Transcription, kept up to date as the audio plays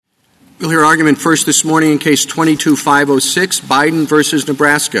We'll hear argument first this morning in Case 22-506, Biden versus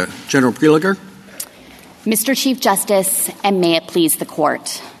Nebraska. General Prelogar. Mr. Chief Justice, and may it please the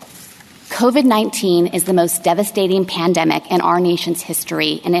Court. COVID-19 is the most devastating pandemic in our nation's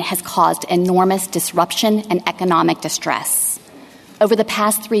history, and it has caused enormous disruption and economic distress. Over the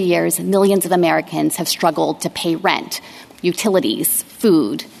past 3 years, millions of Americans have struggled to pay rent, utilities,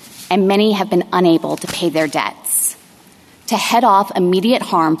 food, and many have been unable to pay their debts. To head off immediate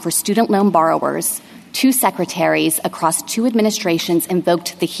harm for student loan borrowers, 2 secretaries across 2 administrations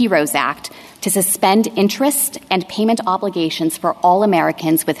invoked the HEROES Act to suspend interest and payment obligations for all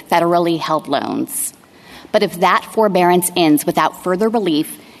Americans with federally held loans. But if that forbearance ends without further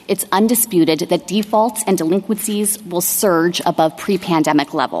relief, it's undisputed that defaults and delinquencies will surge above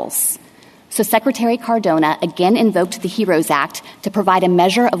pre-pandemic levels. So Secretary Cardona again invoked the HEROES Act to provide a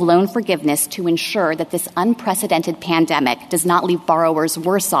measure of loan forgiveness to ensure that this unprecedented pandemic does not leave borrowers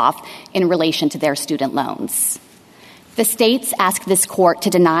worse off in relation to their student loans. The states ask this court to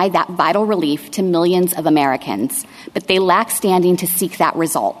deny that vital relief to millions of Americans, but they lack standing to seek that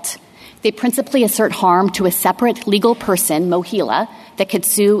result. They principally assert harm to a separate legal person, Mohila, that could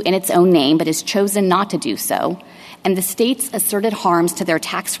sue in its own name but has chosen not to do so. And the states' asserted harms to their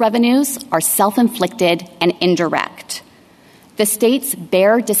tax revenues are self-inflicted and indirect. The states'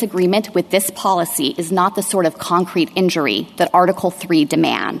 bare disagreement with this policy is not the sort of concrete injury that Article 3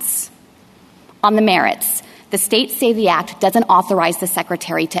 demands. On the merits, the states say the Act doesn't authorize the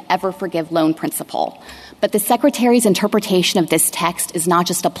Secretary to ever forgive loan principal. But the Secretary's interpretation of this text is not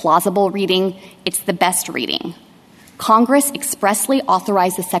just a plausible reading, it's the best reading. Congress expressly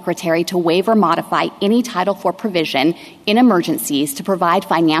authorized the Secretary to waive or modify any Title IV provision in emergencies to provide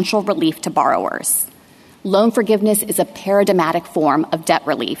financial relief to borrowers. Loan forgiveness is a paradigmatic form of debt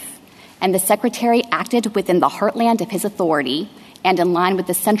relief, and the Secretary acted within the heartland of his authority and in line with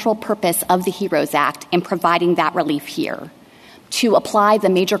the central purpose of the HEROES Act in providing that relief here. To apply the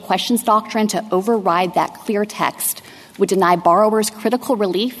major questions doctrine to override that clear text would deny borrowers critical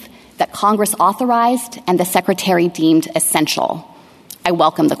relief that Congress authorized and the Secretary deemed essential. I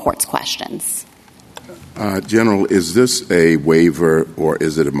welcome the Court's questions. General, is this a waiver or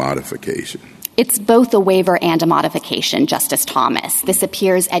is it a modification? It's both a waiver and a modification, Justice Thomas. This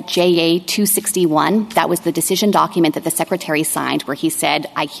appears at JA 261. That was the decision document that the Secretary signed where he said,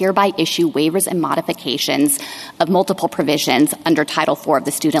 I hereby issue waivers and modifications of multiple provisions under Title IV of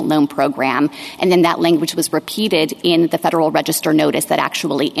the Student Loan Program. And then that language was repeated in the Federal Register notice that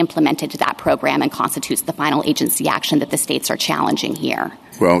actually implemented that program and constitutes the final agency action that the states are challenging here.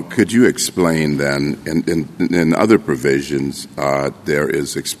 Well, could you explain then, in other provisions, there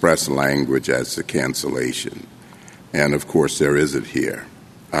is express language as to cancellation. And, of course, there isn't here.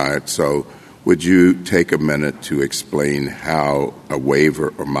 So would you take a minute to explain how a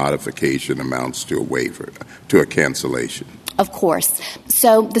waiver or modification amounts to a waiver, to a cancellation? Of course.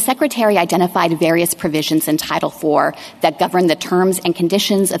 So the Secretary identified various provisions in Title IV that govern the terms and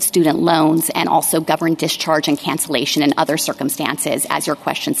conditions of student loans and also govern discharge and cancellation in other circumstances, as your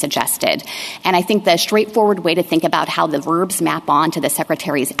question suggested. And I think the straightforward way to think about how the verbs map on to the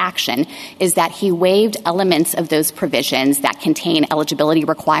Secretary's action is that he waived elements of those provisions that contain eligibility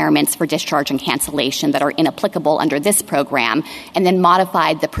requirements for discharge and cancellation that are inapplicable under this program, and then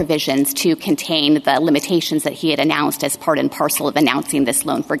modified the provisions to contain the limitations that he had announced as part and parcel of announcing this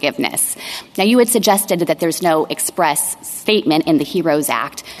loan forgiveness. Now, you had suggested that there's no express statement in the HEROES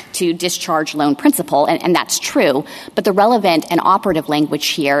Act to discharge loan principal, and that's true. But the relevant and operative language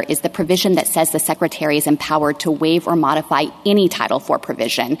here is the provision that says the Secretary is empowered to waive or modify any Title IV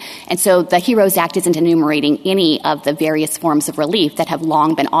provision. And so the HEROES Act isn't enumerating any of the various forms of relief that have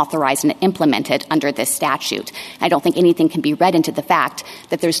long been authorized and implemented under this statute. I don't think anything can be read into the fact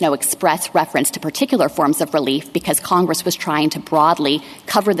that there's no express reference to particular forms of relief because Congress was trying to broadly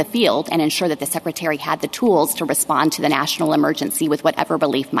cover the field and ensure that the Secretary had the tools to respond to the national emergency with whatever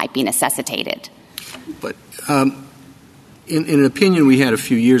relief might be necessitated. But in an opinion we had a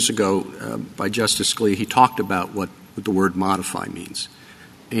few years ago by Justice Scalia, he talked about what the word modify means.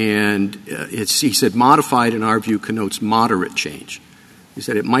 And he said modified, in our view, connotes moderate change. He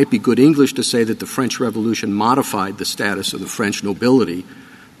said it might be good English to say that the French Revolution modified the status of the French nobility,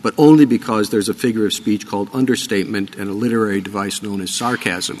 but only because there's a figure of speech called understatement and a literary device known as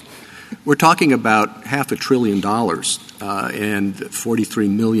sarcasm. We're talking about $500 billion and 43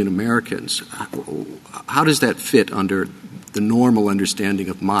 million Americans. How does that fit under the normal understanding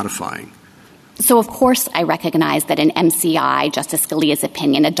of modifying? So, of course, I recognize that in MCI, Justice Scalia's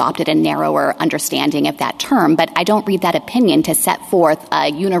opinion adopted a narrower understanding of that term, but I don't read that opinion to set forth a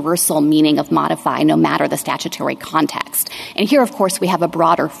universal meaning of modify no matter the statutory context. And here, of course, we have a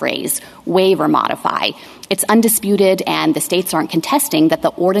broader phrase, waive or modify. It's undisputed, and the states aren't contesting that the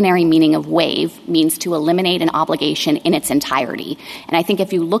ordinary meaning of waive means to eliminate an obligation in its entirety. And I think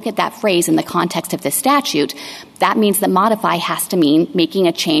if you look at that phrase in the context of this statute, that means that modify has to mean making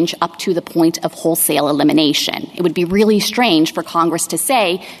a change up to the point of wholesale elimination. It would be really strange for Congress to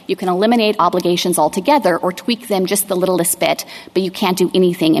say you can eliminate obligations altogether or tweak them just the littlest bit, but you can't do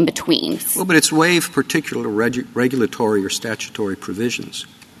anything in between. Well, but it's waive particular regulatory or statutory provisions.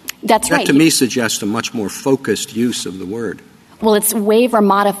 That's right. That, to me, suggests a much more focused use of the word. Well, it's waive or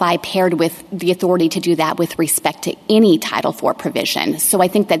modify paired with the authority to do that with respect to any Title IV provision. So I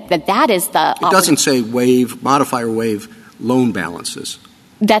think that is the... It doesn't say waive, modify or waive loan balances.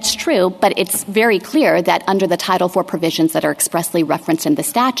 That's true, but it's very clear that under the Title IV provisions that are expressly referenced in the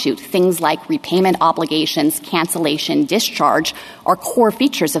statute, things like repayment obligations, cancellation, discharge are core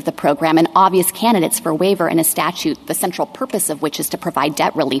features of the program and obvious candidates for waiver in a statute, the central purpose of which is to provide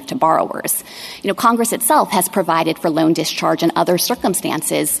debt relief to borrowers. Congress itself has provided for loan discharge in other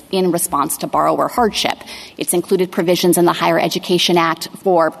circumstances in response to borrower hardship. It's included provisions in the Higher Education Act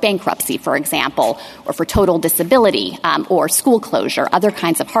for bankruptcy, for example, or for total disability or school closure, other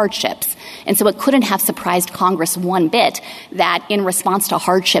kinds of hardships. And so it couldn't have surprised Congress one bit that in response to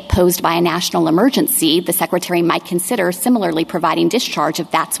hardship posed by a national emergency, the Secretary might consider similarly providing discharge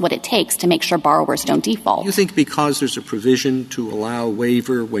if that's what it takes to make sure borrowers don't default. You think because there's a provision to allow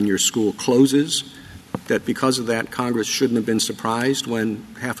waiver when your school closes, that because of that Congress shouldn't have been surprised when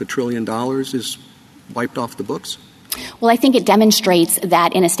 $500 billion is wiped off the books? Well, I think it demonstrates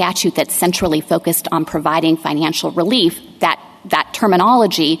that in a statute that's centrally focused on providing financial relief, that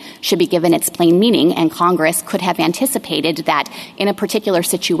terminology should be given its plain meaning, and Congress could have anticipated that in a particular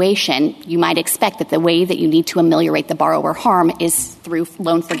situation, you might expect that the way that you need to ameliorate the borrower harm is through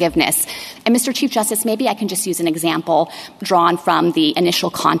loan forgiveness. And Mr. Chief Justice, maybe I can just use an example drawn from the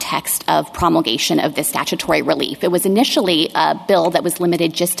initial context of promulgation of this statutory relief. It was initially a bill that was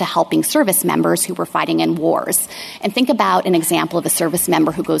limited just to helping service members who were fighting in wars. And think about an example of a service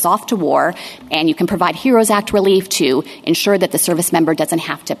member who goes off to war, and you can provide HEROES Act relief to ensure that the service member doesn't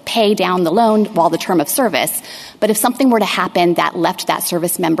have to pay down the loan while the term of service. But if something were to happen that left that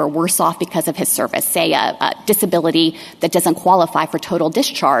service member worse off because of his service, say a disability that doesn't qualify for total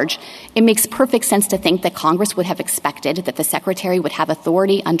discharge, it makes perfect sense to think that Congress would have expected that the Secretary would have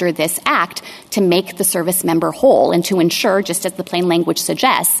authority under this act to make the service member whole and to ensure, just as the plain language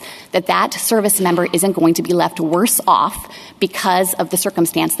suggests, that that service member isn't going to be left worse off because of the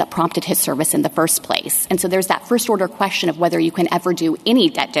circumstance that prompted his service in the first place. And so there's that first-order question of whether you can ever do any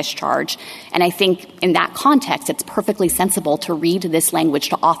debt discharge. And I think in that context, it's perfectly sensible to read this language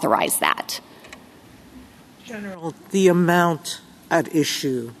to authorize that. General, the amount at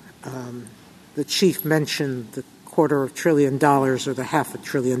issue, the Chief mentioned the $250 billion or the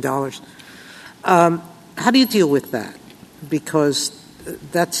 $500 billion. How do you deal with that? Because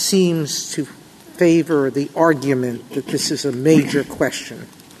that seems to favor the argument that this is a major question.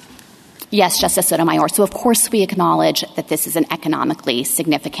 Yes, Justice Sotomayor. So, of course, we acknowledge that this is an economically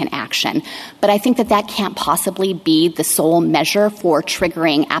significant action. But I think that that can't possibly be the sole measure for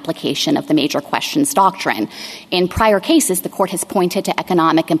triggering application of the major questions doctrine. In prior cases, the Court has pointed to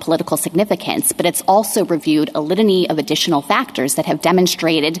economic and political significance, but it's also reviewed a litany of additional factors that have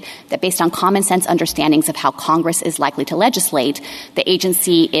demonstrated that based on common sense understandings of how Congress is likely to legislate, the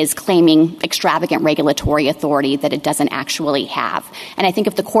agency is claiming extravagant regulatory authority that it doesn't actually have. And I think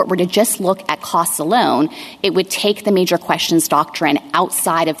if the Court were to just look at costs alone, it would take the major questions doctrine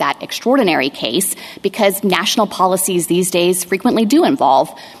outside of that extraordinary case because national policies these days frequently do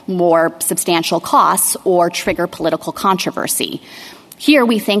involve more substantial costs or trigger political controversy. Here,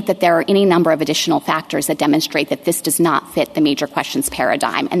 we think that there are any number of additional factors that demonstrate that this does not fit the major questions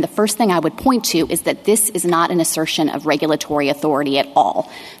paradigm. And the first thing I would point to is that this is not an assertion of regulatory authority at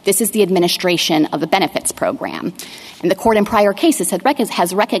all. This is the administration of a benefits program. And the Court in prior cases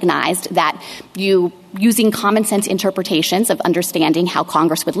has recognized that using common sense interpretations of understanding how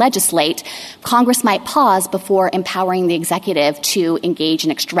Congress would legislate, Congress might pause before empowering the executive to engage in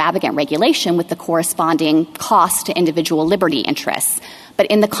extravagant regulation with the corresponding cost to individual liberty interests. But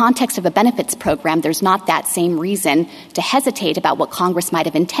in the context of a benefits program, there's not that same reason to hesitate about what Congress might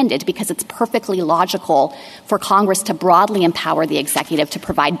have intended, because it's perfectly logical for Congress to broadly empower the executive to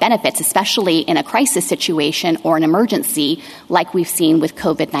provide benefits, especially in a crisis situation or an emergency like we've seen with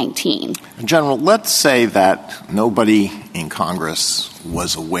COVID-19. General, let's say that nobody in Congress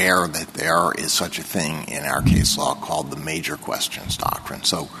was aware that there is such a thing in our case law called the major questions doctrine.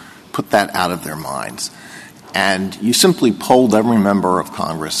 So put that out of their minds. And you simply polled every member of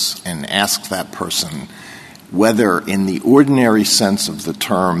Congress and asked that person whether in the ordinary sense of the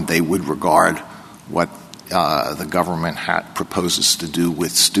term they would regard what the government proposes to do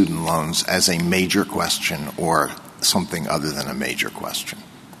with student loans as a major question or something other than a major question.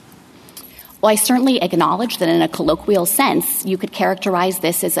 Well, I certainly acknowledge that in a colloquial sense, you could characterize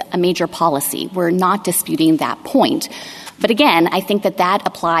this as a major policy. We're not disputing that point. But again, I think that that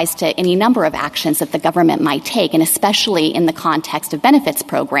applies to any number of actions that the government might take, and especially in the context of benefits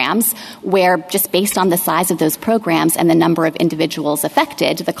programs, where just based on the size of those programs and the number of individuals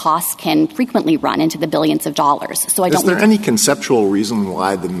affected, the costs can frequently run into the billions of dollars. So Is there any conceptual reason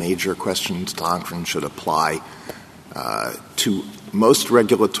why the major questions doctrine should apply to most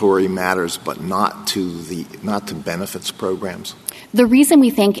regulatory matters, but not to benefits programs? The reason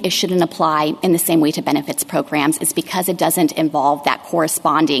we think it shouldn't apply in the same way to benefits programs is because it doesn't involve that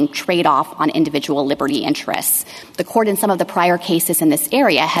corresponding trade-off on individual liberty interests. The court in some of the prior cases in this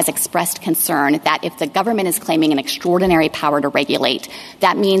area has expressed concern that if the government is claiming an extraordinary power to regulate,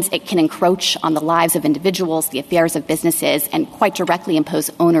 that means it can encroach on the lives of individuals, the affairs of businesses, and quite directly impose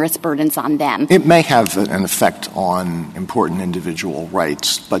onerous burdens on them. It may have an effect on important individual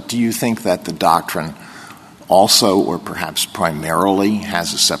rights, but do you think that the doctrine also, or perhaps primarily,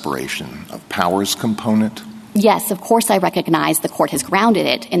 has a separation of powers component? Yes, of course I recognize the court has grounded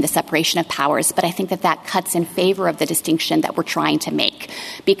it in the separation of powers, but I think that that cuts in favor of the distinction that we're trying to make.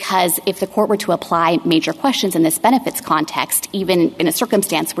 Because if the court were to apply major questions in this benefits context, even in a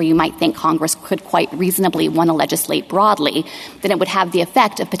circumstance where you might think Congress could quite reasonably want to legislate broadly, then it would have the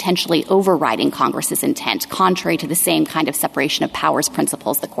effect of potentially overriding Congress's intent, contrary to the same kind of separation of powers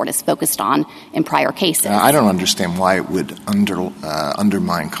principles the court has focused on in prior cases. I don't understand why it would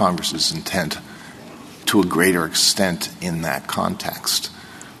undermine Congress's intent to a greater extent in that context.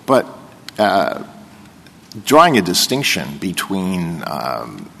 But drawing a distinction between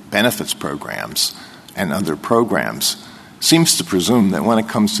benefits programs and other programs seems to presume that when it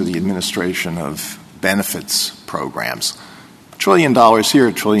comes to the administration of benefits programs, $1 trillion here,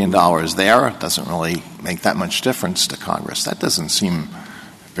 $1 trillion there doesn't really make that much difference to Congress. That doesn't seem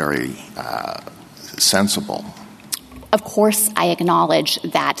very sensible. Of course, I acknowledge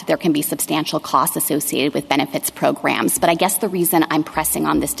that there can be substantial costs associated with benefits programs, but I guess the reason I'm pressing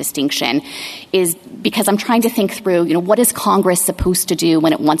on this distinction is because I'm trying to think through, what is Congress supposed to do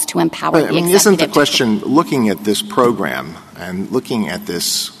when it wants to empower the executive? Isn't the question, looking at this program and looking at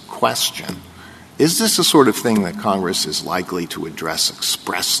this question, is this the sort of thing that Congress is likely to address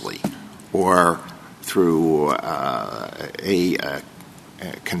expressly or through a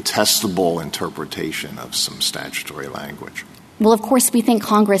contestable interpretation of some statutory language? Well, of course, we think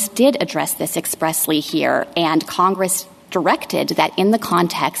Congress did address this expressly here, and Congress directed that in the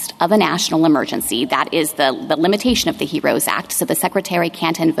context of a national emergency, that is the limitation of the HEROES Act, so the Secretary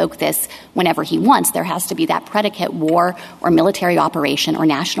can't invoke this whenever he wants. There has to be that predicate war or military operation or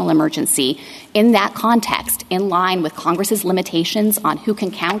national emergency. In that context, in line with Congress's limitations on who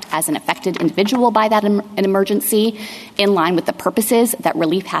can count as an affected individual by that an emergency, in line with the purposes that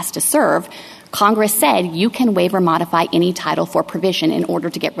relief has to serve, Congress said you can waive or modify any Title IV provision in order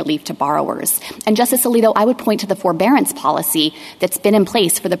to get relief to borrowers. And Justice Alito, I would point to the forbearance policy that's been in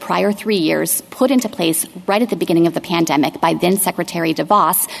place for the prior 3 years, put into place right at the beginning of the pandemic by then Secretary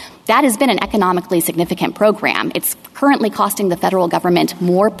DeVos. That has been an economically significant program. It's currently costing the federal government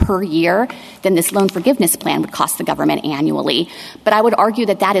more per year than this loan forgiveness plan would cost the government annually. But I would argue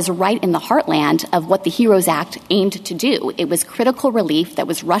that that is right in the heartland of what the HEROES Act aimed to do. It was critical relief that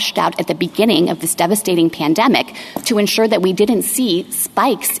was rushed out at the beginning of this devastating pandemic to ensure that we didn't see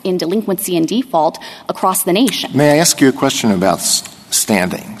spikes in delinquency and default across the nation. May I ask you a question about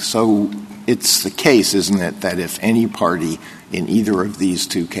standing? So it's the case, isn't it, that if any party in either of these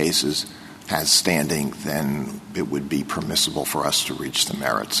two cases has standing, then it would be permissible for us to reach the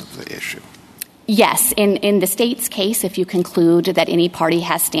merits of the issue? Yes. In the state's case, if you conclude that any party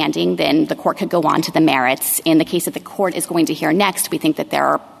has standing, then the court could go on to the merits. In the case that the court is going to hear next, we think that there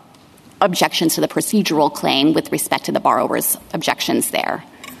are objections to the procedural claim with respect to the borrower's objections there.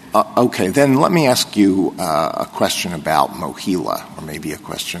 Okay. Then let me ask you a question about MOHELA, or maybe a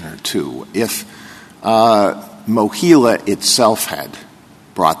question or two. If MOHELA itself had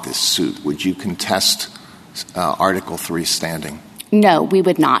brought this suit, would you contest Article III standing? No, we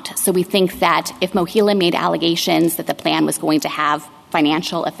would not. So we think that if Mohila made allegations that the plan was going to have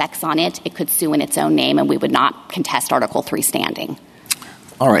financial effects on it, it could sue in its own name, and we would not contest Article III standing.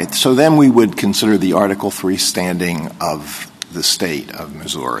 All right. So then we would consider the Article III standing of the state of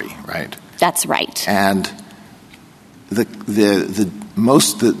Missouri, right? That's right. And the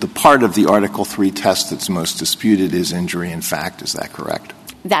part of the Article III test that's most disputed is injury in fact. Is that correct?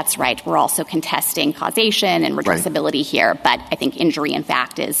 That's right. We're also contesting causation and redressability here, but I think injury in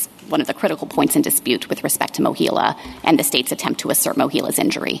fact is one of the critical points in dispute with respect to Mohila and the state's attempt to assert Mohila's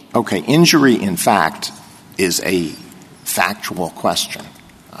injury. Okay. Injury in fact is a factual question.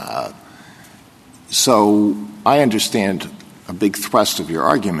 So I understand a big thrust of your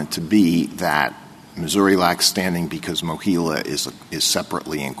argument to be that Missouri lacks standing because Mohila is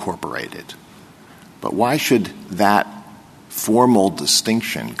separately incorporated. But why should that formal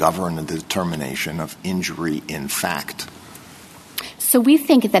distinction govern the determination of injury in fact? So we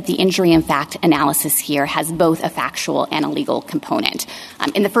think that the injury in fact analysis here has both a factual and a legal component.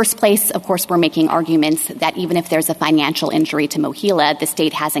 In the first place, of course, we're making arguments that even if there's a financial injury to Mohila, the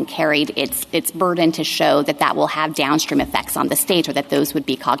state hasn't carried its burden to show that that will have downstream effects on the state or that those would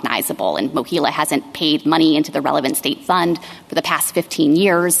be cognizable. And Mohila hasn't paid money into the relevant state fund for the past 15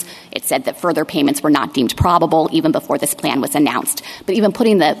 years. It said that further payments were not deemed probable even before this plan was announced. But even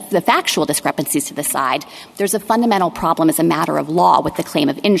putting the factual discrepancies to the side, there's a fundamental problem as a matter of law with the claim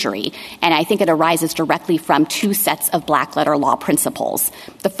of injury. And I think it arises directly from two sets of black-letter law principles.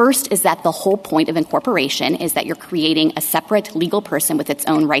 The first is that the whole point of incorporation is that you're creating a separate legal person with its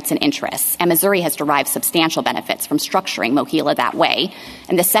own rights and interests. And Missouri has derived substantial benefits from structuring Mohila that way.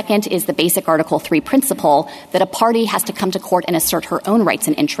 And the second is the basic Article III principle that a party has to come to court and assert her own rights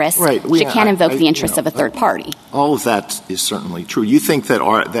and interests. Right. She can't invoke the interests of a third party. All of that is certainly true. You think that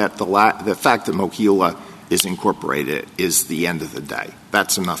the fact that Mohila is incorporated is the end of the day.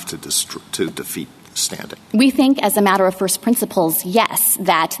 That's enough to defeat standing. We think, as a matter of first principles, yes,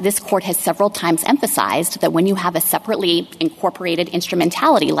 that this court has several times emphasized that when you have a separately incorporated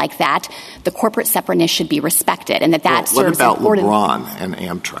instrumentality like that, the corporate separateness should be respected, and that serves important. What about LeBron and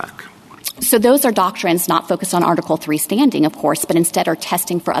Amtrak? So those are doctrines not focused on Article III standing, of course, but instead are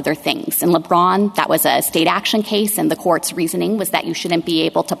testing for other things. In LeBron, that was a state action case, and the court's reasoning was that you shouldn't be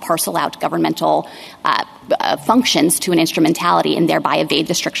able to parcel out governmental functions to an instrumentality and thereby evade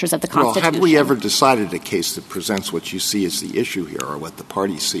the strictures of the Constitution. Well, have we ever decided a case that presents what you see as the issue here or what the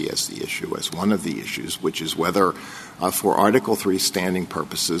parties see as the issue, as one of the issues, which is whether, for Article III standing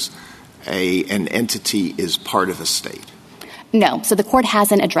purposes, an entity is part of a state? No. So the court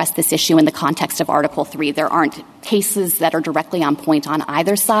hasn't addressed this issue in the context of Article III. There aren't cases that are directly on point on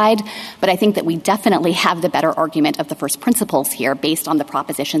either side, but I think that we definitely have the better argument of the first principles here based on the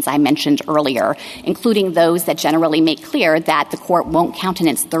propositions I mentioned earlier, including those that generally make clear that the court won't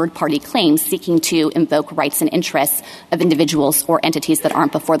countenance third-party claims seeking to invoke rights and interests of individuals or entities that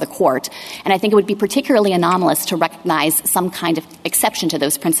aren't before the court. And I think it would be particularly anomalous to recognize some kind of exception to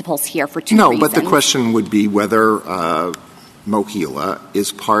those principles here for two reasons. No, but the question would be whether Mohila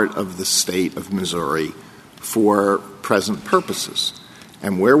is part of the state of Missouri for present purposes.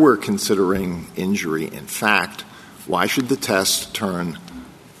 And where we're considering injury in fact, why should the test turn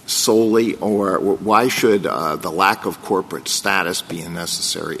solely, or why should the lack of corporate status be a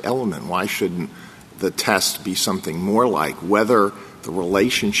necessary element? Why shouldn't the test be something more like whether the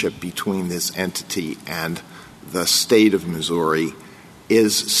relationship between this entity and the state of Missouri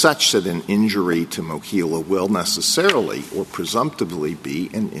is such that an injury to Mohila will necessarily or presumptively be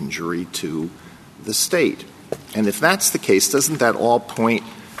an injury to the state? And if that's the case, doesn't that all point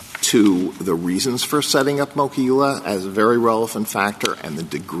to the reasons for setting up Mohila as a very relevant factor and the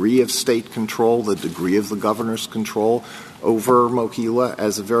degree of state control, the degree of the governor's control over Mohila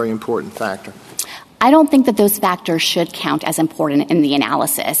as a very important factor? I don't think that those factors should count as important in the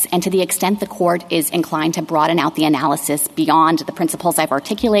analysis. And to the extent the court is inclined to broaden out the analysis beyond the principles I've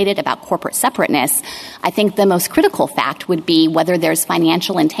articulated about corporate separateness, I think the most critical fact would be whether there's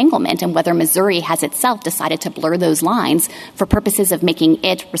financial entanglement and whether Missouri has itself decided to blur those lines for purposes of making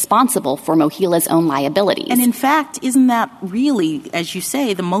it responsible for Mohila's own liabilities. And in fact, isn't that really, as you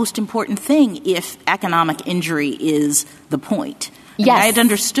say, the most important thing if economic injury is the point? Yes. I had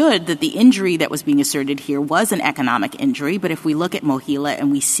understood that the injury that was being asserted here was an economic injury, but if we look at Mohila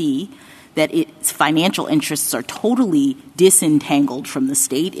and we see that its financial interests are totally disentangled from the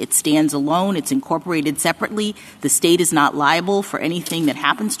state, it stands alone, it's incorporated separately, the state is not liable for anything that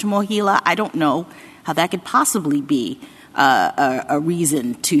happens to Mohila, I don't know how that could possibly be a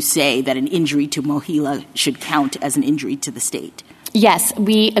reason to say that an injury to Mohila should count as an injury to the state. Yes,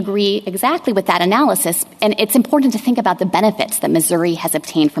 we agree exactly with that analysis. And it's important to think about the benefits that Missouri has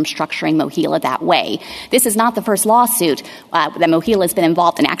obtained from structuring MOHELA that way. This is not the first lawsuit that MOHELA has been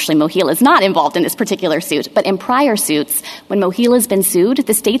involved in. Actually, MOHELA is not involved in this particular suit. But in prior suits, when MOHELA has been sued,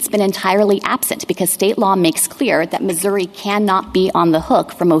 the state's been entirely absent because state law makes clear that Missouri cannot be on the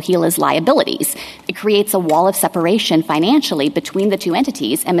hook for MOHELA's liabilities. It creates a wall of separation financially between the two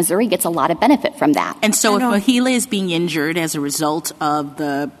entities, and Missouri gets a lot of benefit from that. And so if MOHELA is being injured as a result of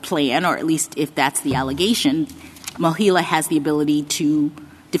the plan, or at least if that's the allegation, MOHELA has the ability to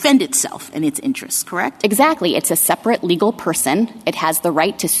defend itself and its interests, correct? Exactly. It's a separate legal person. It has the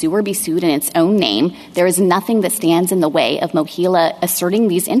right to sue or be sued in its own name. There is nothing that stands in the way of MOHELA asserting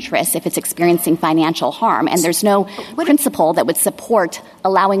these interests if it's experiencing financial harm. And there's no principle that would support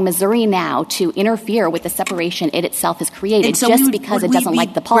allowing Missouri now to interfere with the separation it itself has created just because it doesn't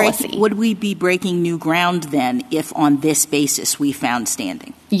like the policy. Would we be breaking new ground then if on this basis we found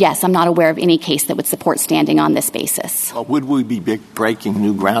standing? Yes, I'm not aware of any case that would support standing on this basis. Well, would we be breaking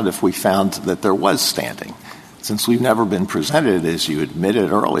new ground if we found that there was standing? Since we've never been presented, as you admitted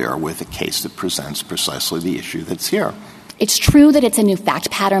earlier, with a case that presents precisely the issue that's here. It's true that it's a new fact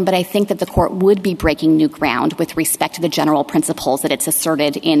pattern, but I think that the court would be breaking new ground with respect to the general principles that it's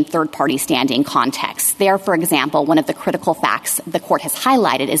asserted in third-party standing contexts. There, for example, one of the critical facts the court has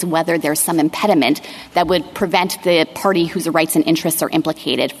highlighted is whether there's some impediment that would prevent the party whose rights and interests are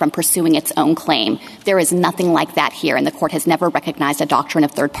implicated from pursuing its own claim. There is nothing like that here, and the court has never recognized a doctrine of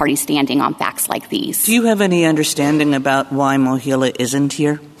third-party standing on facts like these. Do you have any understanding about why MOHELA isn't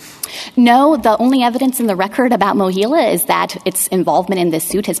here? No, the only evidence in the record about MOHELA is that its involvement in this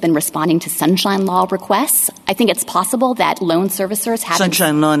suit has been responding to sunshine law requests. I think it's possible that loan servicers have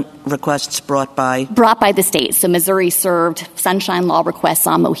sunshine law requests brought by the state. So Missouri served sunshine law requests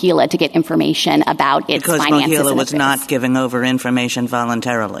on MOHELA to get information about its finances. Because MOHELA was not giving over information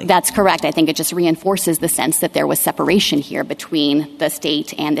voluntarily. That's correct. I think it just reinforces the sense that there was separation here between the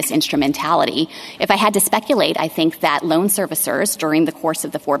state and this instrumentality. If I had to speculate, I think that loan servicers during the course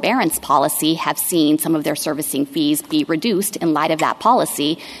of the forbearance policy have seen some of their servicing fees be reduced in light of that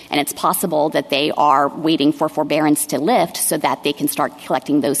policy, and it's possible that they are waiting for forbearance to lift so that they can start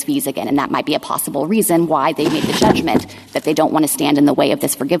collecting those fees again, and that might be a possible reason why they made the judgment that they don't want to stand in the way of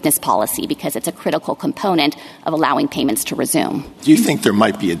this forgiveness policy because it's a critical component of allowing payments to resume. Do you think there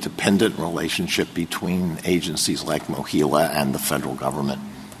might be a dependent relationship between agencies like MOHELA and the federal government?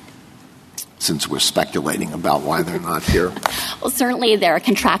 Since we're speculating about why they're not here? Well, certainly there are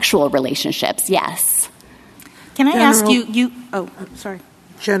contractual relationships, yes. Can I ask you sorry.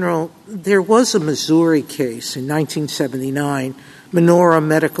 General, there was a Missouri case in 1979, Menorah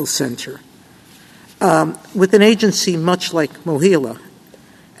Medical Center, with an agency much like MOHELA.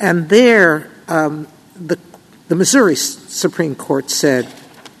 And there, the Missouri Supreme Court said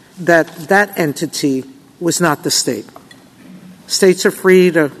that that entity was not the state. States are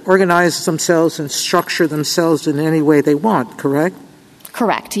free to organize themselves and structure themselves in any way they want, correct?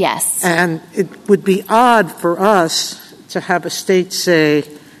 Correct, yes. And it would be odd for us to have a state say,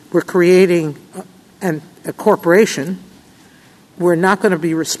 we're creating a corporation, we're not going to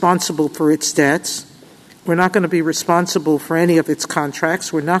be responsible for its debts, we're not going to be responsible for any of its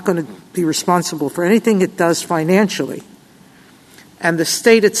contracts, we're not going to be responsible for anything it does financially. And the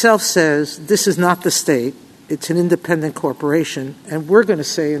state itself says, this is not the state. It's an independent corporation, and we're going to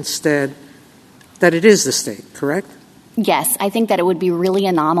say instead that it is the state, correct? Yes, I think that it would be really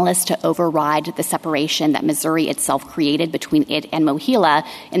anomalous to override the separation that Missouri itself created between it and MOHELA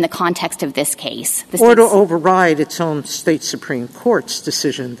in the context of this case. Or to override its own state Supreme Court's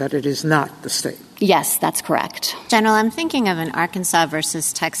decision that it is not the state. Yes, that's correct. General, I'm thinking of an Arkansas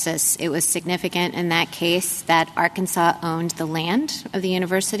versus Texas. It was significant in that case that Arkansas owned the land of the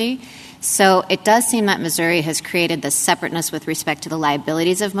university. So it does seem that Missouri has created this separateness with respect to the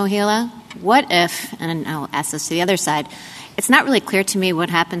liabilities of MOHELA. What if, and I'll ask this to the other side, it's not really clear to me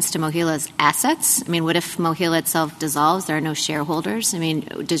what happens to MOHELA's assets. I mean, what if MOHELA itself dissolves? There are no shareholders. I mean,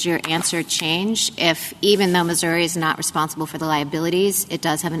 does your answer change if even though Missouri is not responsible for the liabilities, it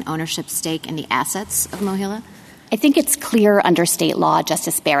does have an ownership stake in the assets of MOHELA? I think it's clear under state law,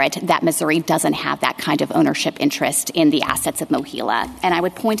 Justice Barrett, that Missouri doesn't have that kind of ownership interest in the assets of MOHELA. And I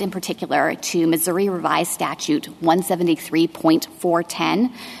would point in particular to Missouri Revised Statute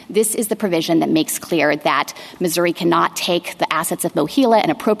 173.410. This is the provision that makes clear that Missouri cannot take the assets of MOHELA and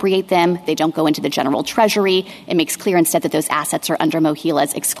appropriate them. They don't go into the general treasury. It makes clear instead that those assets are under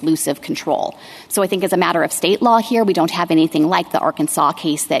MOHELA's exclusive control. So I think as a matter of state law here, we don't have anything like the Arkansas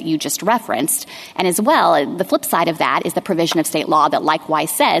case that you just referenced. And as well, the flip side side of that is the provision of state law that likewise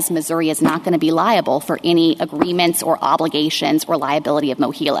says Missouri is not going to be liable for any agreements or obligations or liability of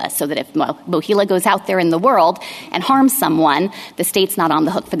MOHELA, so that if MOHELA goes out there in the world and harms someone, the state's not on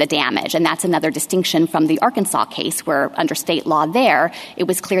the hook for the damage. And that's another distinction from the Arkansas case where under state law there, it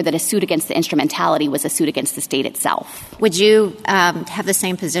was clear that a suit against the instrumentality was a suit against the state itself. Would you have the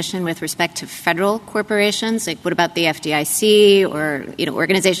same position with respect to federal corporations? Like, what about the FDIC or,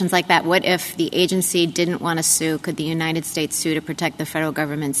 organizations like that? What if the agency didn't want to sue? Could the United States sue to protect the federal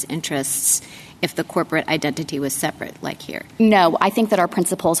government's interests if the corporate identity was separate, like here? No, I think that our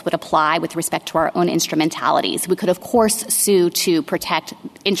principles would apply with respect to our own instrumentalities. We could, of course, sue to protect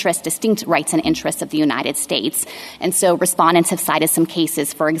distinct rights and interests of the United States. And so respondents have cited some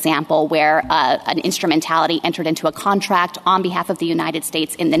cases, for example, where an instrumentality entered into a contract on behalf of the United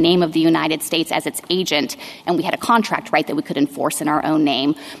States in the name of the United States as its agent, and we had a contract right that we could enforce in our own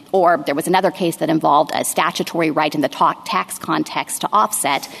name. Or there was another case that involved a statutory right in the tax context to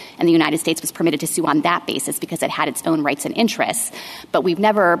offset, and the United States was permitted to sue on that basis because it had its own rights and interests. But we've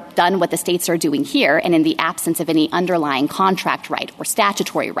never done what the states are doing here, and in the absence of any underlying contract right or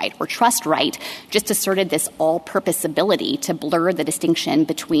statutory right or trust right, just asserted this all-purpose ability to blur the distinction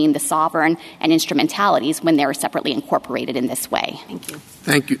between the sovereign and instrumentalities when they're separately incorporated in this way.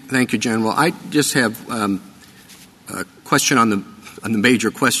 Thank you. Thank you, General. I just have a question on the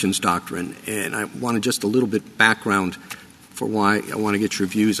major questions doctrine, and I wanted just a little bit background for why I want to get your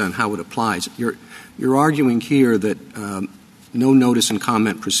views on how it applies. You're arguing here that no notice and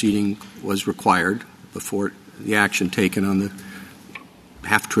comment proceeding was required before the action taken on the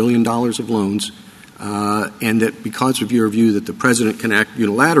 $500 billion of loans, and that because of your view that the president can act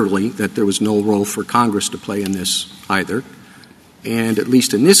unilaterally, that there was no role for Congress to play in this either. And at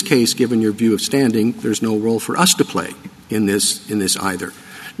least in this case, given your view of standing, there's no role for us to play in this either.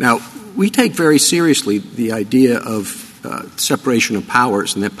 Now, we take very seriously the idea of separation of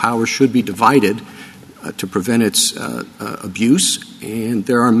powers, and that power should be divided to prevent its abuse. And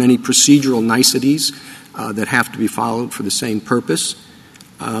there are many procedural niceties that have to be followed for the same purpose.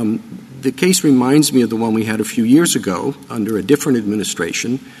 The case reminds me of the one we had a few years ago under a different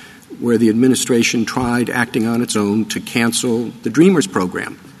administration, where the administration tried, acting on its own, to cancel the Dreamers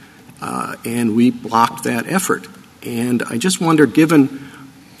program. And we blocked that effort. And I just wonder, given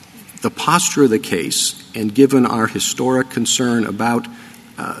the posture of the case and given our historic concern about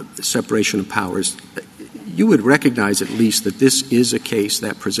the separation of powers, you would recognize at least that this is a case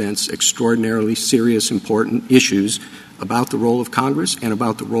that presents extraordinarily serious, important issues about the role of Congress and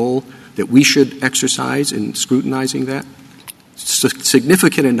about the role that we should exercise in scrutinizing that?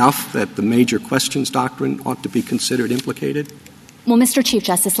 Significant enough that the major questions doctrine ought to be considered implicated? Well, Mr. Chief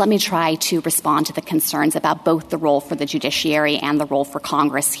Justice, let me try to respond to the concerns about both the role for the judiciary and the role for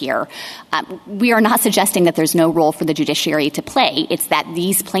Congress here. We are not suggesting that there's no role for the judiciary to play. It's that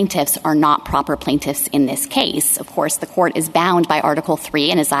these plaintiffs are not proper plaintiffs in this case. Of course, the court is bound by Article 3,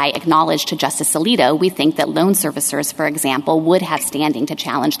 and as I acknowledged to Justice Alito, we think that loan servicers, for example, would have standing to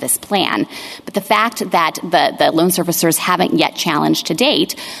challenge this plan. But the fact that the loan servicers haven't yet challenged to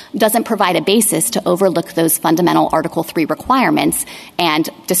date doesn't provide a basis to overlook those fundamental Article 3 requirements and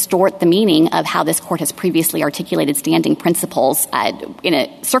distort the meaning of how this court has previously articulated standing principles in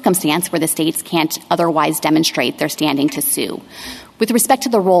a circumstance where the states can't otherwise demonstrate their standing to sue. With respect to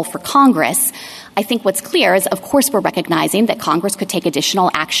the role for Congress, I think what's clear is, of course, we're recognizing that Congress could take additional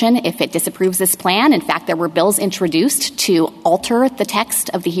action if it disapproves this plan. In fact, there were bills introduced to alter the text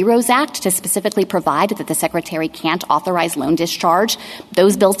of the HEROES Act to specifically provide that the Secretary can't authorize loan discharge.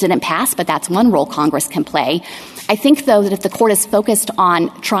 Those bills didn't pass, but that's one role Congress can play. I think, though, that if the court is focused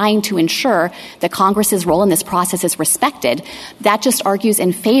on trying to ensure that Congress's role in this process is respected, that just argues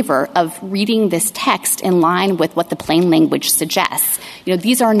in favor of reading this text in line with what the plain language suggests.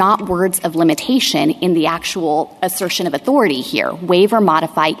 These are not words of limitation in the actual assertion of authority here. Waive or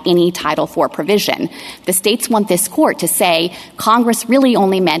modify any Title IV provision. The states want this court to say Congress really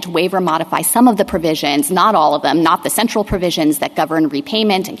only meant waive or modify some of the provisions, not all of them, not the central provisions that govern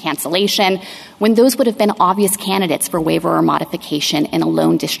repayment and cancellation, when those would have been obvious candidates for waiver or modification in a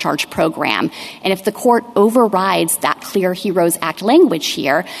loan discharge program. And if the court overrides that clear HEROES Act language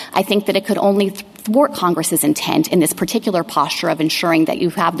here, I think that it could only thwart Congress's intent in this particular posture of ensuring that you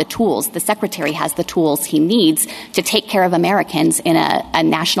have the tools, the Secretary has the tools he needs to take care of Americans in a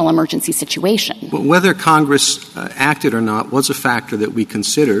national emergency situation. Well, whether Congress acted or not was a factor that we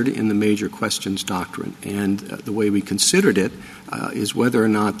considered in the major questions doctrine. And the way we considered it is whether or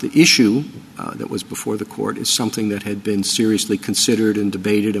not the issue that was before the court is something that had been seriously considered and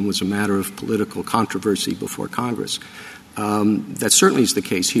debated and was a matter of political controversy before Congress. That certainly is the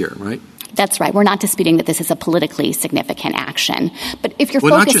case here, right? That's right. We're not disputing that this is a politically significant action. But if you're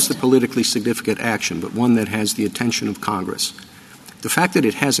not just a politically significant action, but one that has the attention of Congress. The fact that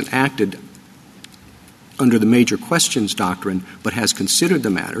it hasn't acted under the major questions doctrine but has considered the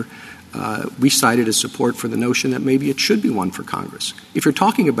matter, we cited as support for the notion that maybe it should be one for Congress. If you're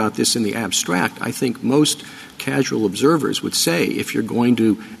talking about this in the abstract, I think most casual observers would say if you're going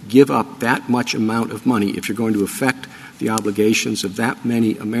to give up that much amount of money, if you're going to affect the obligations of that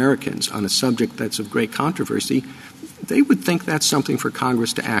many Americans on a subject that's of great controversy, they would think that's something for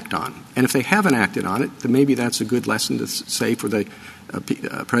Congress to act on. And if they haven't acted on it, then maybe that's a good lesson to say for the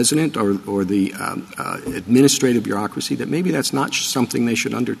president or the administrative bureaucracy that maybe that's not something they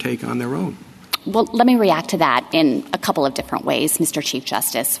should undertake on their own. Well, let me react to that in a couple of different ways, Mr. Chief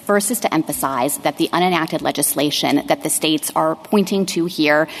Justice. First is to emphasize that the unenacted legislation that the states are pointing to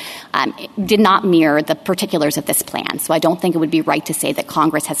here did not mirror the particulars of this plan. So I don't think it would be right to say that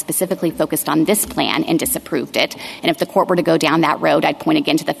Congress has specifically focused on this plan and disapproved it. And if the court were to go down that road, I'd point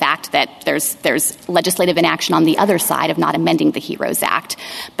again to the fact that there's legislative inaction on the other side of not amending the HEROES Act.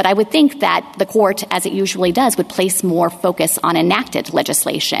 But I would think that the court, as it usually does, would place more focus on enacted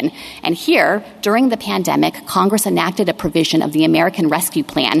legislation. And here, during the pandemic, Congress enacted a provision of the American Rescue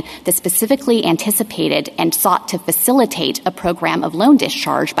Plan that specifically anticipated and sought to facilitate a program of loan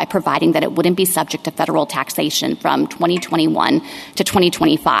discharge by providing that it wouldn't be subject to federal taxation from 2021 to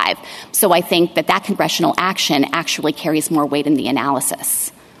 2025. So I think that congressional action actually carries more weight in the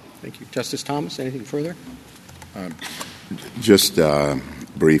analysis. Thank you. Justice Thomas, anything further? Just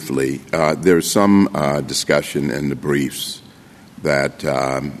briefly, there's some discussion in the briefs that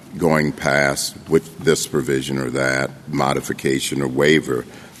going past with this provision or that modification or waiver,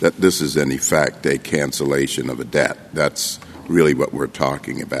 that this is in effect a cancellation of a debt. That's really what we're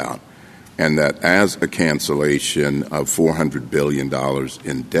talking about. And that as a cancellation of $400 billion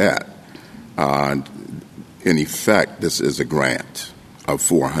in debt, in effect, this is a grant of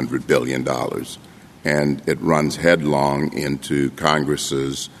 $400 billion. And it runs headlong into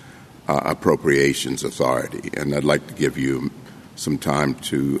Congress's appropriations authority. And I'd like to give you some time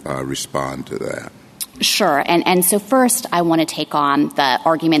to respond to that. Sure. And so first, I want to take on the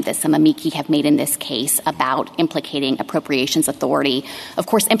argument that some amici have made in this case about implicating appropriations authority. Of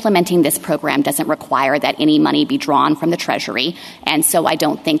course, implementing this program doesn't require that any money be drawn from the Treasury. And so I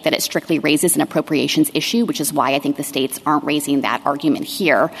don't think that it strictly raises an appropriations issue, which is why I think the states aren't raising that argument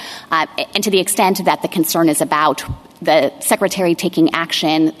here. And to the extent that the concern is about the Secretary taking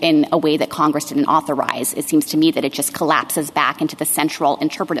action in a way that Congress didn't authorize, it seems to me that it just collapses back into the central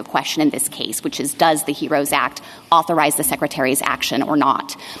interpretive question in this case, which is, does the HEROES Act authorize the Secretary's action or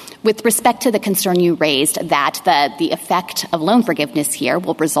not? With respect to the concern you raised that the effect of loan forgiveness here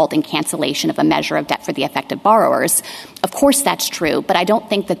will result in cancellation of a measure of debt for the affected borrowers, of course that's true, but I don't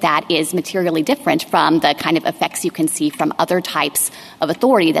think that is materially different from the kind of effects you can see from other types of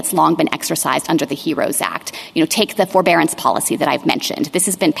authority that's long been exercised under the HEROES Act. Take the forbearance policy that I've mentioned. This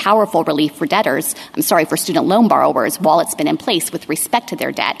has been powerful relief for for student loan borrowers while it's been in place with respect to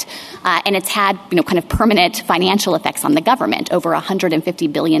their debt. And it's had, kind of permanent financial effects on the government, over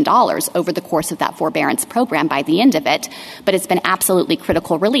 $150 billion over the course of that forbearance program by the end of it. But it's been absolutely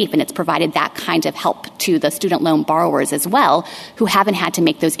critical relief, and it's provided that kind of help to the student loan borrowers as well, who haven't had to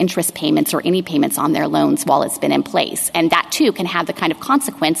make those interest payments or any payments on their loans while it's been in place. And that, too, can have the kind of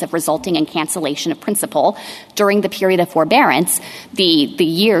consequence of resulting in cancellation of principal during the period of forbearance. The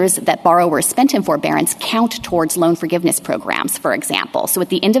years that borrowers spent in forbearance count towards loan forgiveness programs, for example. So at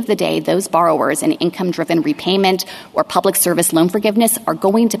the end of the day, those borrowers in income-driven repayment or public service loan forgiveness are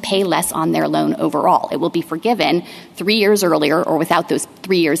going to pay less on their loan overall. It will be forgiven 3 years earlier or without those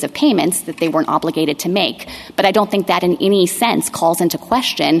 3 years of payments that they weren't obligated to make. But I don't think that in any sense calls into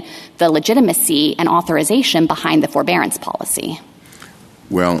question the legitimacy and authorization behind the forbearance policy.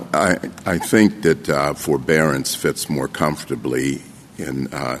 Well, I think that forbearance fits more comfortably in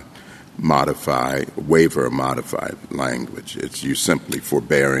waiver or modified language. It's you simply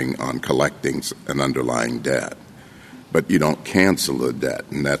forbearing on collecting an underlying debt. But you don't cancel the debt,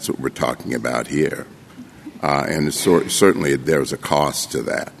 and that's what we're talking about here. And certainly there's a cost to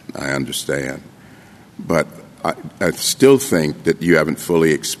that, I understand. But I still think that you haven't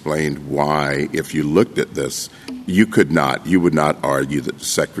fully explained why, if you looked at this, you would not argue that the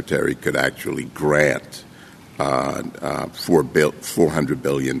Secretary could actually grant $400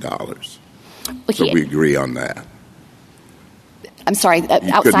 billion. So we agree on that. I'm sorry,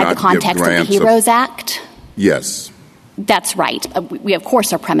 outside the context of the HEROES Act? Yes. That's right. We, of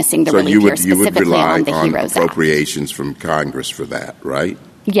course, are premising the relief here specifically on the HEROES Act. So you would rely on appropriations from Congress for that, right?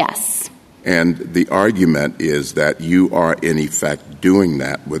 Yes. And the argument is that you are, in effect, doing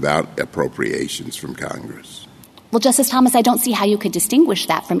that without appropriations from Congress. Well, Justice Thomas, I don't see how you could distinguish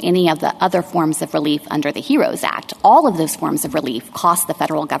that from any of the other forms of relief under the HEROES Act. All of those forms of relief cost the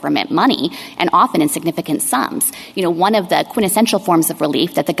federal government money, and often in significant sums. One of the quintessential forms of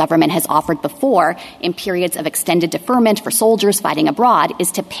relief that the government has offered before in periods of extended deferment for soldiers fighting abroad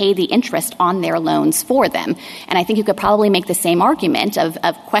is to pay the interest on their loans for them. And I think you could probably make the same argument of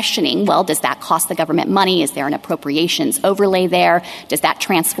questioning, well, does that cost the government money? Is there an appropriations overlay there? Does that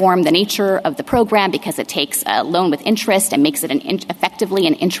transform the nature of the program because it takes a loan with interest and makes it effectively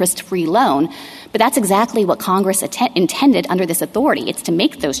an interest-free loan? But that's exactly what Congress intended under this authority. It's to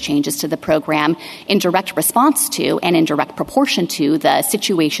make those changes to the program in direct response to and in direct proportion to the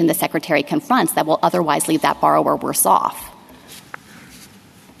situation the Secretary confronts that will otherwise leave that borrower worse off.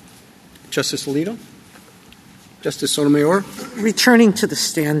 Justice Alito? Justice Sotomayor? Returning to the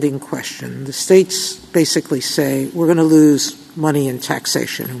standing question, the states basically say we're going to lose money in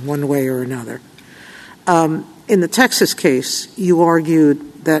taxation in one way or another. In the Texas case, you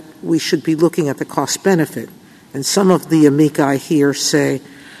argued that we should be looking at the cost-benefit, and some of the amici here say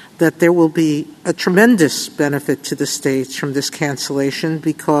that there will be a tremendous benefit to the states from this cancellation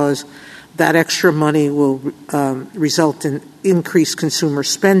because that extra money will result in increased consumer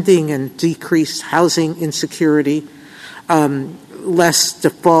spending and decreased housing insecurity, less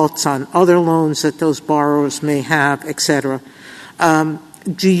defaults on other loans that those borrowers may have, et cetera.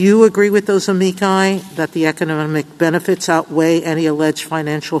 Do you agree with those amici that the economic benefits outweigh any alleged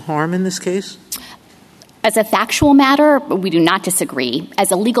financial harm in this case? As a factual matter, we do not disagree.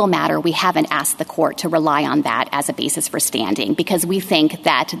 As a legal matter, we haven't asked the court to rely on that as a basis for standing because we think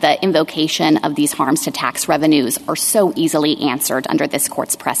that the invocation of these harms to tax revenues are so easily answered under this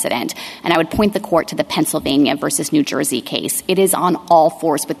court's precedent. And I would point the court to the Pennsylvania versus New Jersey case. It is on all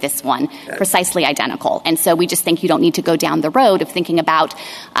fours with this one, precisely identical. And so we just think you don't need to go down the road of thinking about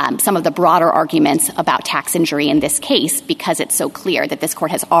some of the broader arguments about tax injury in this case because it's so clear that this court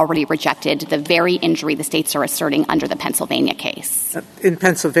has already rejected the very injury the states are asserting under the Pennsylvania case. In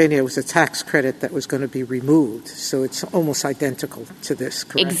Pennsylvania, it was a tax credit that was going to be removed, so it's almost identical to this,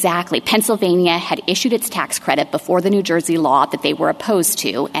 correct? Exactly. Pennsylvania had issued its tax credit before the New Jersey law that they were opposed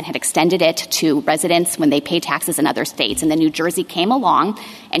to and had extended it to residents when they pay taxes in other states. And then New Jersey came along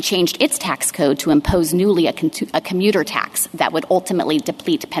and changed its tax code to impose newly a commuter tax that would ultimately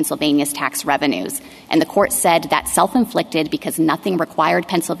deplete Pennsylvania's tax revenues. And the court said that's self-inflicted because nothing required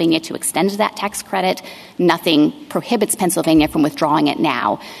Pennsylvania to extend that tax credit. Nothing prohibits Pennsylvania from withdrawing it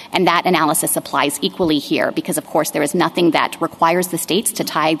now. And that analysis applies equally here because, of course, there is nothing that requires the states to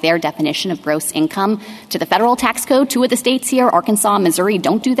tie their definition of gross income to the federal tax code. Two of the states here, Arkansas and Missouri,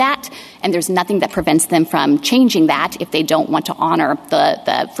 don't do that. And there's nothing that prevents them from changing that if they don't want to honor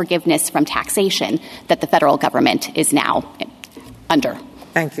the forgiveness from taxation that the federal government is now under.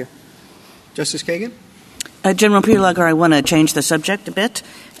 Thank you. Justice Kagan? General Prelogar, I want to change the subject a bit.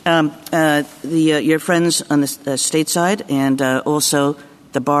 Your friends on the state side and also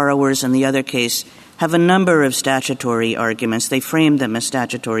the borrowers in the other case have a number of statutory arguments. They frame them as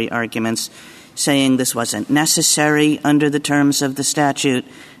statutory arguments, saying this wasn't necessary under the terms of the statute,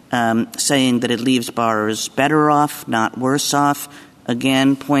 saying that it leaves borrowers better off, not worse off,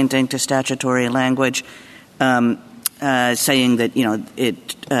 again pointing to statutory language, saying that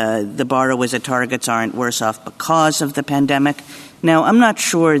the borrowers at targets aren't worse off because of the pandemic. Now, I'm not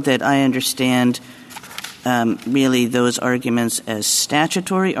sure that I understand really those arguments as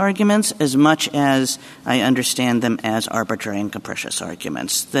statutory arguments as much as I understand them as arbitrary and capricious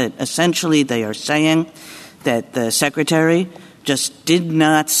arguments, that essentially they are saying that the Secretary just did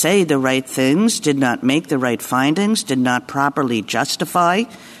not say the right things, did not make the right findings, did not properly justify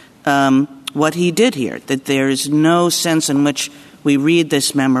what he did here, that there is no sense in which we read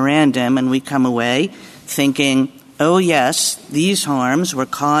this memorandum and we come away thinking, oh, yes, these harms were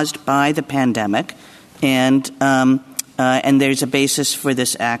caused by the pandemic, and there's a basis for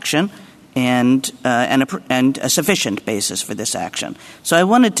this action and a sufficient basis for this action. So I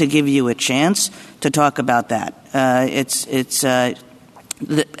wanted to give you a chance to talk about that. It's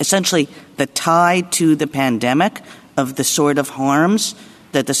essentially the tie to the pandemic of the sort of harms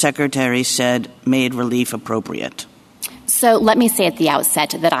that the Secretary said made relief appropriate. So let me say at the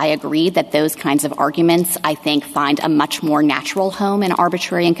outset that I agree that those kinds of arguments, I think, find a much more natural home in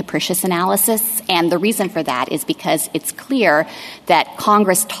arbitrary and capricious analysis. And the reason for that is because it's clear that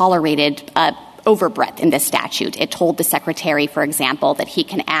Congress tolerated overbreadth in this statute. It told the Secretary, for example, that he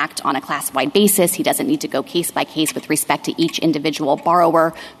can act on a class-wide basis. He doesn't need to go case by case with respect to each individual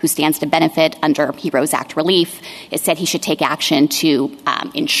borrower who stands to benefit under HEROES Act relief. It said he should take action to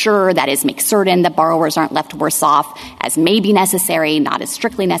ensure, that is, make certain that borrowers aren't left worse off, as may be necessary, not as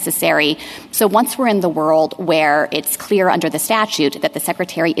strictly necessary. So once we're in the world where it's clear under the statute that the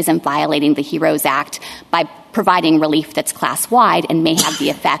Secretary isn't violating the HEROES Act by providing relief that's class-wide and may have the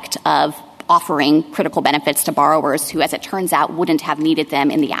effect of offering critical benefits to borrowers who, as it turns out, wouldn't have needed them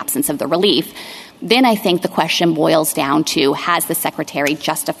in the absence of the relief, then I think the question boils down to, has the Secretary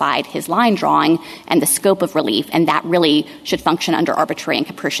justified his line drawing and the scope of relief? And that really should function under arbitrary and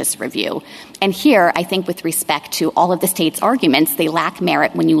capricious review. And here, I think with respect to all of the state's arguments, they lack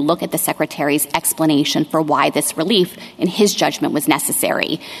merit when you look at the Secretary's explanation for why this relief, in his judgment, was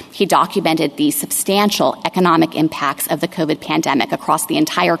necessary. He documented the substantial economic impacts of the COVID pandemic across the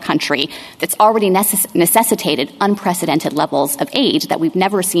entire country that's already necessitated unprecedented levels of aid that we've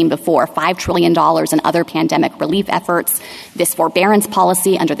never seen before, $5 trillion in other pandemic relief efforts, this forbearance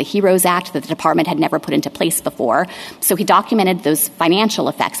policy under the HEROES Act that the department had never put into place before. So he documented those financial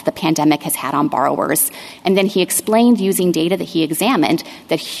effects the pandemic has had on borrowers. And then he explained, using data that he examined,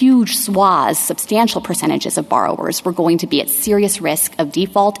 that huge swaths, substantial percentages of borrowers were going to be at serious risk of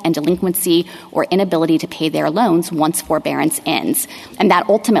default and delinquency or inability to pay their loans once forbearance ends. And that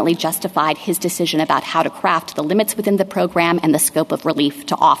ultimately justified his decision about how to craft the limits within the program and the scope of relief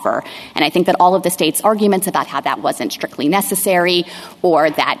to offer. And I think that all of the state's arguments about how that wasn't strictly necessary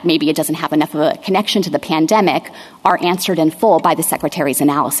or that maybe it doesn't have enough of a connection to the pandemic are answered in full by the Secretary's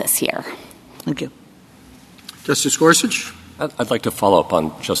analysis here. Thank you. Justice Gorsuch? I'd like to follow up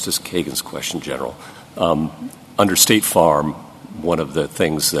on Justice Kagan's question, General. Under State Farm, one of the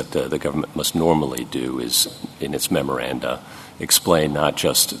things that the government must normally do is, in its memoranda, explain not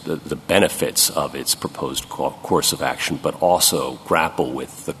just the benefits of its proposed course of action, but also grapple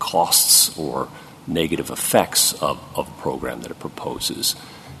with the costs or negative effects of a program that it proposes.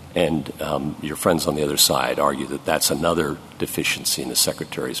 And your friends on the other side argue that that's another deficiency in the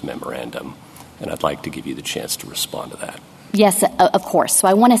Secretary's memorandum, and I'd like to give you the chance to respond to that. Yes, of course. So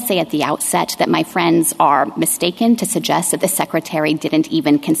I want to say at the outset that my friends are mistaken to suggest that the Secretary didn't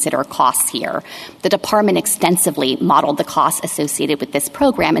even consider costs here. The department extensively modeled the costs associated with this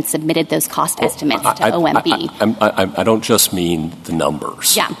program and submitted those cost estimates to OMB. I don't just mean the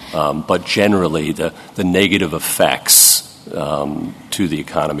numbers, but generally the negative effects to the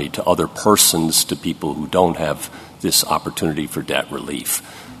economy, to other persons, to people who don't have this opportunity for debt relief.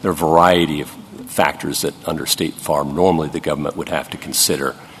 There are a variety of factors that under State Farm normally the government would have to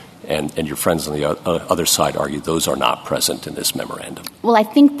consider, and your friends on the other side argue those are not present in this memorandum. Well, I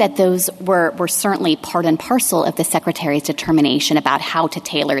think that those were certainly part and parcel of the Secretary's determination about how to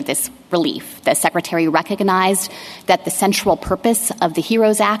tailor this relief. The Secretary recognized that the central purpose of the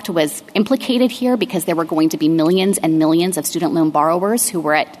HEROES Act was implicated here because there were going to be millions and millions of student loan borrowers who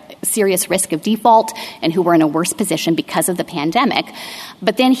were at serious risk of default and who were in a worse position because of the pandemic.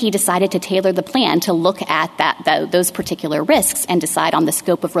 But then he decided to tailor the plan to look at those particular risks and decide on the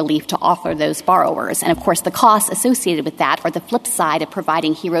scope of relief to offer those borrowers. And, of course, the costs associated with that are the flip side of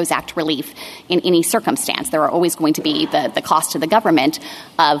providing HEROES Act relief in any circumstance. There are always going to be the cost to the government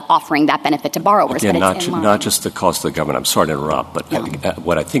of offering that benefit to borrowers. Again, not just the cost to the government. I'm sorry to interrupt, but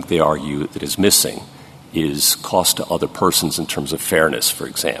what I think they argue that is missing is cost to other persons in terms of fairness, for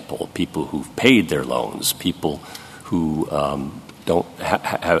example, people who've paid their loans, people who don't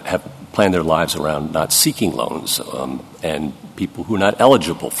have planned their lives around not seeking loans, and people who are not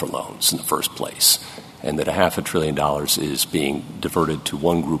eligible for loans in the first place, and that $500 billion is being diverted to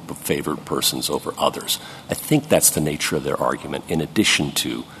one group of favored persons over others. I think that's the nature of their argument, in addition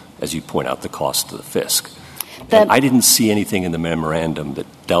to, as you point out, the cost to the fisc. And I didn't see anything in the memorandum that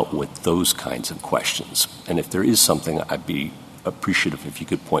dealt with those kinds of questions. And if there is something, I'd be appreciative if you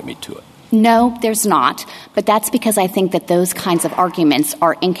could point me to it. No, there's not. But that's because I think that those kinds of arguments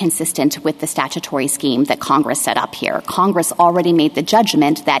are inconsistent with the statutory scheme that Congress set up here. Congress already made the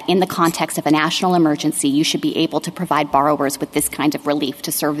judgment that in the context of a national emergency, you should be able to provide borrowers with this kind of relief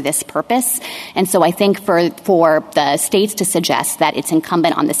to serve this purpose. And so I think for the states to suggest that it's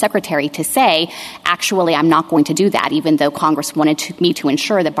incumbent on the Secretary to say, actually, I'm not going to do that, even though Congress wanted me to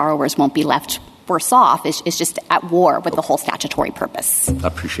ensure that borrowers won't be left worse off, is just at war with the whole statutory purpose. I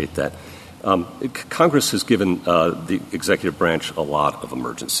appreciate that. Congress has given the executive branch a lot of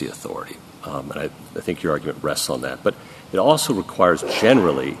emergency authority, and I think your argument rests on that. But it also requires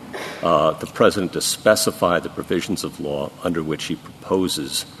generally the president to specify the provisions of law under which he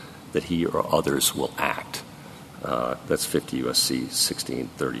proposes that he or others will act. That's 50 U.S.C.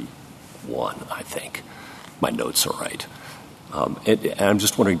 1630 1, I think. My notes are right. And I'm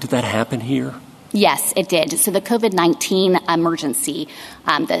just wondering, did that happen here? Yes, it did. So the COVID-19 emergency,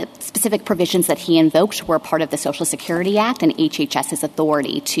 the specific provisions that he invoked were part of the Social Security Act and HHS's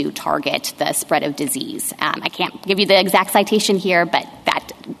authority to target the spread of disease. I can't give you the exact citation here, but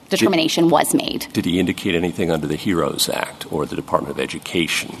that determination was made. Did he indicate anything under the HEROES Act or the Department of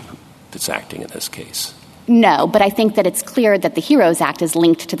Education that's acting in this case? No, but I think that it's clear that the HEROES Act is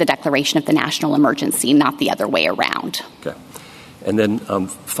linked to the declaration of the national emergency, not the other way around. Okay. And then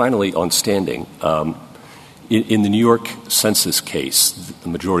finally, on standing, in the New York Census case, the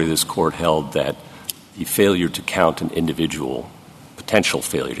majority of this court held that the failure to count an individual, potential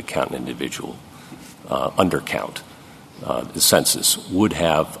failure to count an individual, undercount the census, would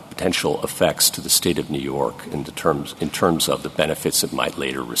have potential effects to the state of New York in terms of the benefits it might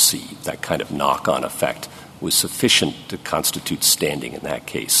later receive. That kind of knock-on effect was sufficient to constitute standing in that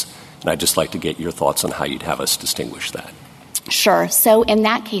case. And I'd just like to get your thoughts on how you'd have us distinguish that. Sure. So in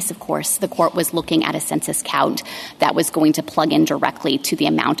that case, of course, the court was looking at a census count that was going to plug in directly to the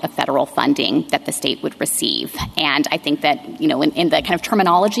amount of federal funding that the state would receive. And I think that, in the kind of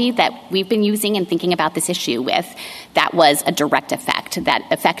terminology that we've been using and thinking about this issue with, that was a direct effect, that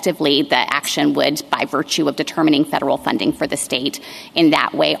effectively the action would, by virtue of determining federal funding for the state, in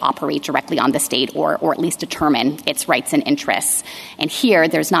that way operate directly on the state or at least determine its rights and interests. And here,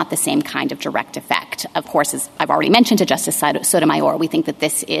 there's not the same kind of direct effect. Of course, as I've already mentioned to Justice Sotomayor, we think that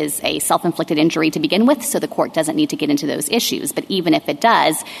this is a self-inflicted injury to begin with, so the court doesn't need to get into those issues. But even if it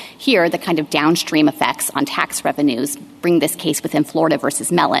does, here the kind of downstream effects on tax revenues bring this case within Florida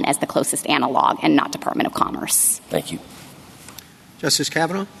versus Mellon as the closest analog and not Department of Commerce. Thank you. Justice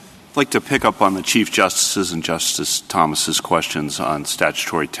Kavanaugh? I'd like to pick up on the Chief Justice's and Justice Thomas's questions on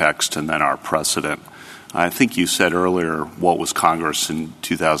statutory text and then our precedent. I think you said earlier, what was Congress in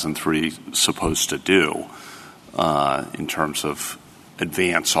 2003 supposed to do in terms of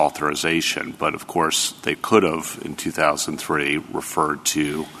advance authorization? But, of course, they could have, in 2003, referred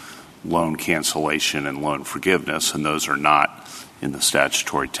to loan cancellation and loan forgiveness, and those are not in the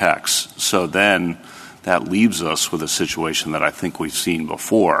statutory text. So then that leaves us with a situation that I think we've seen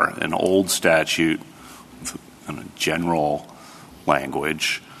before, an old statute in a general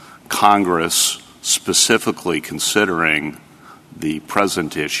language, Congress specifically considering the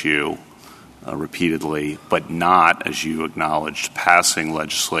present issue repeatedly, but not, as you acknowledged, passing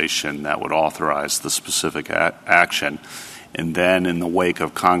legislation that would authorize the specific action. And then in the wake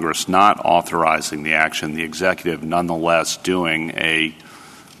of Congress not authorizing the action, the executive nonetheless doing a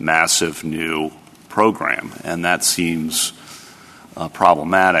massive new program. And that seems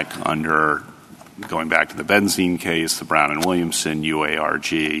problematic under, going back to the benzene case, the Brown and Williamson,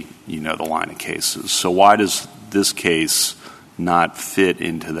 UARG, the line of cases. So why does this case not fit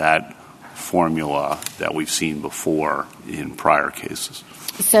into that formula that we've seen before in prior cases?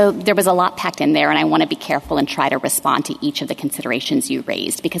 So there was a lot packed in there, and I want to be careful and try to respond to each of the considerations you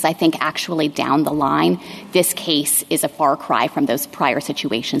raised, because I think actually down the line, this case is a far cry from those prior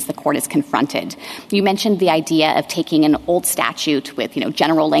situations the court has confronted. You mentioned the idea of taking an old statute with,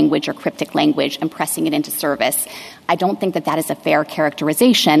 general language or cryptic language and pressing it into service. I don't think that that is a fair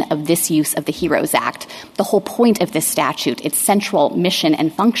characterization of this use of the HEROES Act. The whole point of this statute, its central mission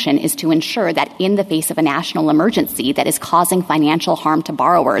and function, is to ensure that in the face of a national emergency that is causing financial harm to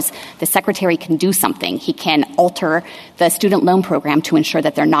borrowers, the Secretary can do something. He can alter the student loan program to ensure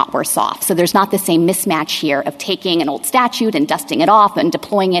that they're not worse off. So there's not the same mismatch here of taking an old statute and dusting it off and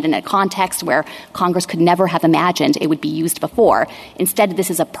deploying it in a context where Congress could never have imagined it would be used before. Instead, this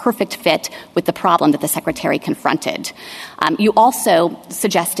is a perfect fit with the problem that the Secretary confronted. You also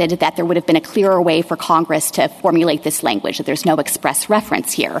suggested that there would have been a clearer way for Congress to formulate this language, that there's no express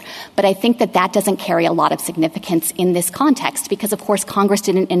reference here. But I think that that doesn't carry a lot of significance in this context because, of course, Congress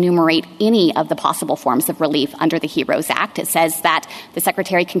didn't enumerate any of the possible forms of relief under the HEROES Act. It says that the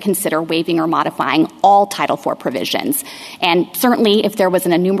Secretary can consider waiving or modifying all Title IV provisions. And certainly, if there was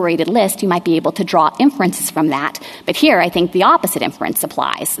an enumerated list, you might be able to draw inferences from that. But here, I think the opposite inference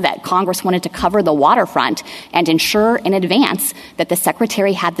applies, that Congress wanted to cover the waterfront and ensure in advance that the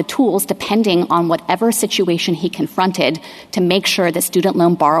Secretary had the tools, depending on whatever situation he confronted, to make sure that student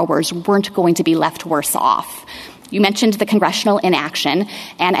loan borrowers weren't going to be left worse off. You mentioned the congressional inaction,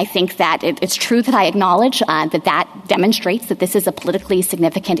 and I think that it's true that I acknowledge that demonstrates that this is a politically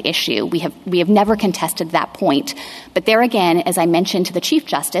significant issue. We have never contested that point. But there again, as I mentioned to the Chief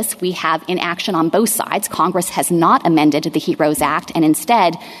Justice, we have inaction on both sides. Congress has not amended the HEROES Act and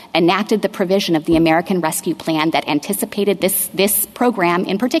instead enacted the provision of the American Rescue Plan that anticipated this program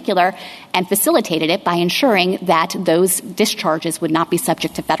in particular and facilitated it by ensuring that those discharges would not be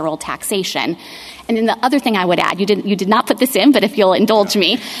subject to federal taxation. And then the other thing I would add, you did not put this in, but if you'll indulge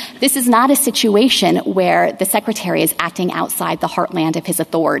me, this is not a situation where the Secretary is acting outside the heartland of his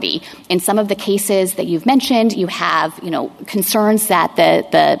authority. In some of the cases that you've mentioned, you have, concerns that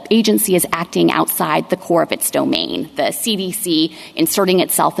the agency is acting outside the core of its domain, the CDC inserting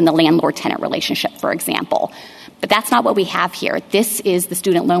itself in the landlord-tenant relationship, for example. But that's not what we have here. This is the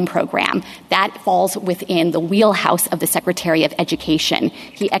student loan program. That falls within the wheelhouse of the Secretary of Education.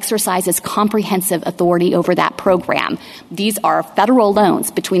 He exercises comprehensive authority over that program. These are federal loans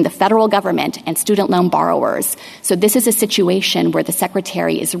between the federal government and student loan borrowers. So this is a situation where the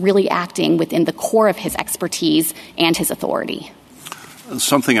Secretary is really acting within the core of his expertise and his authority.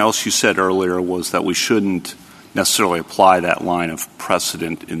 Something else you said earlier was that we shouldn't necessarily apply that line of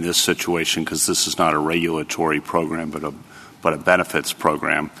precedent in this situation because this is not a regulatory program but a benefits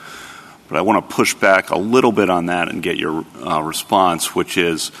program. But I want to push back a little bit on that and get your response, which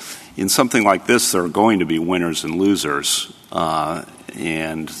is in something like this there are going to be winners and losers,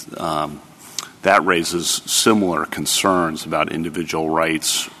 and that raises similar concerns about individual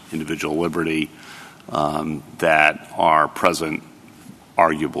rights, individual liberty that are present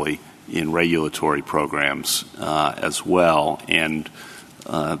arguably in regulatory programs as well, and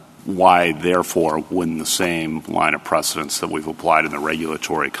why, therefore, wouldn't the same line of precedents that we've applied in the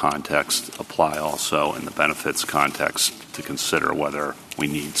regulatory context apply also in the benefits context to consider whether we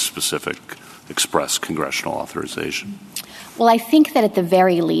need specific express congressional authorization? Well, I think that at the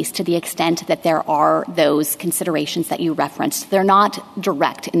very least, to the extent that there are those considerations that you referenced, they're not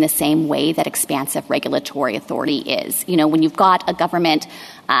direct in the same way that expansive regulatory authority is. When you've got a government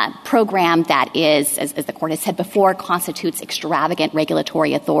program that is, as the Court has said before, constitutes extravagant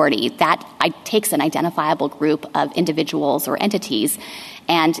regulatory authority, that takes an identifiable group of individuals or entities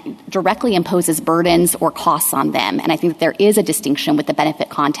and directly imposes burdens or costs on them. And I think that there is a distinction with the benefit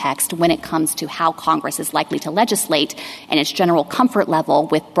context when it comes to how Congress is likely to legislate and its general comfort level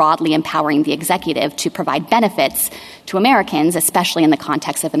with broadly empowering the executive to provide benefits to Americans, especially in the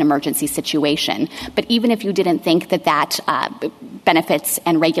context of an emergency situation. But even if you didn't think that benefits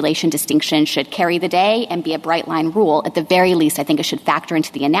and regulation distinction should carry the day and be a bright line rule, at the very least, I think it should factor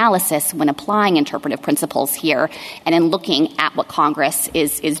into the analysis when applying interpretive principles here and in looking at what Congress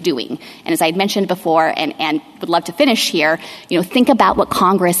is doing. And as I had mentioned before and would love to finish here, think about what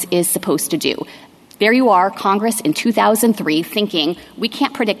Congress is supposed to do. There you are, Congress in 2003, thinking we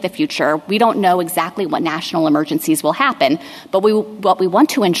can't predict the future. We don't know exactly what national emergencies will happen. But what we want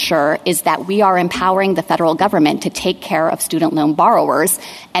to ensure is that we are empowering the federal government to take care of student loan borrowers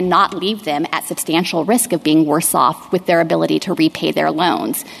and not leave them at substantial risk of being worse off with their ability to repay their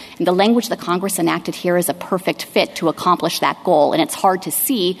loans. And the language that Congress enacted here is a perfect fit to accomplish that goal. And it's hard to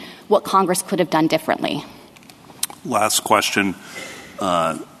see what Congress could have done differently. Last question.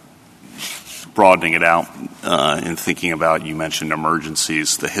 Broadening it out and thinking about, you mentioned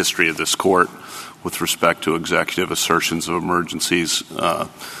emergencies, the history of this court with respect to executive assertions of emergencies.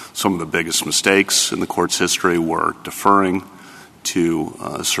 Some of the biggest mistakes in the court's history were deferring to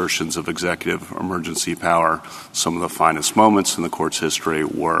assertions of executive emergency power. Some of the finest moments in the court's history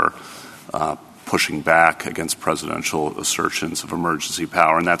were pushing back against presidential assertions of emergency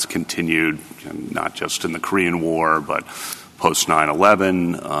power, and that's continued not just in the Korean War, but post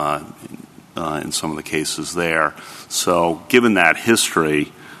 9/11, in some of the cases there. So given that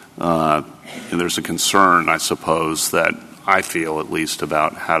history, there's a concern, I suppose, that I feel at least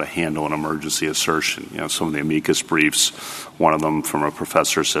about how to handle an emergency assertion. Some of the amicus briefs, one of them from a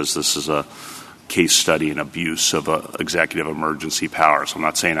professor says this is a case study in abuse of executive emergency power. So I'm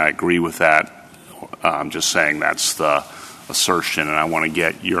not saying I agree with that. I'm just saying that's the assertion, and I want to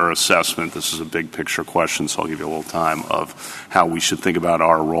get your assessment. This is a big picture question, so I'll give you a little time, of how we should think about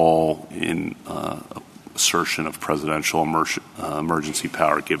our role in assertion of presidential emergency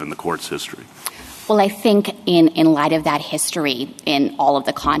power given the court's history. Well, I think in light of that history, in all of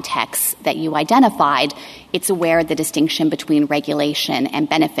the contexts that you identified, it's where the distinction between regulation and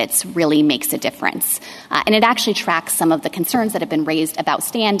benefits really makes a difference. And it actually tracks some of the concerns that have been raised about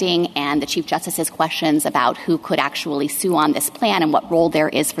standing and the Chief Justice's questions about who could actually sue on this plan and what role there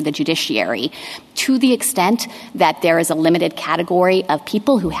is for the judiciary. To the extent that there is a limited category of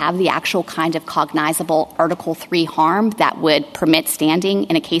people who have the actual kind of cognizable Article III harm that would permit standing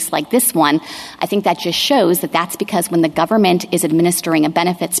in a case like this one, I think that just shows that that's because when the government is administering a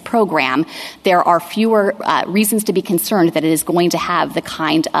benefits program, there are fewer reasons to be concerned that it is going to have the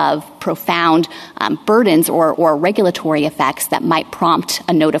kind of profound burdens or regulatory effects that might prompt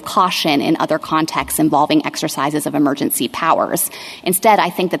a note of caution in other contexts involving exercises of emergency powers. Instead, I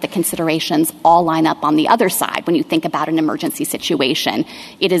think that the considerations all line up on the other side when you think about an emergency situation.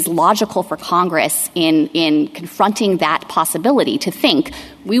 It is logical for Congress in confronting that possibility to think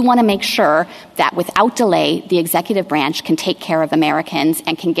we want to make sure that without delay, the executive branch can take care of Americans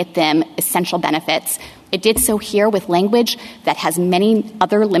and can get them essential benefits. It did so here with language that has many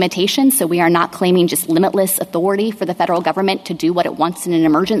other limitations, so we are not claiming just limitless authority for the federal government to do what it wants in an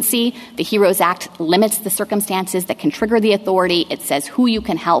emergency. The HEROES Act limits the circumstances that can trigger the authority. It says who you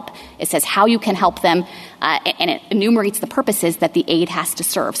can help. It says how you can help them, and it enumerates the purposes that the aid has to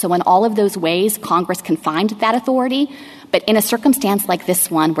serve. So in all of those ways, Congress can find that authority. But in a circumstance like this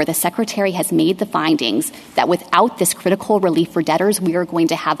one, where the Secretary has made the findings that without this critical relief for debtors, we are going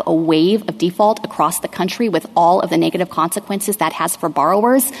to have a wave of default across the country with all of the negative consequences that has for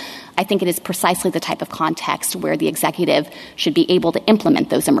borrowers, I think it is precisely the type of context where the executive should be able to implement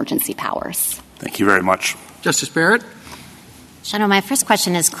those emergency powers. Thank you very much. Justice Barrett? Shano, my first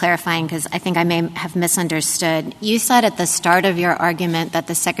question is clarifying because I think I may have misunderstood. You said at the start of your argument that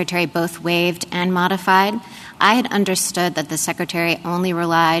the Secretary both waived and modified. I had understood that the Secretary only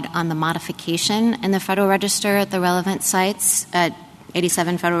relied on the modification in the Federal Register at the relevant sites at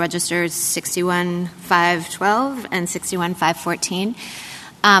 87 Federal Registers 61-512 and 61-514.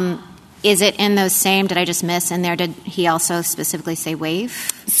 Is it in those same, did I just miss in there, did he also specifically say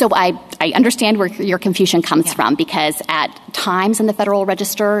waive? So I understand where your confusion comes from, because at times in the Federal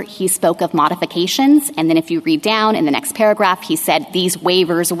Register, he spoke of modifications, and then if you read down in the next paragraph, he said these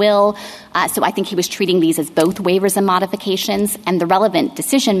waivers will. So I think he was treating these as both waivers and modifications, and the relevant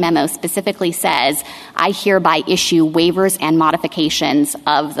decision memo specifically says, I hereby issue waivers and modifications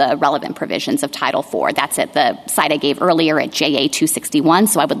of the relevant provisions of Title IV. That's at the site I gave earlier at JA 261,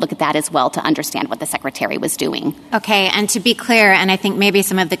 so I would look at that as well to understand what the Secretary was doing. Okay, and to be clear, and I think maybe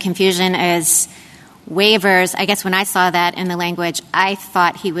some of the confusion is waivers. I guess when I saw that in the language, I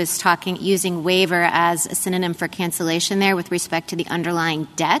thought he was using waiver as a synonym for cancellation there with respect to the underlying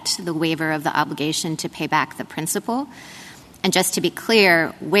debt, the waiver of the obligation to pay back the principal. And just to be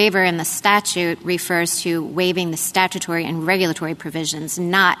clear, waiver in the statute refers to waiving the statutory and regulatory provisions,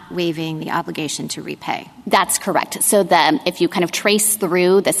 not waiving the obligation to repay. That's correct. So if you kind of trace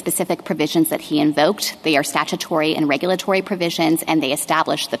through the specific provisions that he invoked, they are statutory and regulatory provisions, and they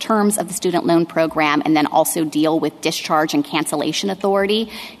establish the terms of the student loan program and then also deal with discharge and cancellation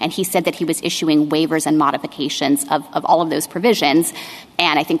authority. And he said that he was issuing waivers and modifications of all of those provisions.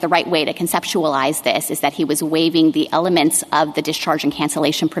 And I think the right way to conceptualize this is that he was waiving the elements of the discharge and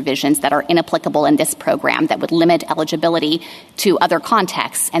cancellation provisions that are inapplicable in this program that would limit eligibility to other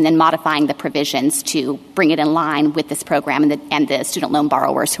contexts, and then modifying the provisions to bring it in line with this program and the student loan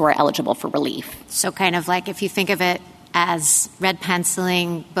borrowers who are eligible for relief. So kind of like if you think of it as red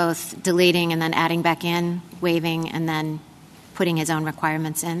penciling, both deleting and then adding back in, waiving and then putting his own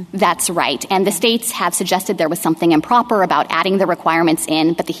requirements in? That's right. And the states have suggested there was something improper about adding the requirements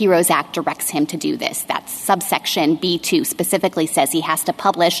in, but the HEROES Act directs him to do this. That subsection B2 specifically says he has to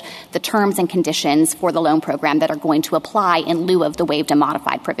publish the terms and conditions for the loan program that are going to apply in lieu of the waived and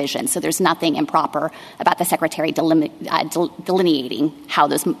modified provisions. So there's nothing improper about the Secretary delineating how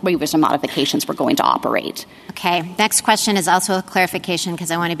those waivers and modifications were going to operate. Okay. Next question is also a clarification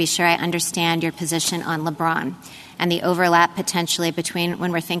because I want to be sure I understand your position on LeBron and the overlap potentially between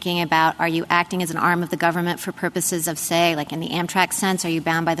when we're thinking about are you acting as an arm of the government for purposes of, say, like in the Amtrak sense, are you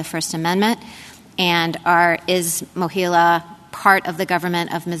bound by the First Amendment? And is Mohila part of the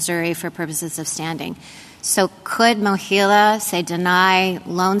government of Missouri for purposes of standing? So could Mohila, say, deny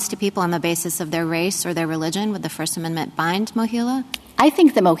loans to people on the basis of their race or their religion? Would the First Amendment bind Mohila? I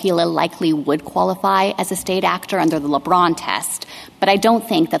think that Mohila likely would qualify as a state actor under the LeBron test, but I don't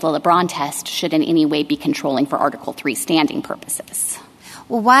think that the LeBron test should in any way be controlling for Article III standing purposes.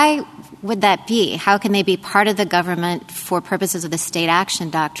 Well, why would that be? How can they be part of the government for purposes of the state action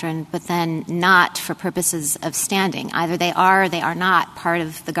doctrine, but then not for purposes of standing? Either they are or they are not part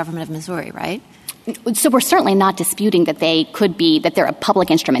of the government of Missouri, right? So we're certainly not disputing that they could be, that they're a public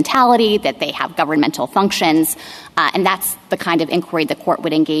instrumentality, that they have governmental functions, and that's the kind of inquiry the court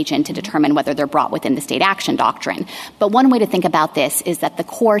would engage in to determine whether they're brought within the state action doctrine. But one way to think about this is that the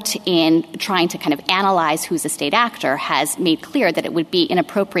court, in trying to kind of analyze who's a state actor, has made clear that it would be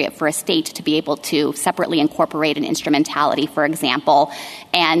inappropriate for a state to be able to separately incorporate an instrumentality, for example,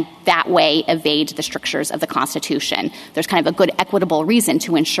 and that way evade the strictures of the Constitution. There's kind of a good equitable reason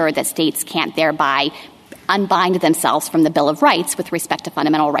to ensure that states can't thereby unbind themselves from the Bill of Rights with respect to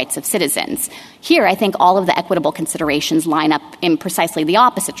fundamental rights of citizens. Here, I think all of the equitable considerations line up in precisely the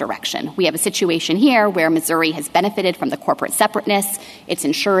opposite direction. We have a situation here where Missouri has benefited from the corporate separateness. It's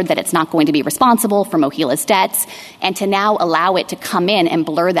ensured that it's not going to be responsible for Mohila's debts. And to now allow it to come in and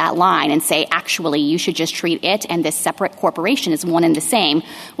blur that line and say, actually, you should just treat it and this separate corporation as one and the same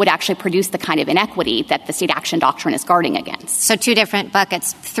would actually produce the kind of inequity that the state action doctrine is guarding against. So two different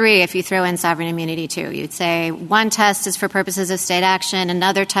buckets, three if you throw in sovereign immunity too. You'd say one test is for purposes of state action,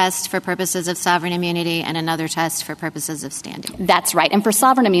 another test for purposes of sovereign immunity, and another test for purposes of standing. That's right. And for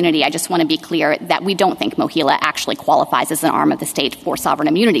sovereign immunity, I just want to be clear that we don't think Mohila actually qualifies as an arm of the state for sovereign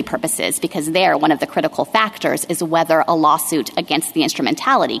immunity purposes, because there, one of the critical factors is whether a lawsuit against the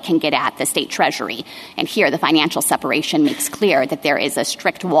instrumentality can get at the state treasury. And here, the financial separation makes clear that there is a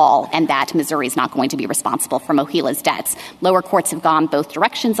strict wall and that Missouri is not going to be responsible for Mohila's debts. Lower courts have gone both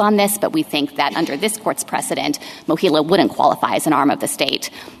directions on this, but we think that under this court's precedent, Mohila wouldn't qualify as an arm of the state.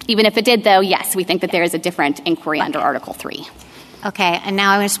 Even if it did, though, yes, we think that there is a different inquiry under Article 3. Okay, and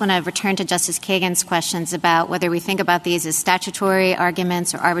now I just want to return to Justice Kagan's questions about whether we think about these as statutory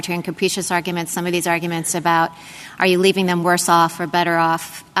arguments or arbitrary and capricious arguments, some of these arguments about are you leaving them worse off or better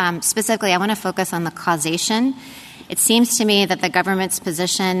off. Specifically, I want to focus on the causation. It seems to me that the government's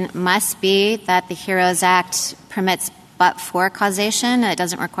position must be that the HEROES Act permits but-for causation. It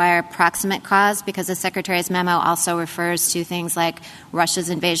doesn't require proximate cause because the Secretary's memo also refers to things like Russia's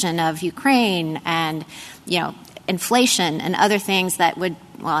invasion of Ukraine and, inflation and other things that would,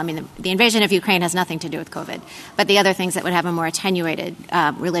 the invasion of Ukraine has nothing to do with COVID, but the other things that would have a more attenuated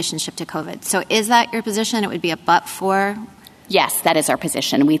relationship to COVID. So is that your position? It would be a but-for? Yes, that is our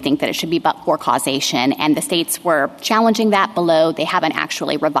position. We think that it should be but-for causation, and the states were challenging that below. They haven't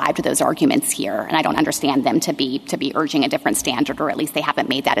actually revived those arguments here, and I don't understand them to be urging a different standard, or at least they haven't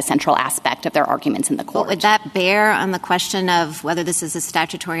made that a central aspect of their arguments in the court. But would that bear on the question of whether this is a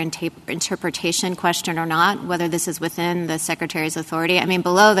statutory interpretation question or not, whether this is within the Secretary's authority?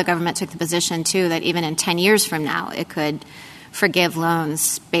 Below, the government took the position, too, that even in 10 years from now, it could forgive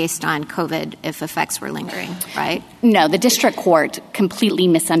loans based on COVID if effects were lingering, right? No, the district court completely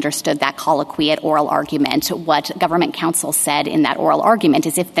misunderstood that colloquy at oral argument. What government counsel said in that oral argument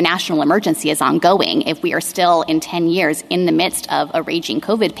is if the national emergency is ongoing, if we are still in 10 years in the midst of a raging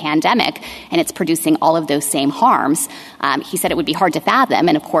COVID pandemic and it's producing all of those same harms, he said it would be hard to fathom.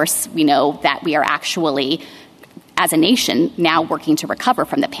 And of course, we know that we are actually, as a nation, now working to recover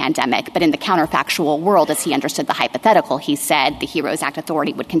from the pandemic. But in the counterfactual world, as he understood the hypothetical, he said the HEROES Act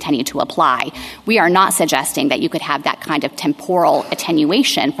authority would continue to apply. We are not suggesting that you could have that kind of temporal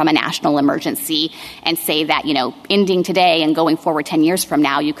attenuation from a national emergency and say that, ending today and going forward 10 years from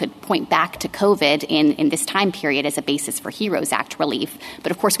now, you could point back to COVID in this time period as a basis for HEROES Act relief.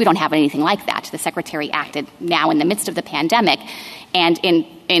 But of course, we don't have anything like that. The Secretary acted now in the midst of the pandemic and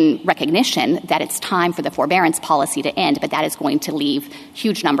in recognition that it's time for the forbearance policy to end, but that is going to leave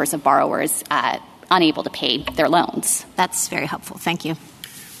huge numbers of borrowers unable to pay their loans. That's very helpful. Thank you.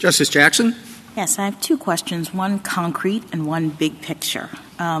 Justice Jackson? Yes, I have two questions, one concrete and one big picture.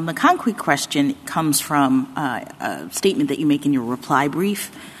 The concrete question comes from a statement that you make in your reply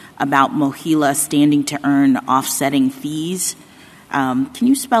brief about Mohila standing to earn offsetting fees. Can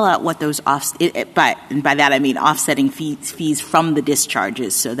you spell out what those and by that I mean offsetting fees from the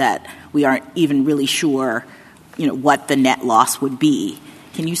discharges so that we aren't even really sure, what the net loss would be?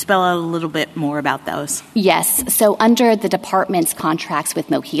 Can you spell out a little bit more about those? Yes. So under the department's contracts with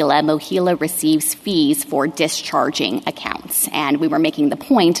Mohila receives fees for discharging accounts. And we were making the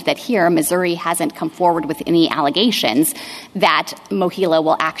point that here Missouri hasn't come forward with any allegations that Mohila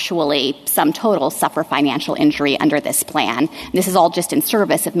will actually, sum total, suffer financial injury under this plan. This is all just in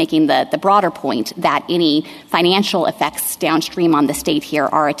service of making the broader point that any financial effects downstream on the state here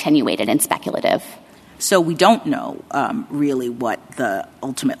are attenuated and speculative. So we don't know really what the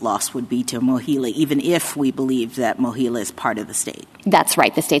ultimate loss would be to Mohila, even if we believe that Mohila is part of the state. That's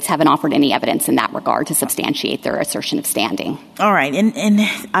right. The states haven't offered any evidence in that regard to substantiate their assertion of standing. All right. And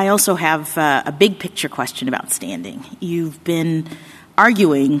I also have a big picture question about standing. You've been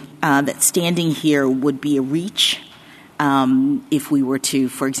arguing that standing here would be a reach if we were to,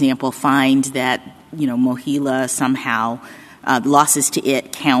 for example, find that, Mohila somehow losses to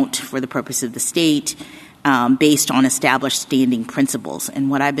it count for the purpose of the state. based on established standing principles. And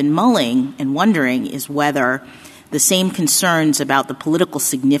what I've been mulling and wondering is whether the same concerns about the political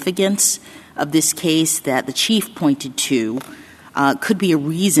significance of this case that the Chief pointed to could be a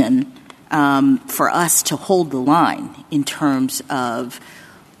reason for us to hold the line in terms of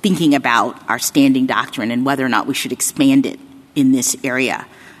thinking about our standing doctrine and whether or not we should expand it in this area.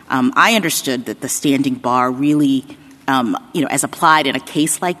 I understood that the standing bar really, as applied in a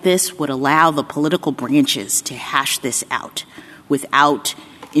case like this, would allow the political branches to hash this out without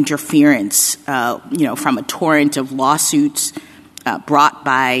interference, from a torrent of lawsuits brought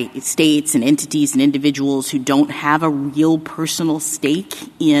by states and entities and individuals who don't have a real personal stake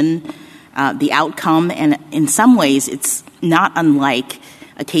in the outcome. And in some ways, it's not unlike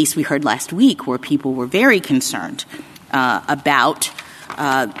a case we heard last week where people were very concerned about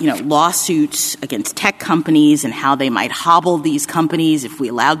lawsuits against tech companies and how they might hobble these companies if we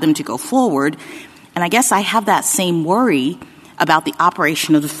allowed them to go forward. And I guess I have that same worry about the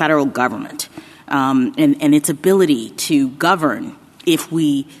operation of the federal government and its ability to govern if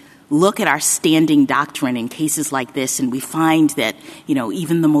we look at our standing doctrine in cases like this and we find that,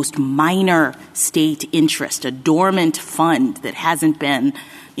 even the most minor state interest, a dormant fund that hasn't been,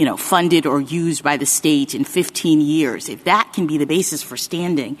 funded or used by the state in 15 years, if that can be the basis for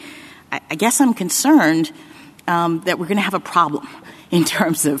standing, I guess I'm concerned that we're going to have a problem in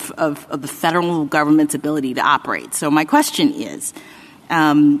terms of the federal government's ability to operate. So my question is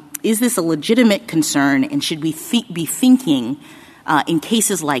this a legitimate concern, and should we be thinking in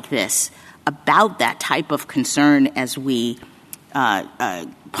cases like this about that type of concern as we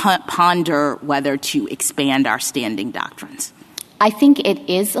ponder whether to expand our standing doctrines? I think it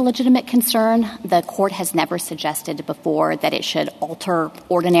is a legitimate concern. The court has never suggested before that it should alter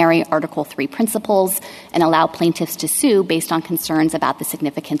ordinary Article III principles and allow plaintiffs to sue based on concerns about the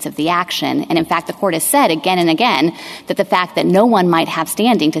significance of the action. And in fact, the court has said again and again that the fact that no one might have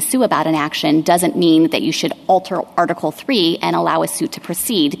standing to sue about an action doesn't mean that you should alter Article III and allow a suit to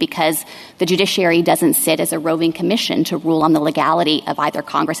proceed, because the judiciary doesn't sit as a roving commission to rule on the legality of either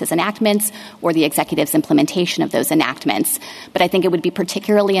Congress's enactments or the executive's implementation of those enactments. But I think it would be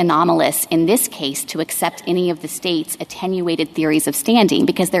particularly anomalous in this case to accept any of the state's attenuated theories of standing,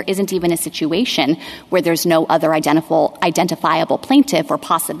 because there isn't even a situation where there's no other identifiable plaintiff or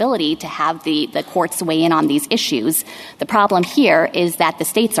possibility to have the courts weigh in on these issues. The problem here is that the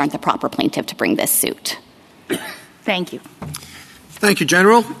states aren't the proper plaintiff to bring this suit. Thank you. Thank you,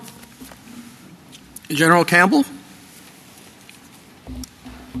 General. General Campbell?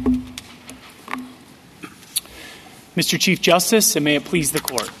 Mr. Chief Justice, and may it please the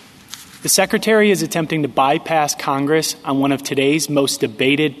Court, the Secretary is attempting to bypass Congress on one of today's most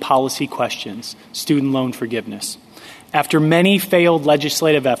debated policy questions, student loan forgiveness. After many failed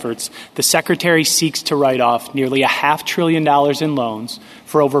legislative efforts, the Secretary seeks to write off nearly $500 billion in loans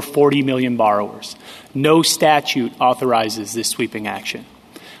for over 40 million borrowers. No statute authorizes this sweeping action.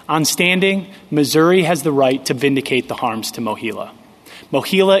 On standing, Missouri has the right to vindicate the harms to MOHELA.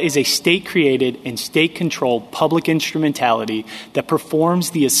 MOHELA is a state-created and state-controlled public instrumentality that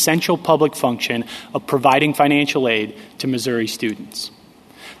performs the essential public function of providing financial aid to Missouri students.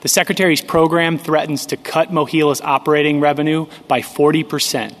 The Secretary's program threatens to cut MOHELA's operating revenue by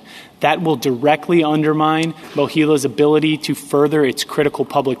 40%. That will directly undermine MOHELA's ability to further its critical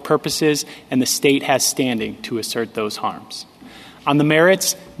public purposes, and the state has standing to assert those harms. On the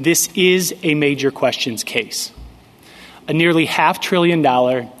merits, this is a major questions case. A nearly $500 billion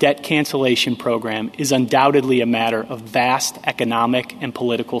debt cancellation program is undoubtedly a matter of vast economic and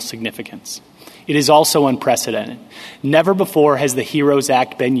political significance. It is also unprecedented. Never before has the HEROES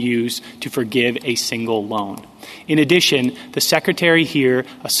Act been used to forgive a single loan. In addition, the Secretary here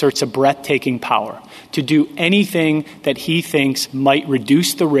asserts a breathtaking power to do anything that he thinks might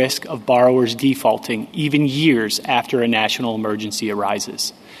reduce the risk of borrowers defaulting even years after a national emergency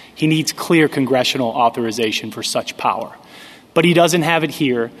arises. He needs clear congressional authorization for such power. But he doesn't have it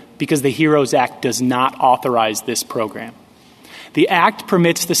here because the HEROES Act does not authorize this program. The Act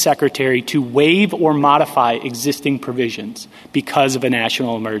permits the Secretary to waive or modify existing provisions because of a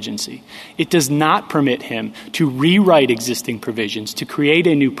national emergency. It does not permit him to rewrite existing provisions to create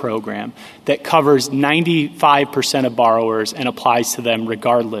a new program that covers 95% of borrowers and applies to them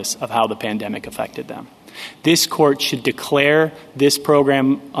regardless of how the pandemic affected them. This Court should declare this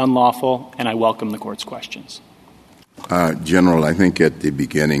program unlawful, and I welcome the Court's questions. General, I think at the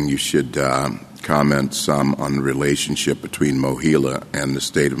beginning you should comment some on the relationship between MOHELA and the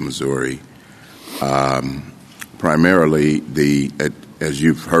state of Missouri. Primarily, as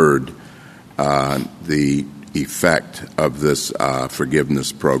you've heard, the effect of this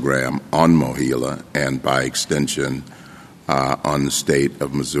forgiveness program on Mohila and, by extension, on the state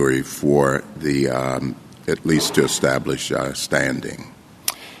of Missouri for the at least to establish standing?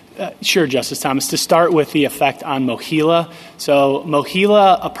 Sure, Justice Thomas. To start with the effect on Mohila. So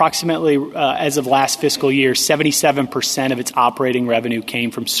Mohila, approximately as of last fiscal year, 77% of its operating revenue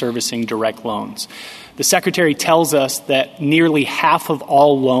came from servicing direct loans. The Secretary tells us that nearly half of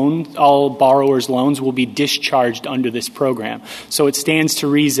all borrowers' loans will be discharged under this program. So it stands to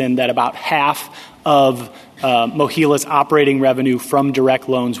reason that about half of Mohila's operating revenue from direct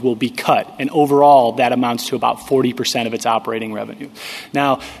loans will be cut. And overall, that amounts to about 40% of its operating revenue.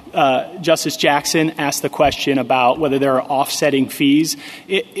 Now, Justice Jackson asked the question about whether there are offsetting fees.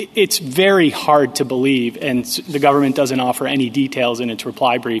 It's very hard to believe, and the government doesn't offer any details in its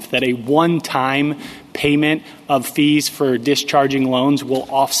reply brief, that a one-time payment of fees for discharging loans will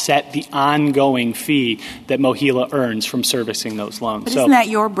offset the ongoing fee that Mohila earns from servicing those loans. But isn't that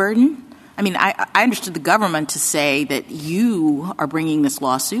your burden? I mean, I understood the government to say that you are bringing this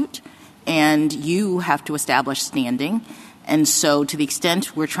lawsuit and you have to establish standing. And so to the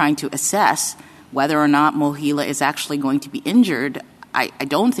extent we're trying to assess whether or not Mohila is actually going to be injured, I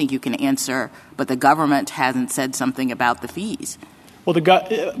don't think you can answer, but the government hasn't said something about the fees. Well,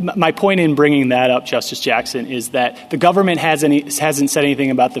 my point in bringing that up, Justice Jackson, is that the government hasn't said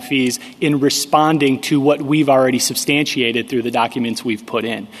anything about the fees in responding to what we've already substantiated through the documents we've put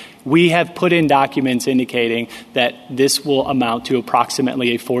in. We have put in documents indicating that this will amount to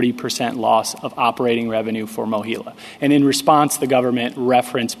approximately a 40% loss of operating revenue for Mohila. And in response, the government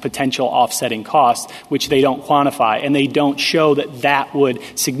referenced potential offsetting costs, which they don't quantify, and they don't show that that would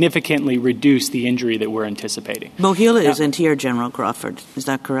significantly reduce the injury that we're anticipating. Mohila isn't here, General Crawford. Is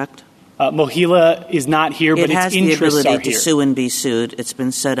that correct? Mohila is not here, but its interests are here. It has the ability to sue and be sued. It's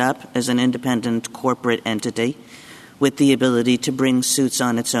been set up as an independent corporate entity with the ability to bring suits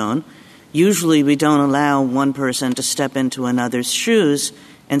on its own. Usually we don't allow one person to step into another's shoes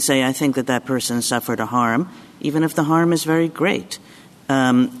and say, I think that person suffered a harm, even if the harm is very great.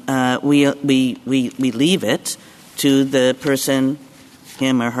 We leave it to the person,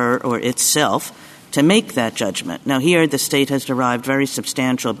 him or her or itself, to make that judgment. Now here the state has derived very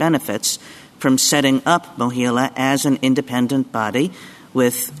substantial benefits from setting up Mohila as an independent body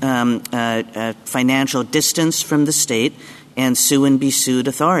with financial distance from the state and sue and be sued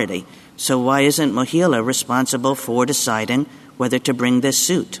authority. So why isn't Mohila responsible for deciding whether to bring this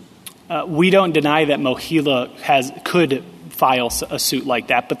suit? We don't deny that Mohila could file a suit like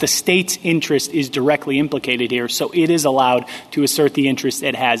that, but the state's interest is directly implicated here, so it is allowed to assert the interest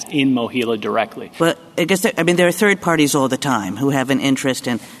it has in Mohila directly. But I guess there are third parties all the time who have an interest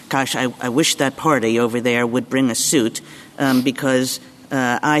in, gosh, I wish that party over there would bring a suit because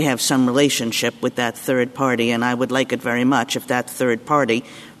I have some relationship with that third party, and I would like it very much if that third party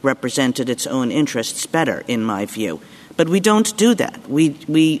represented its own interests better, in my view. But we don't do that. We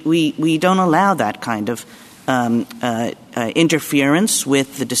don't allow that kind of interference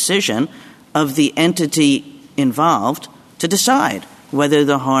with the decision of the entity involved to decide whether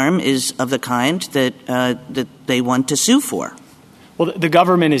the harm is of the kind that they want to sue for. Well, the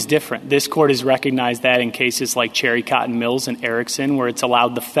government is different. This court has recognized that in cases like Cherry Cotton Mills and Erickson, where it's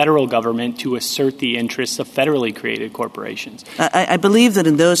allowed the federal government to assert the interests of federally created corporations. I believe that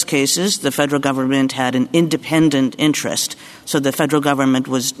in those cases, the federal government had an independent interest. So the federal government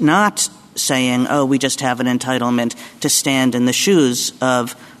was not saying, we just have an entitlement to stand in the shoes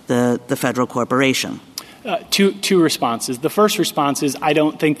of the federal corporation. Two responses. The first response is I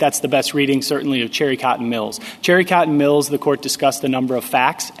don't think that's the best reading, certainly, of Cherry Cotton Mills. Cherry Cotton Mills, the court discussed a number of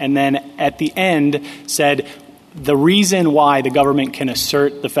facts, and then at the end said the reason why the government can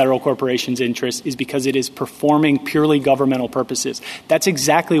assert the federal corporation's interest is because it is performing purely governmental purposes. That's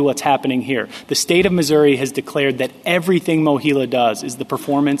exactly what's happening here. The state of Missouri has declared that everything Mohila does is the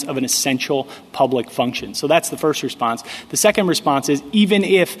performance of an essential public function. So that's the first response. The second response is even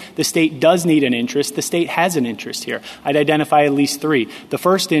if the state does need an interest, the state has an interest here. I'd identify at least three. The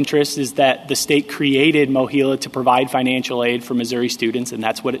first interest is that the state created Mohila to provide financial aid for Missouri students, and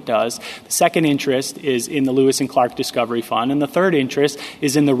that's what it does. The second interest is in the Lewis and Clark Discovery Fund, and the third interest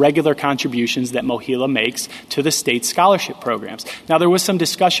is in the regular contributions that Mohila makes to the state's scholarship programs. Now, there was some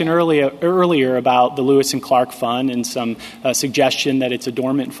discussion earlier about the Lewis and Clark Fund and some suggestion that it's a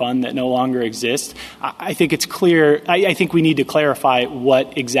dormant fund that no longer exists. I think it's clear. I think we need to clarify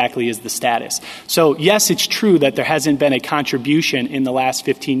what exactly is the status. So, yes, it's true that there hasn't been a contribution in the last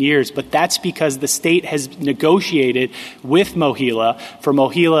 15 years, but that's because the state has negotiated with Mohila for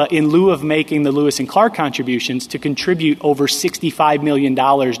Mohila, in lieu of making the Lewis and Clark contribution, contributions to contribute over $65 million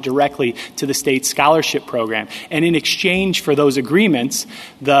directly to the state scholarship program. And in exchange for those agreements,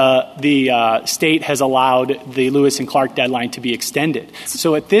 the state has allowed the Lewis and Clark deadline to be extended.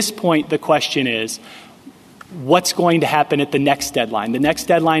 So at this point, the question is, what's going to happen at the next deadline? The next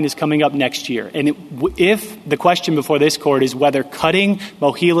deadline is coming up next year. And if the question before this court is whether cutting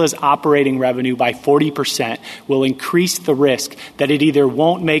Mohila's operating revenue by 40% will increase the risk that it either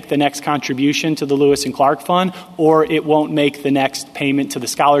won't make the next contribution to the Lewis and Clark Fund or it won't make the next payment to the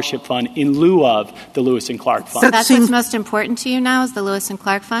scholarship fund in lieu of the Lewis and Clark Fund. So that's what's most important to you now is the Lewis and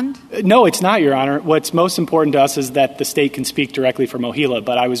Clark Fund? No, it's not, Your Honor. What's most important to us is that the state can speak directly for Mohila,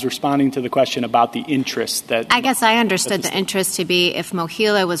 but I was responding to the question about the interest that I guess I understood the interest to be if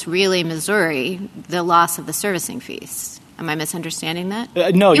Mohila was really Missouri, the loss of the servicing fees. Am I misunderstanding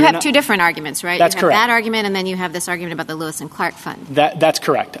that? No, you have two different arguments, right? That's you have correct. That argument, and then you have this argument about the Lewis and Clark Fund. That's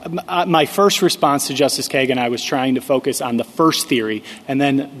correct. My first response to Justice Kagan, I was trying to focus on the first theory, and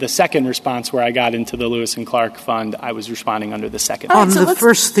then the second response where I got into the Lewis and Clark Fund, I was responding under the second. On the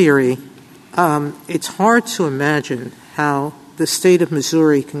first theory, it's hard to imagine how the state of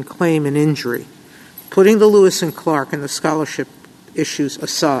Missouri can claim an injury, putting the Lewis and Clark and the scholarship issues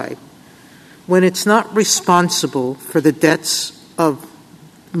aside, when it's not responsible for the debts of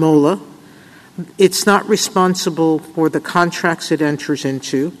MOLA, it's not responsible for the contracts it enters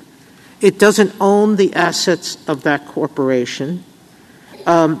into, it doesn't own the assets of that corporation.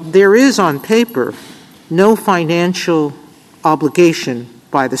 There is, on paper, no financial obligation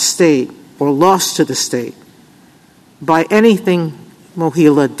by the state or loss to the state by anything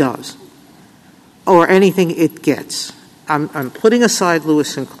Mohila does or anything it gets. I'm putting aside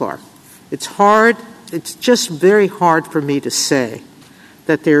Lewis and Clark. It's just very hard for me to say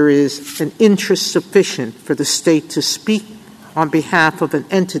that there is an interest sufficient for the state to speak on behalf of an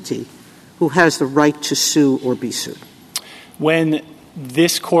entity who has the right to sue or be sued. When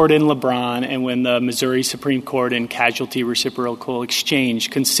this court in LeBron and when the Missouri Supreme Court in Casualty Reciprocal Exchange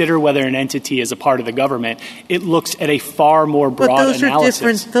consider whether an entity is a part of the government, it looks at a far more broad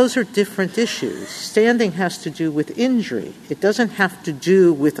analysis. Those are different issues. Standing has to do with injury. It doesn't have to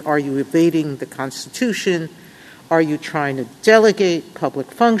do with are you evading the Constitution, are you trying to delegate public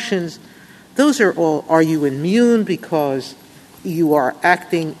functions. Those are all, are you immune because you are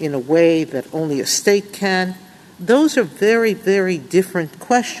acting in a way that only a state can? Those are very, very different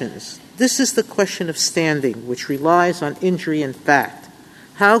questions. This is the question of standing, which relies on injury in fact.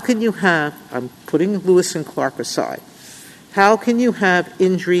 How can you have, I'm putting Lewis and Clark aside, how can you have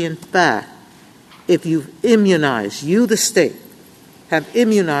injury in fact if you've immunized, you the state, have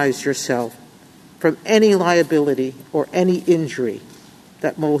immunized yourself from any liability or any injury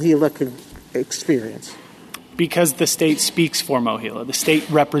that Mohila could experience? Because the state speaks for Mohila. The state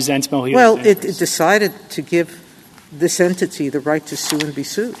represents Mohila. Well, it decided to give this entity the right to sue and be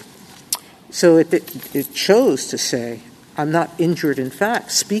sued. So it chose to say, I'm not injured in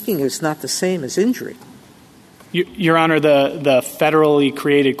fact. Speaking is not the same as injury. Your Honor, the federally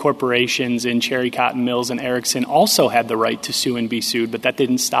created corporations in Cherry Cotton Mills and Erickson also had the right to sue and be sued, but that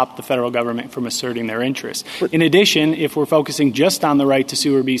didn't stop the federal government from asserting their interests. In addition, if we're focusing just on the right to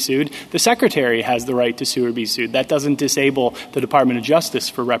sue or be sued, the Secretary has the right to sue or be sued. That doesn't disable the Department of Justice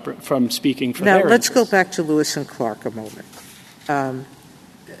from speaking for their interests. Now, let's go back to Lewis and Clark a moment.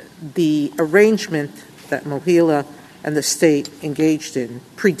 The arrangement that Mohila and the state engaged in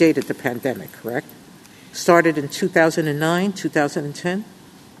predated the pandemic, correct? Started in 2009, 2010?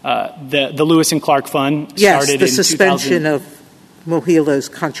 The Lewis and Clark Fund started in Yes, the suspension of Mohila's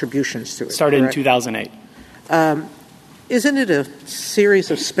contributions to it. Started correct? in 2008. Isn't it a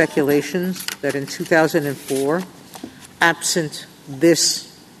series of speculations that in 2004, absent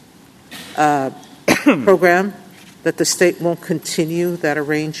this program, that the state won't continue that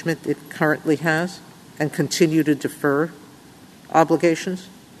arrangement it currently has and continue to defer obligations?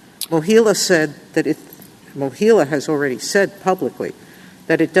 Mohila has already said publicly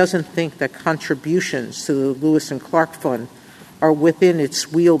that it doesn't think that contributions to the Lewis and Clark Fund are within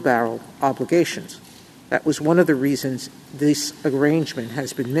its wheelbarrow obligations. That was one of the reasons this arrangement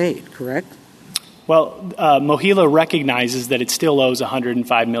has been made, correct? Well, Mohila recognizes that it still owes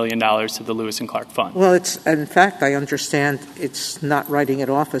 $105 million to the Lewis and Clark Fund. Well, in fact, I understand it's not writing it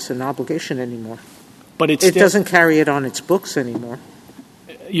off as an obligation anymore. But it doesn't carry it on its books anymore.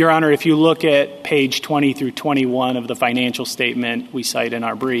 Your Honor, if you look at page 20 through 21 of the financial statement we cite in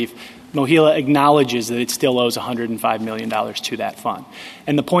our brief, Mohila acknowledges that it still owes $105 million to that fund.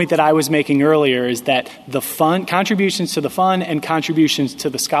 And the point that I was making earlier is that the fund, contributions to the fund and contributions to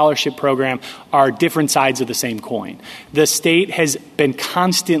the scholarship program are different sides of the same coin. The state has been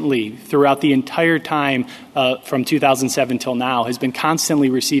constantly, throughout the entire time from 2007 till now, has been constantly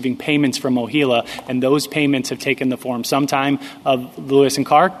receiving payments from Mohila, and those payments have taken the form sometime of Lewis and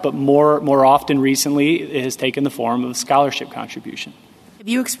Clark, but more often recently it has taken the form of a scholarship contribution. Have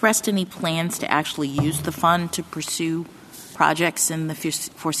you expressed any plans to actually use the fund to pursue projects in the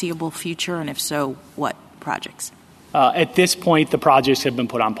foreseeable future, and if so, what projects? At this point, the projects have been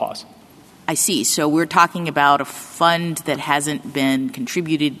put on pause. I see. So we're talking about a fund that hasn't been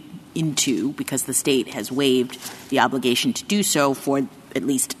contributed into because the state has waived the obligation to do so for at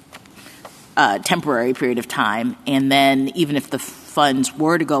least a temporary period of time. And then even if the funds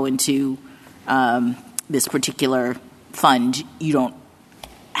were to go into this particular fund, you don't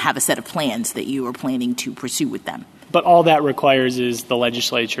have a set of plans that you are planning to pursue with them. But all that requires is the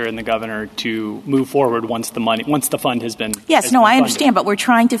legislature and the governor to move forward once the fund has been I understand, but we're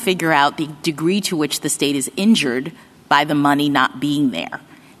trying to figure out the degree to which the state is injured by the money not being there.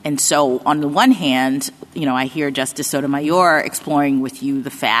 And so on the one hand, I hear Justice Sotomayor exploring with you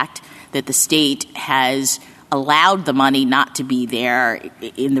the fact that the state has allowed the money not to be there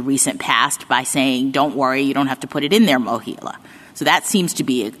in the recent past by saying, don't worry, you don't have to put it in there, Mohila. So that seems to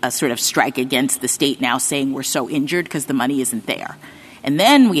be a sort of strike against the state now saying we're so injured because the money isn't there. And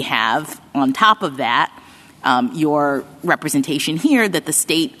then we have, on top of that, your representation here that the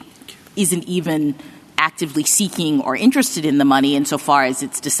state isn't even actively seeking or interested in the money insofar as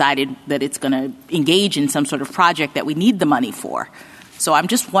it's decided that it's going to engage in some sort of project that we need the money for. So I'm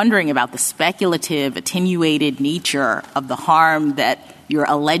just wondering about the speculative, attenuated nature of the harm that you're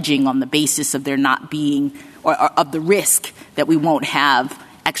alleging on the basis of there not being or of the risk that we won't have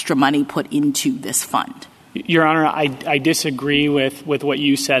extra money put into this fund. Your Honor, I disagree with what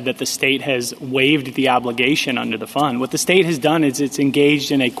you said, that the state has waived the obligation under the fund. What the state has done is it's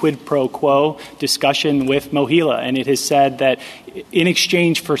engaged in a quid pro quo discussion with Mohila, and it has said that in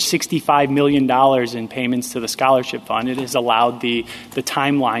exchange for $65 million in payments to the scholarship fund, it has allowed the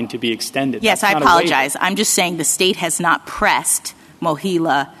timeline to be extended. Yes, I apologize. I'm just saying the state has not pressed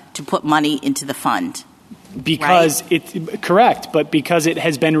Mohila to put money into the fund. Because correct, but because it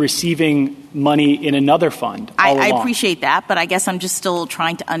has been receiving money in another fund all along. I appreciate that, but I guess I'm just still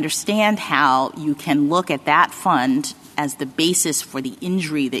trying to understand how you can look at that fund as the basis for the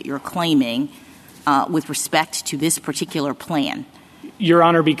injury that you're claiming with respect to this particular plan. Your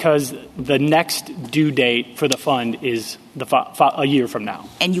Honor, because the next due date for the fund is a year from now.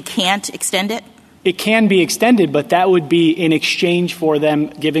 And you can't extend it? It can be extended, but that would be in exchange for them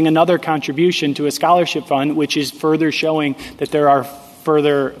giving another contribution to a scholarship fund, which is further showing that there are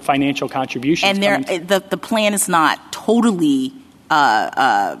further financial contributions. And the plan is not totally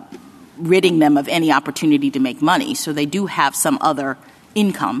ridding them of any opportunity to make money, so they do have some other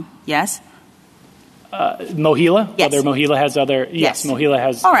income, yes? Mohila? Yes. Whether Mohila has other... Yes, Mohila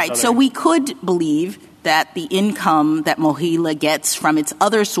has... All right, so we could believe that the income that Mohila gets from its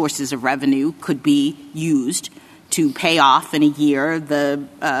other sources of revenue could be used to pay off in a year the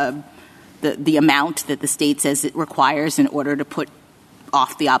amount that the state says it requires in order to put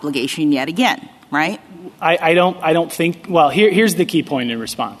off the obligation yet again, right? I don't think... Well, here's the key point in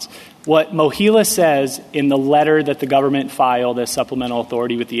response. What Mohila says in the letter that the government filed as supplemental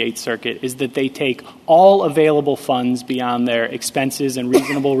authority with the Eighth Circuit is that they take all available funds beyond their expenses and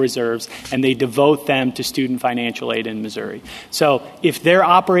reasonable reserves, and they devote them to student financial aid in Missouri. So if their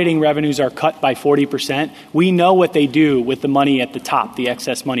operating revenues are cut by 40%, we know what they do with the money at the top, the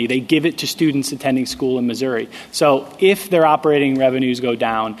excess money. They give it to students attending school in Missouri. So if their operating revenues go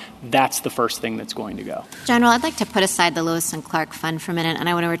down, that's the first thing that's going to go. General, I'd like to put aside the Lewis and Clark Fund for a minute, and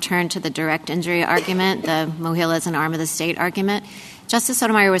I want to return to the direct injury argument, the Mohila is an arm of the state argument. Justice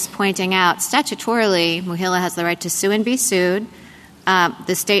Sotomayor was pointing out, statutorily, Mohila has the right to sue and be sued.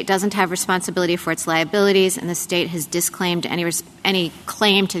 The state doesn't have responsibility for its liabilities, and the state has disclaimed any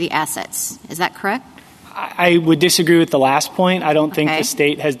claim to the assets. Is that correct? I would disagree with the last point. I don't think the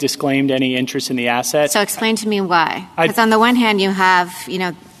state has disclaimed any interest in the assets. So explain to me why. Because on the one hand, you have,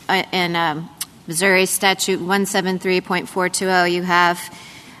 in Missouri Statute 173.420, you have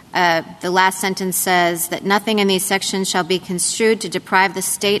the last sentence says that nothing in these sections shall be construed to deprive the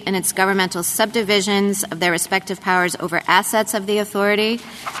state and its governmental subdivisions of their respective powers over assets of the authority.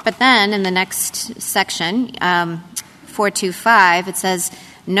 But then in the next section, 425, it says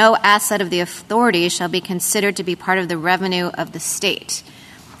no asset of the authority shall be considered to be part of the revenue of the state.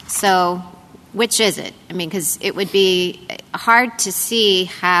 So which is it? I mean, because it would be hard to see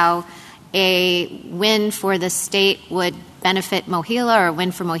how a win for the state would benefit Mohila or a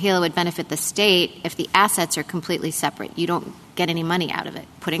win for Mohila would benefit the state if the assets are completely separate. You don't get any money out of it.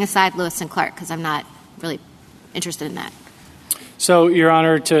 Putting aside Lewis and Clark, because I'm not really interested in that. So, Your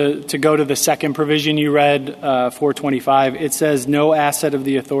Honor, to go to the second provision you read, 425, it says no asset of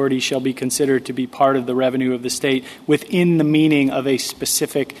the authority shall be considered to be part of the revenue of the state within the meaning of a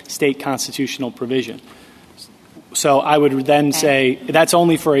specific state constitutional provision. So I would then say that's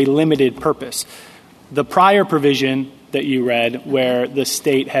only for a limited purpose. The prior provision that you read, where the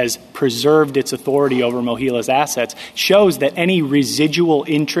state has preserved its authority over Mohila's assets, shows that any residual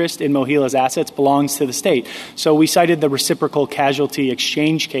interest in Mohila's assets belongs to the state. So we cited the reciprocal casualty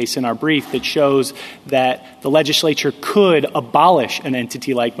exchange case in our brief that shows that the legislature could abolish an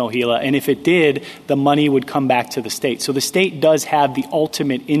entity like Mohila, and if it did, the money would come back to the state. So the state does have the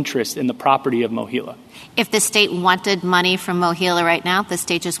ultimate interest in the property of Mohila. If the state wanted money from Mohila right now, if the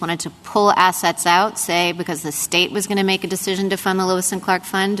state just wanted to pull assets out, say, because the state was going to make a decision to fund the Lewis and Clark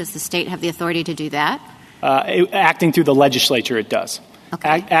Fund, does the state have the authority to do that? Acting through the legislature, it does.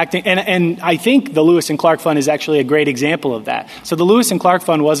 Okay. And I think the Lewis and Clark Fund is actually a great example of that. So the Lewis and Clark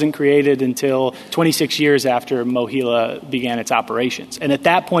Fund wasn't created until 26 years after Mohila began its operations. And at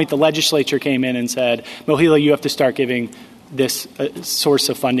that point, the legislature came in and said, Mohila, you have to start giving this source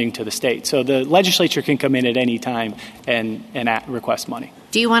of funding to the state. So the legislature can come in at any time and request money.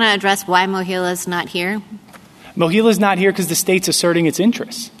 Do you want to address why Mohila is not here? Mohila is not here because the state's asserting its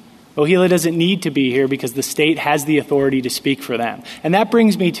interests. Mohila doesn't need to be here because the state has the authority to speak for them. And that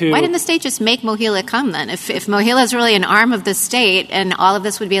brings me to... Why didn't the state just make Mohila come then? If Mohila is really an arm of the state and all of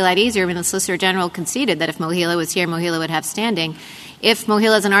this would be a lot easier, I mean, the Solicitor General conceded that if Mohila was here, Mohila would have standing. If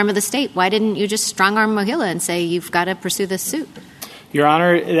Mohila is an arm of the state, why didn't you just strong-arm Mohila and say you've got to pursue this suit? Your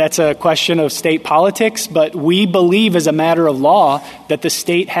Honor, that's a question of state politics, but we believe as a matter of law that the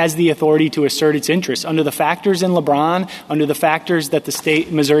state has the authority to assert its interests. Under the factors in LeBron, under the factors that the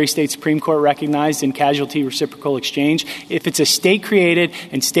Missouri State Supreme Court recognized in casualty reciprocal exchange, if it's a state-created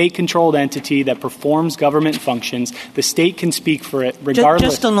and state-controlled entity that performs government functions, the state can speak for it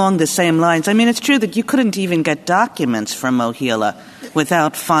regardless. Just along the same lines, I mean, it's true that you couldn't even get documents from Mohila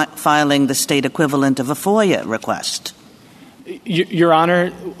without filing the state equivalent of a FOIA request. Your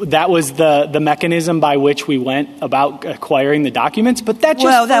Honor, that was the mechanism by which we went about acquiring the documents, but that just...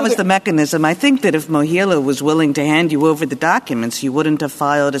 Well, that was the mechanism. I think that if Mohila was willing to hand you over the documents, you wouldn't have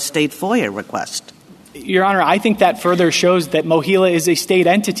filed a state FOIA request. Your Honor, I think that further shows that Mohila is a state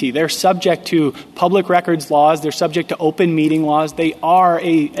entity. They're subject to public records laws. They're subject to open meeting laws. They are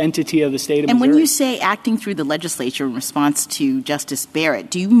a entity of the state of Missouri. And when you say acting through the legislature in response to Justice Barrett,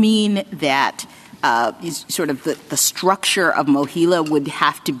 do you mean that is sort of the structure of Mohila would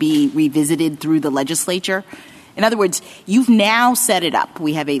have to be revisited through the legislature? In other words, you've now set it up.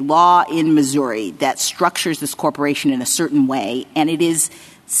 We have a law in Missouri that structures this corporation in a certain way, and it is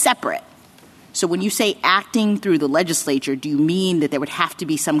separate. So when you say acting through the legislature, do you mean that there would have to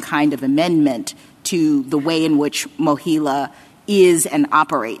be some kind of amendment to the way in which Mohila is and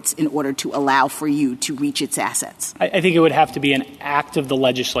operates in order to allow for you to reach its assets? I think it would have to be an act of the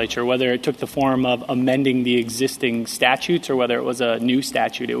legislature, whether it took the form of amending the existing statutes or whether it was a new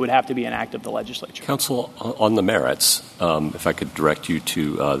statute. It would have to be an act of the legislature. Counsel, on the merits, if I could direct you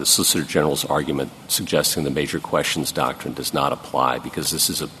to the Solicitor General's argument suggesting the major questions doctrine does not apply because this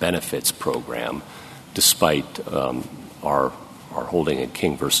is a benefits program, despite our holding in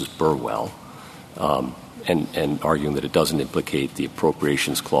King versus Burwell. And arguing that it doesn't implicate the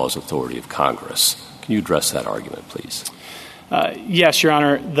Appropriations Clause authority of Congress. Can you address that argument, please? Yes, Your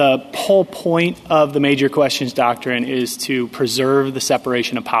Honor. The whole point of the major questions doctrine is to preserve the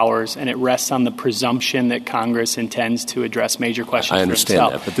separation of powers, and it rests on the presumption that Congress intends to address major questions I understand for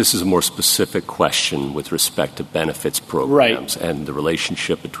itself. that, but this is a more specific question with respect to benefits programs and the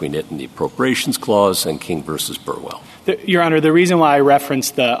relationship between it and the Appropriations Clause and King versus Burwell. Your Honor, the reason why I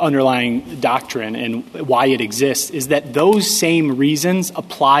referenced the underlying doctrine and why it exists is that those same reasons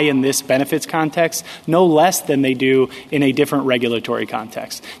apply in this benefits context no less than they do in a different regulatory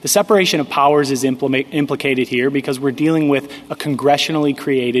context. The separation of powers is implicated here because we're dealing with a congressionally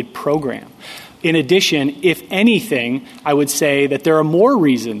created program. In addition, if anything, I would say that there are more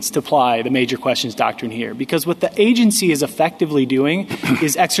reasons to apply the major questions doctrine here, because what the agency is effectively doing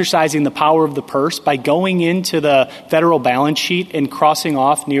is exercising the power of the purse by going into the federal balance sheet and crossing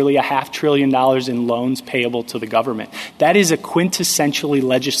off nearly $500 billion in loans payable to the government. That is a quintessentially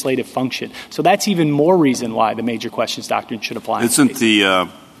legislative function. So that's even more reason why the major questions doctrine should apply. Isn't the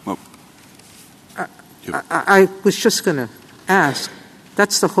I was just going to ask,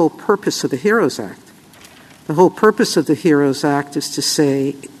 that's the whole purpose of the HEROES Act. The whole purpose of the HEROES Act is to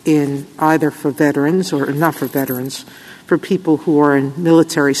say in either for veterans or not for veterans, for people who are in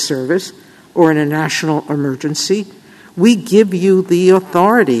military service or in a national emergency, we give you the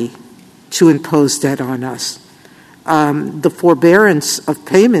authority to impose debt on us. The forbearance of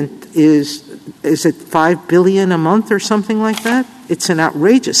payment is it $5 billion a month or something like that? It's an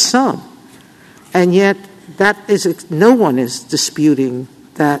outrageous sum. And yet no one is disputing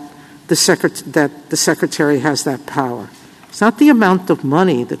that the Secretary has that power. It's not the amount of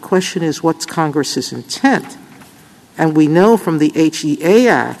money. The question is what's Congress's intent. And we know from the HEA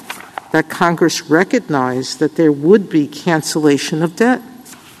Act that Congress recognized that there would be cancellation of debt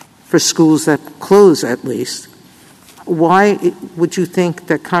for schools that close at least. Why would you think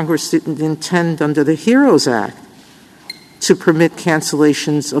that Congress didn't intend under the HEROES Act to permit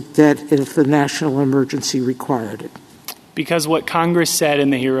cancellations of debt if the national emergency required it? Because what Congress said in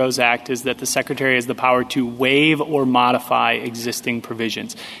the HEROES Act is that the Secretary has the power to waive or modify existing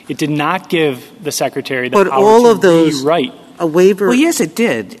provisions. It did not give the Secretary the power all to of those, rewrite. A waiver. Well, yes, it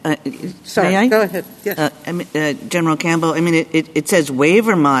did. Sorry, go ahead. Yes. General Campbell, it says waive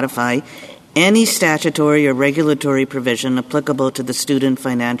or modify any statutory or regulatory provision applicable to the student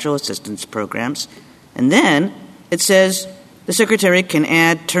financial assistance programs. And then it says the Secretary can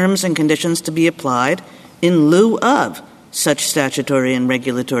add terms and conditions to be applied in lieu of such statutory and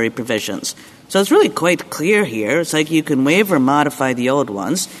regulatory provisions. So it's really quite clear here. It's like you can waive or modify the old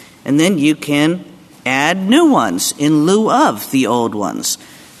ones, and then you can add new ones in lieu of the old ones.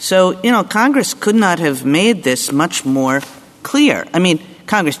 So, Congress could not have made this much more clear.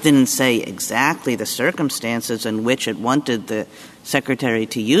 Congress didn't say exactly the circumstances in which it wanted the Secretary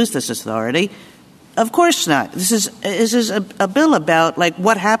to use this authority. Of course not. This is a bill about,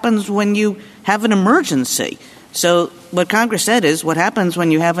 what happens when you have an emergency. So what Congress said is what happens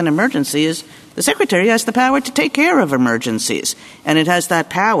when you have an emergency is the Secretary has the power to take care of emergencies. And it has that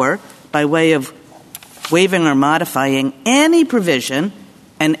power by way of waiving or modifying any provision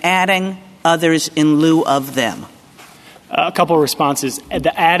and adding others in lieu of them. A couple of responses.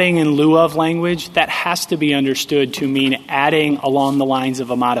 The adding in lieu of language, that has to be understood to mean adding along the lines of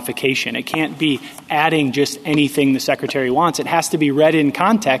a modification. It can't be adding just anything the Secretary wants. It has to be read in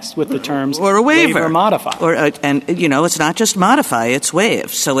context with the terms or a waiver. Waive or modify. It's not just modify, it's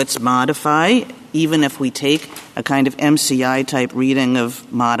waive. So it's modify, even if we take a kind of MCI-type reading of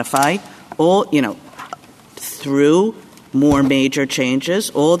modify, through more major changes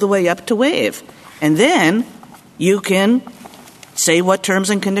all the way up to waive. And then you can say what terms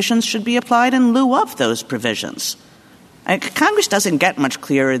and conditions should be applied in lieu of those provisions. Congress doesn't get much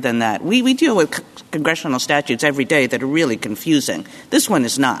clearer than that. We deal with congressional statutes every day that are really confusing. This one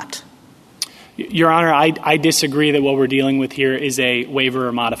is not. Your Honor, I disagree that what we're dealing with here is a waiver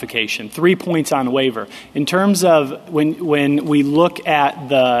or modification. 3 points on waiver. In terms of when we look at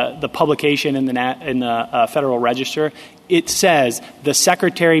the publication in the Federal Register, it says the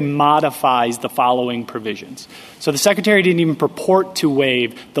Secretary modifies the following provisions. So the Secretary didn't even purport to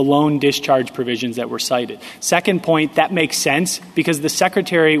waive the loan discharge provisions that were cited. Second point, that makes sense because the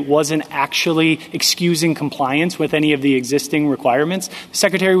Secretary wasn't actually excusing compliance with any of the existing requirements. The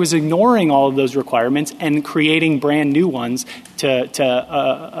Secretary was ignoring all of those requirements and creating brand new ones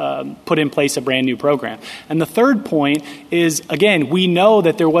to put in place a brand new program. And the third point is, again, we know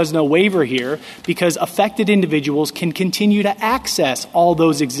that there was no waiver here because affected individuals can continue to access all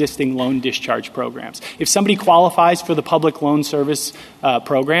those existing loan discharge programs. If somebody qualifies for the public loan service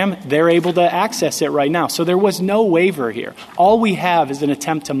program, they're able to access it right now. So there was no waiver here. All we have is an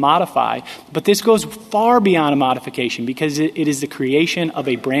attempt to modify, but this goes far beyond a modification because it is the creation of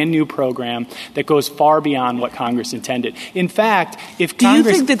a brand new program that goes far beyond what Congress intended. In fact, if Congress... Do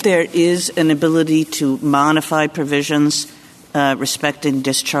you think that there is an ability to modify provisions respecting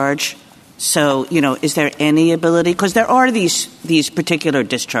discharge? So, is there any ability? Because there are these particular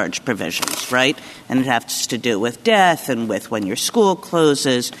discharge provisions, right? And it has to do with death and with when your school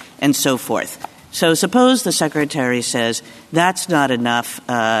closes and so forth. So suppose the Secretary says, that's not enough.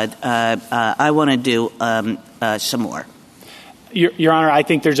 I want to do some more. Your Honor, I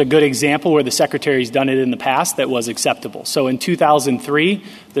think there's a good example where the Secretary's done it in the past that was acceptable. So in 2003,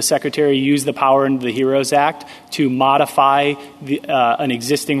 the Secretary used the power under the HEROES Act to modify an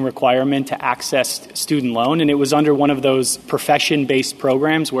existing requirement to access student loan, and it was under one of those profession-based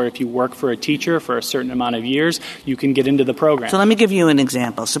programs where if you work for a teacher for a certain amount of years, you can get into the program. So let me give you an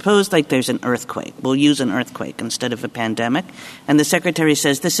example. Suppose there's an earthquake. We'll use an earthquake instead of a pandemic, and the Secretary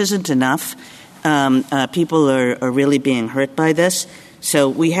says this isn't enough. People are really being hurt by this. So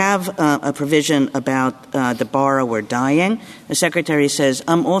we have a provision about the borrower dying. The Secretary says,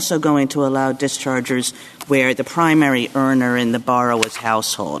 I'm also going to allow dischargers where the primary earner in the borrower's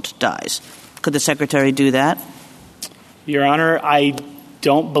household dies. Could the Secretary do that? Your Honor, I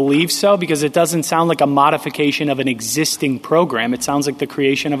don't believe so, because it doesn't sound like a modification of an existing program. It sounds like the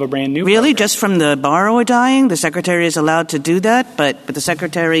creation of a brand new program. Just from the borrower dying? The Secretary is allowed to do that, but the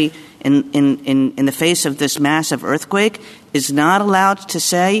Secretary, in the face of this massive earthquake, is not allowed to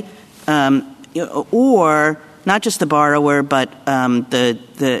say, or not just the borrower, but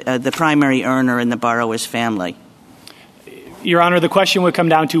the primary earner in the borrower's family. Your Honor, the question would come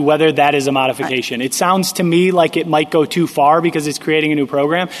down to whether that is a modification. It sounds to me like it might go too far because it's creating a new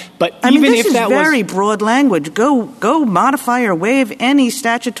program. But even if that was very broad language, go modify or waive any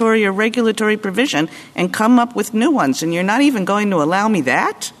statutory or regulatory provision and come up with new ones. And you're not even going to allow me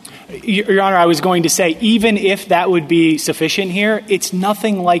that? Your Honor, I was going to say, even if that would be sufficient here, it's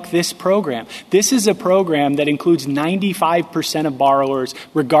nothing like this program. This is a program that includes 95% of borrowers,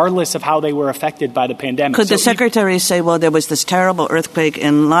 regardless of how they were affected by the pandemic. Could the Secretary say, well, there was this terrible earthquake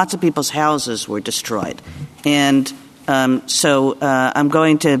and lots of people's houses were destroyed, and so I'm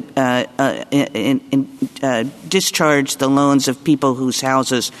going to discharge the loans of people whose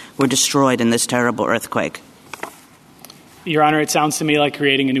houses were destroyed in this terrible earthquake? Your Honor, it sounds to me like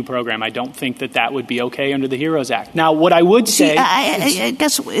creating a new program. I don't think that would be okay under the HEROES Act. Now, what I would say... I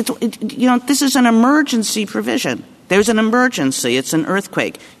guess, this is an emergency provision. There's an emergency. It's an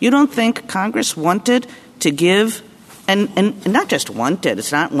earthquake. You don't think Congress wanted to give, and not just wanted,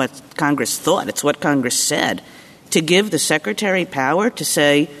 it's not what Congress thought, it's what Congress said, to give the Secretary power to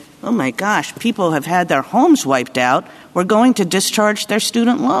say, oh my gosh, people have had their homes wiped out, we're going to discharge their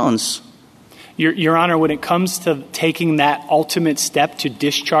student loans. Your Honor, when it comes to taking that ultimate step to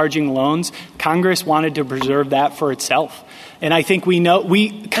discharging loans, Congress wanted to preserve that for itself. And I think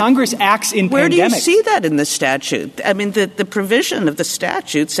Congress acts in pandemics. Where do you see that in the statute? I mean, the provision of the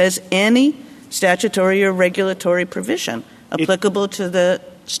statute says any statutory or regulatory provision applicable to the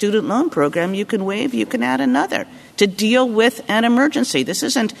student loan program, you can waive, you can add another to deal with an emergency. This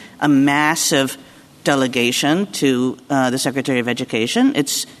isn't a massive delegation to the Secretary of Education.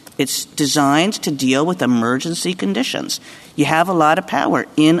 It's designed to deal with emergency conditions. You have a lot of power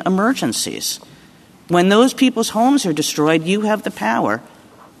in emergencies. When those people's homes are destroyed, you have the power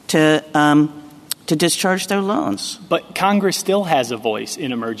to discharge their loans. But Congress still has a voice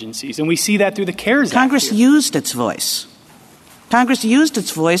in emergencies, and we see that through the CARES Act. Congress used its voice. Congress used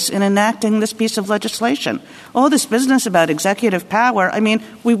its voice in enacting this piece of legislation. All this business about executive power,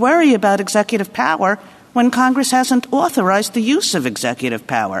 we worry about executive power when Congress hasn't authorized the use of executive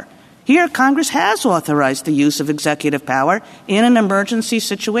power. Here, Congress has authorized the use of executive power in an emergency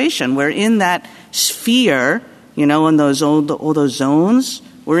situation. We're in that sphere, in all those zones,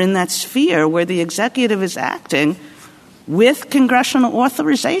 we're in that sphere where the executive is acting with congressional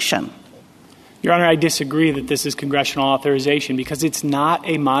authorization. Your Honor, I disagree that this is congressional authorization because it's not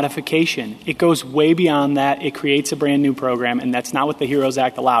a modification. It goes way beyond that. It creates a brand new program, and that's not what the HEROES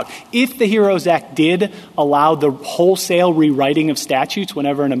Act allowed. If the HEROES Act did allow the wholesale rewriting of statutes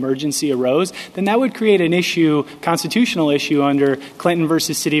whenever an emergency arose, then that would create an issue, constitutional issue, under Clinton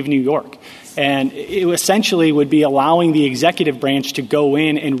versus City of New York. And it essentially would be allowing the executive branch to go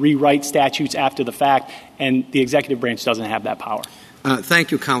in and rewrite statutes after the fact, and the executive branch doesn't have that power. Thank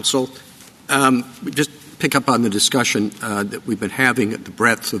you, counsel. Just pick up on the discussion that we've been having at the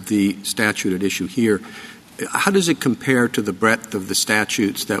breadth of the statute at issue here. How does it compare to the breadth of the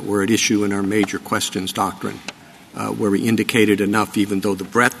statutes that were at issue in our major questions doctrine, where we indicated enough, even though the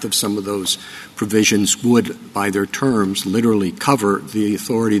breadth of some of those provisions would, by their terms, literally cover the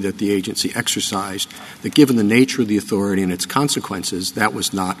authority that the agency exercised, that given the nature of the authority and its consequences, that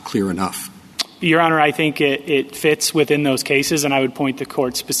was not clear enough? Your Honor, I think it fits within those cases, and I would point the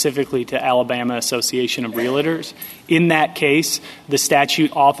court specifically to Alabama Association of Realtors. In that case, the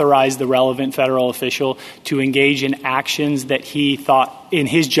statute authorized the relevant federal official to engage in actions that he thought, in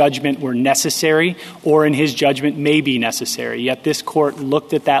his judgment, were necessary or in his judgment may be necessary. Yet this court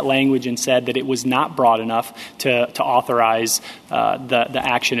looked at that language and said that it was not broad enough to authorize the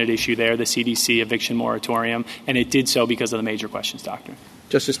action at issue there, the CDC eviction moratorium, and it did so because of the major questions doctrine.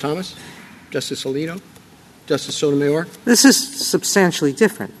 Justice Thomas? Justice Alito? Justice Sotomayor? This is substantially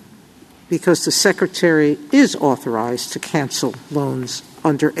different because the Secretary is authorized to cancel loans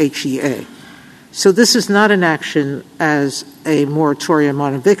under HEA. So this is not an action as a moratorium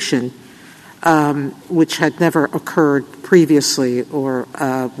on eviction, which had never occurred previously or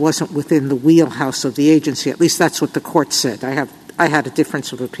wasn't within the wheelhouse of the agency. At least that's what the court said. I had a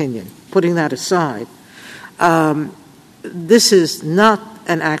difference of opinion. Putting that aside, this is not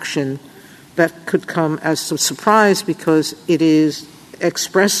an action that could come as a surprise because it is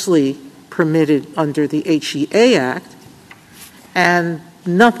expressly permitted under the HEA Act, and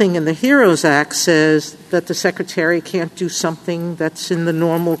nothing in the HEROES Act says that the Secretary can't do something that's in the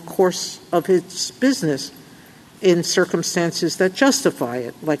normal course of his business in circumstances that justify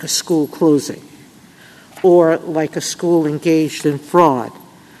it, like a school closing or like a school engaged in fraud.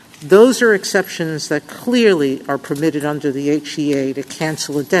 Those are exceptions that clearly are permitted under the HEA to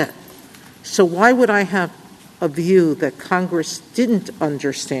cancel a debt. So why would I have a view that Congress didn't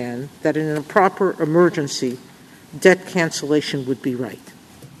understand that in a proper emergency, debt cancellation would be right?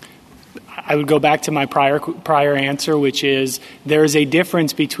 I would go back to my prior answer, which is there is a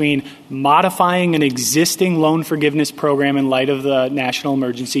difference between modifying an existing loan forgiveness program in light of the national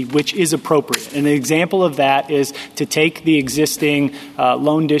emergency, which is appropriate. And an example of that is to take the existing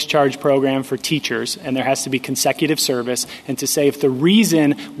loan discharge program for teachers, and there has to be consecutive service, and to say if the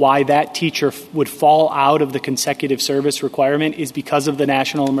reason why that teacher would fall out of the consecutive service requirement is because of the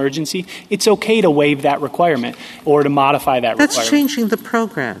national emergency, it's okay to waive that requirement or to modify that requirement. That's changing the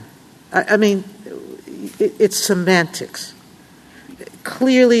program. I mean, it's semantics.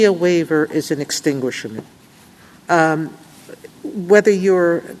 Clearly a waiver is an extinguishment. Whether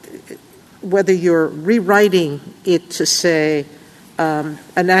you're rewriting it to say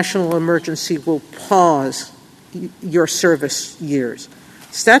a national emergency will pause your service years.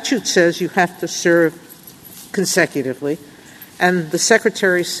 Statute says you have to serve consecutively, and the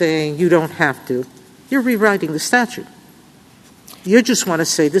Secretary's saying you don't have to. You're rewriting the statute. You just want to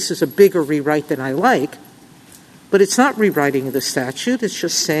say this is a bigger rewrite than I like, but it's not rewriting the statute. It's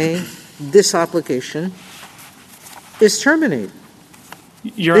just saying this obligation is terminated.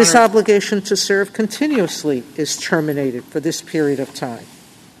 This obligation to serve continuously is terminated for this period of time.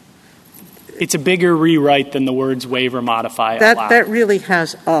 It's a bigger rewrite than the words waiver, modify, allow. That really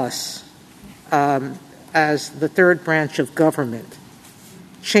has us, as the third branch of government,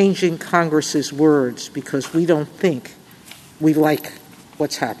 changing Congress's words because we don't think we like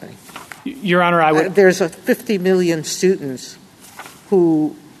what's happening. Your Honor, there's 50 million students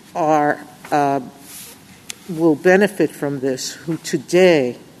who will benefit from this, who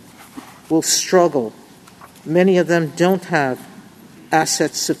today will struggle. Many of them don't have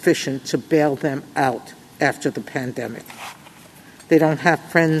assets sufficient to bail them out after the pandemic. They don't have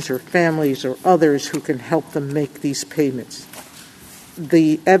friends or families or others who can help them make these payments.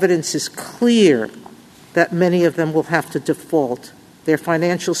 The evidence is clear that many of them will have to default. Their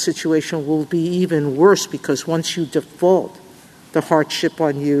financial situation will be even worse because once you default, the hardship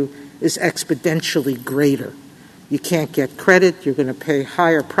on you is exponentially greater. You can't get credit. You're going to pay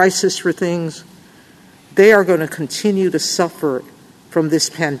higher prices for things. They are going to continue to suffer from this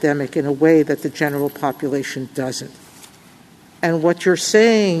pandemic in a way that the general population doesn't. And what you're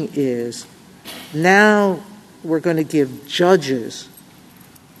saying is now we're going to give judges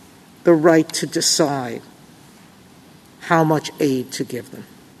the right to decide how much aid to give them,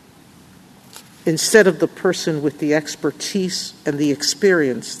 instead of the person with the expertise and the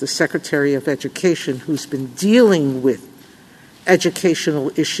experience, the Secretary of Education, who's been dealing with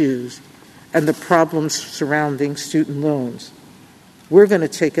educational issues and the problems surrounding student loans. We're going to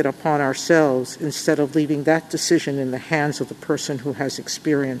take it upon ourselves instead of leaving that decision in the hands of the person who has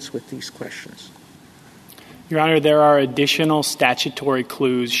experience with these questions. Your Honor, there are additional statutory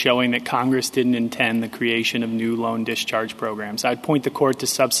clues showing that Congress didn't intend the creation of new loan discharge programs. I'd point the Court to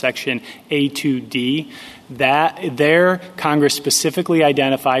subsection A2D. That there, Congress specifically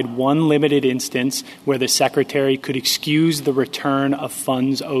identified one limited instance where the Secretary could excuse the return of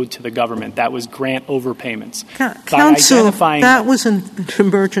funds owed to the government. That was grant overpayments. Counsel, that was an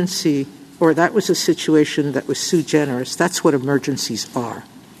emergency, or that was a situation that was sui generis. That's what emergencies are.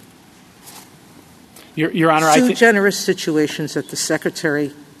 Your Honor, sui generis situations that the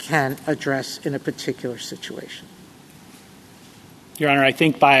Secretary can address in a particular situation. Your Honor, I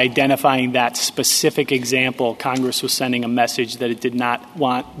think by identifying that specific example, Congress was sending a message that it did not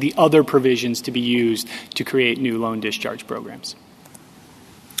want the other provisions to be used to create new loan discharge programs.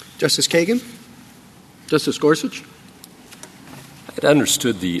 Justice Kagan? Justice Gorsuch? I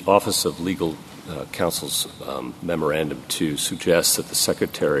understood the Office of Legal Counsel's memorandum to suggest that the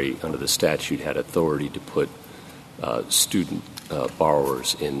Secretary, under the statute, had authority to put student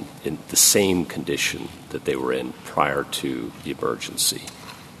borrowers in the same condition that they were in prior to the emergency,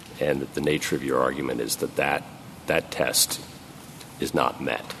 and that the nature of your argument is that test is not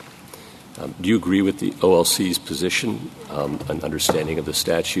met. Do you agree with the OLC's position and understanding of the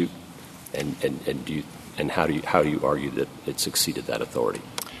statute, and how do you argue that it exceeded that authority?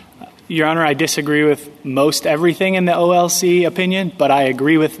 Your Honor, I disagree with most everything in the OLC opinion, but I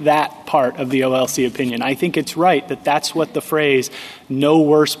agree with that part of the OLC opinion. I think it's right that that's what the phrase "no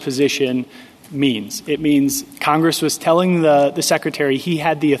worse position" means. It means Congress was telling the Secretary he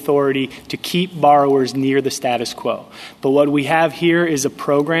had the authority to keep borrowers near the status quo. But what we have here is a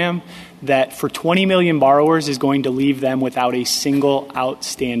program that for 20 million borrowers is going to leave them without a single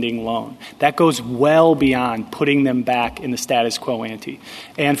outstanding loan. That goes well beyond putting them back in the status quo ante.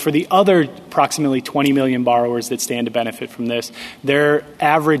 And for the other approximately 20 million borrowers that stand to benefit from this, their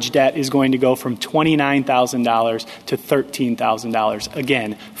average debt is going to go from $29,000 to $13,000.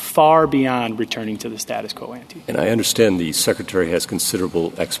 Again, far beyond returning to the status quo ante. And I understand the Secretary has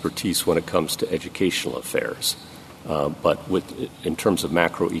considerable expertise when it comes to educational affairs. But in terms of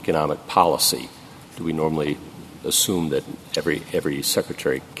macroeconomic policy, do we normally assume that every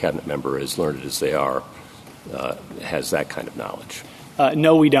Secretary, cabinet member, as learned as they are, has that kind of knowledge?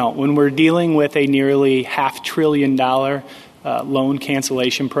 No, we don't. When we're dealing with a nearly $500 billion loan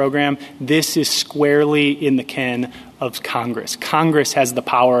cancellation program, this is squarely in the ken of Congress. Congress has the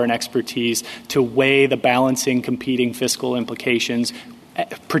power and expertise to weigh the balancing competing fiscal implications,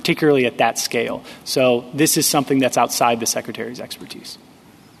 particularly at that scale. So this is something that's outside the Secretary's expertise.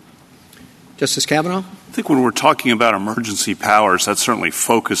 Justice Kavanaugh? I think when we're talking about emergency powers, that certainly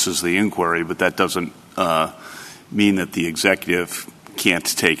focuses the inquiry, but that doesn't mean that the executive can't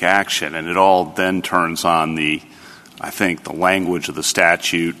take action. And it all then turns on the language of the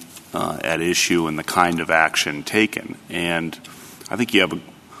statute at issue and the kind of action taken. And I think you have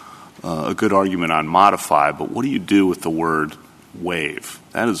a good argument on modify, but what do you do with the word waive?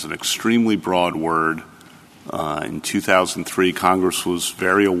 That is an extremely broad word. In 2003, Congress was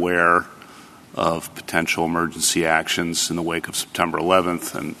very aware of potential emergency actions in the wake of September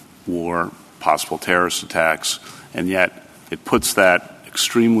 11th and war, possible terrorist attacks, and yet it puts that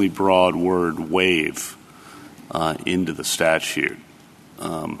extremely broad word waive into the statute.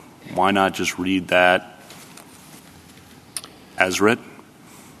 Why not just read that as written?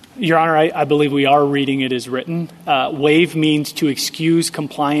 Your Honor, I believe we are reading it as written. Waive means to excuse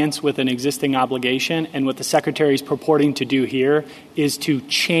compliance with an existing obligation, and what the Secretary is purporting to do here is to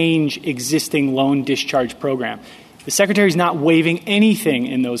change existing loan discharge program. The Secretary is not waiving anything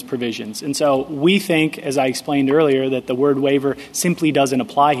in those provisions. And so we think, as I explained earlier, that the word waiver simply doesn't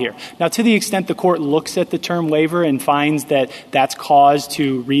apply here. Now, to the extent the Court looks at the term waiver and finds that that's cause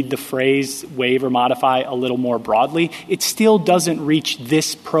to read the phrase waive or modify a little more broadly, it still doesn't reach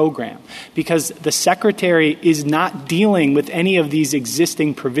this program because the Secretary is not dealing with any of these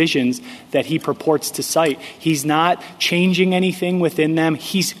existing provisions that he purports to cite. He's not changing anything within them.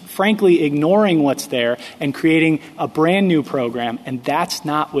 He's frankly ignoring what's there and creating a brand new program, and that's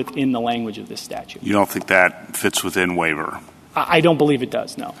not within the language of this statute. You don't think that fits within waiver? I don't believe it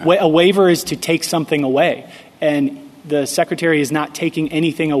does, no. Okay. A waiver is to take something away, and the Secretary is not taking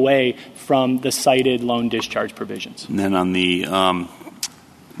anything away from the cited loan discharge provisions. And then on the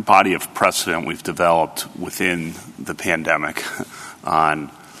body of precedent we've developed within the pandemic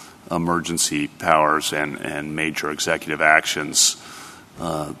on emergency powers and major executive actions,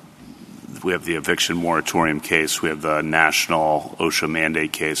 we have the eviction moratorium case, we have the national OSHA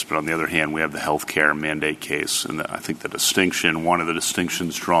mandate case, but on the other hand, we have the healthcare mandate case. And I think one of the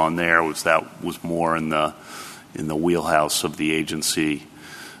distinctions drawn there was that was more in the wheelhouse of the agency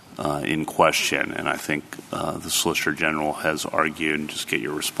in question. And I think the Solicitor General has argued, and just get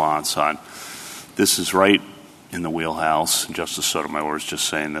your response on, this is right in the wheelhouse, Justice Sotomayor is just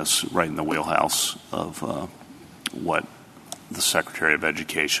saying this, right in the wheelhouse of what the Secretary of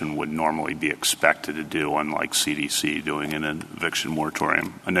Education would normally be expected to do, unlike CDC doing an eviction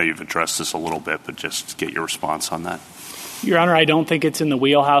moratorium. I know you've addressed this a little bit, but just get your response on that. Your Honor, I don't think it's in the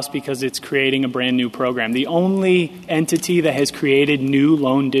wheelhouse because it's creating a brand new program. The only entity that has created new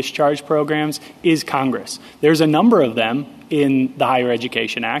loan discharge programs is Congress. There's a number of them in the Higher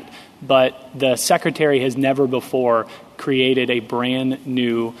Education Act, but the Secretary has never before created a brand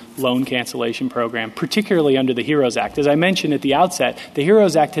new loan cancellation program, particularly under the HEROES Act. As I mentioned at the outset, the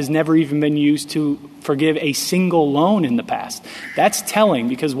HEROES Act has never even been used to forgive a single loan in the past. That's telling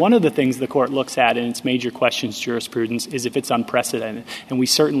because one of the things the Court looks at in its major questions jurisprudence is if it's unprecedented, and we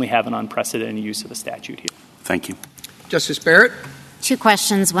certainly have an unprecedented use of the statute here. Thank you. Justice Barrett? 2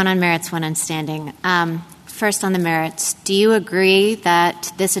 questions, one on merits, one on standing. First, on the merits, do you agree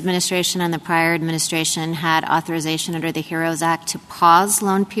that this administration and the prior administration had authorization under the HEROES Act to pause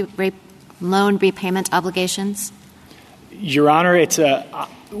loan repayment obligations? Your Honor,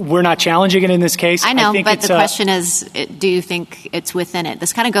 we're not challenging it in this case. I know, but the question is, do you think it's within it?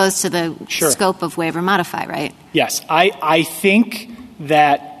 This kind of goes to the scope of waiver modify, right? Yes. I think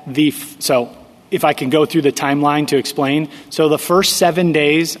that so if I can go through the timeline to explain. So the first 7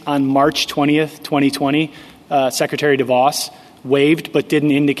 days on March 20th, 2020, Secretary DeVos waived but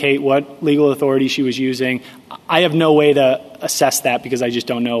didn't indicate what legal authority she was using. I have no way to assess that because I just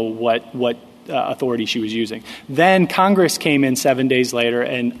don't know what authority she was using. Then Congress came in 7 days later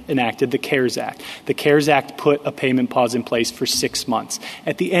and enacted the CARES Act. The CARES Act put a payment pause in place for 6 months.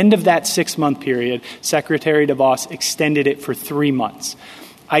 At the end of that 6-month period, Secretary DeVos extended it for 3 months.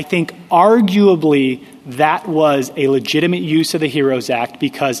 I think arguably that was a legitimate use of the HEROES Act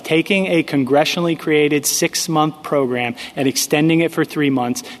because taking a congressionally created 6-month program and extending it for 3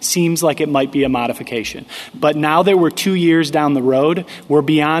 months seems like it might be a modification. But now that we're 2 years down the road, we're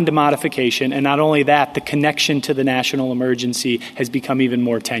beyond a modification. And not only that, the connection to the national emergency has become even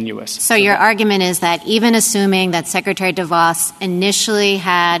more tenuous. So your argument is that even assuming that Secretary DeVos initially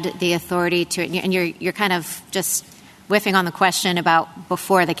had the authority to, and you're kind of just whiffing on the question about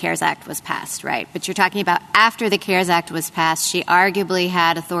before the CARES Act was passed, right? But you're talking about after the CARES Act was passed, she arguably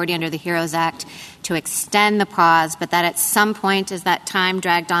had authority under the HEROES Act to extend the pause, but that at some point as that time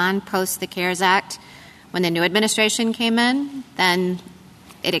dragged on post the CARES Act, when the new administration came in, then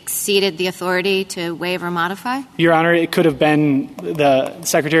it exceeded the authority to waive or modify? Your Honor, it could have been the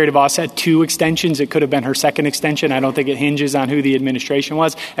Secretary DeVos had 2 extensions. It could have been her second extension. I don't think it hinges on who the administration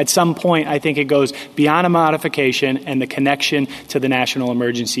was. At some point, I think it goes beyond a modification and the connection to the national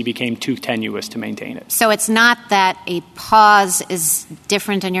emergency became too tenuous to maintain it. So it's not that a pause is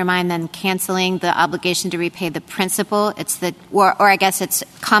different in your mind than canceling the obligation to repay the principal. It's the, or I guess it's a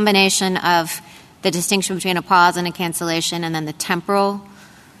combination of the distinction between a pause and a cancellation and then the temporal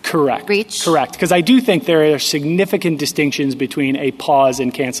reach? Correct. Because I do think there are significant distinctions between a pause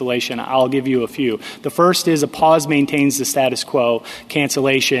and cancellation. I'll give you a few. The first is a pause maintains the status quo.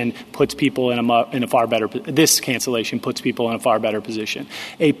 Cancellation puts people in a far better. This cancellation puts people in a far better position.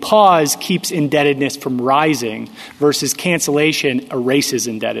 A pause keeps indebtedness from rising versus cancellation erases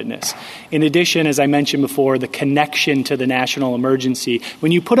indebtedness. In addition, as I mentioned before, the connection to the national emergency.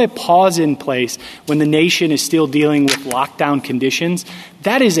 When you put a pause in place when the nation is still dealing with lockdown conditions,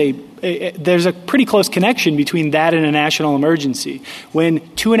 that is there's a pretty close connection between that and a national emergency. When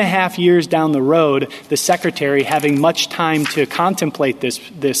 2.5 years down the road, the secretary, having much time to contemplate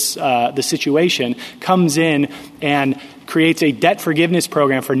the situation, comes in and creates a debt forgiveness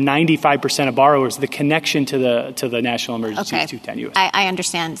program for 95% of borrowers, the connection to the national emergency is too tenuous. I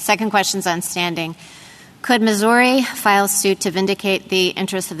understand. Second question's on standing. Could Missouri file suit to vindicate the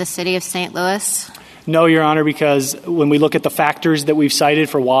interests of the city of St. Louis? No, Your Honor, because when we look at the factors that we've cited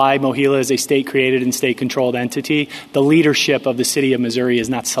for why MOHELA is a state-created and state-controlled entity, the leadership of the city of Missouri is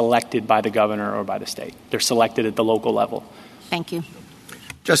not selected by the governor or by the state. They're selected at the local level. Thank you.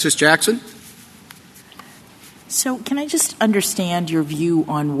 Justice Jackson? So can I just understand your view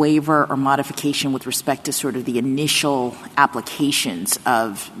on waiver or modification with respect to sort of the initial applications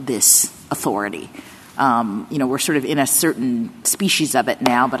of this authority? We're sort of in a certain species of it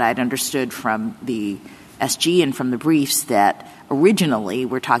now, but I'd understood from the SG and from the briefs that originally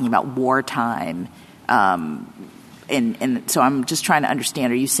we're talking about wartime. And so I'm just trying to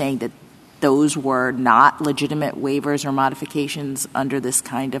understand, are you saying that those were not legitimate waivers or modifications under this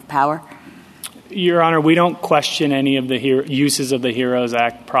kind of power? Your Honor, we don't question any of the uses of the HEROES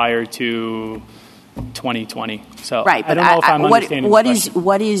Act prior to 2020. So right, I don't know if I'm understanding the question.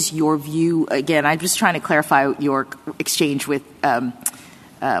 What is your view? Again, I'm just trying to clarify your exchange with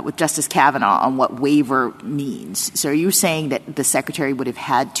Justice Kavanaugh on what waiver means. So are you saying that the Secretary would have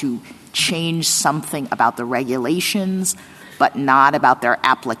had to change something about the regulations, but not about their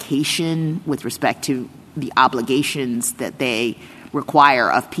application with respect to the obligations that they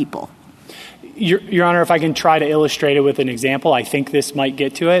require of people? Your Honor, if I can try to illustrate it with an example, I think this might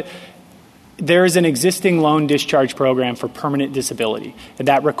get to it. There is an existing loan discharge program for permanent disability, and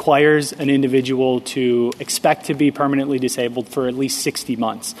that requires an individual to expect to be permanently disabled for at least 60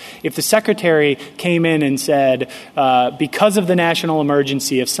 months. If the Secretary came in and said, because of the national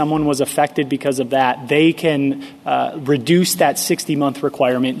emergency, if someone was affected because of that, they can reduce that 60-month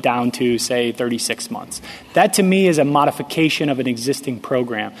requirement down to, say, 36 months. That, to me, is a modification of an existing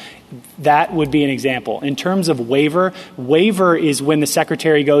program. That would be an example. In terms of waiver is when the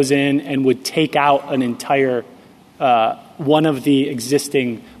Secretary goes in and would take out an entire one of the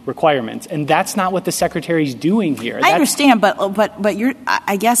existing requirements. And that's not what the Secretary is doing here. I understand, but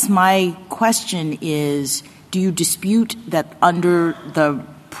I guess my question is, do you dispute that under the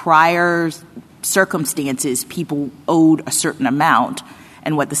prior circumstances, people owed a certain amount,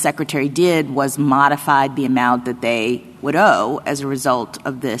 and what the Secretary did was modified the amount that they would owe as a result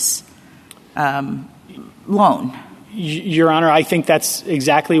of this loan? Your Honor, I think that's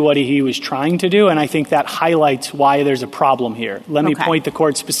exactly what he was trying to do, and I think that highlights why there's a problem here. Let me point the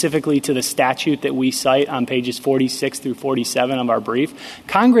Court specifically to the statute that we cite on pages 46 through 47 of our brief.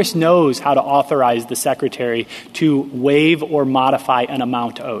 Congress knows how to authorize the Secretary to waive or modify an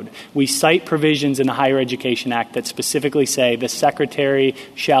amount owed. We cite provisions in the Higher Education Act that specifically say the Secretary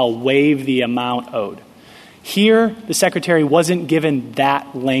shall waive the amount owed. Here, the Secretary wasn't given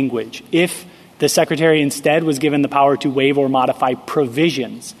that language. If the Secretary instead was given the power to waive or modify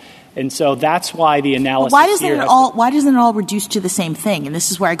provisions. And so that's why the analysis why doesn't it all reduce to the same thing? And this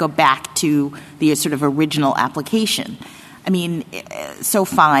is where I go back to the sort of original application. I mean, so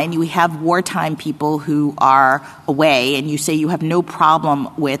fine, we have wartime people who are away, and you say you have no problem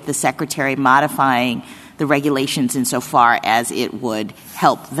with the Secretary modifying the regulations insofar as it would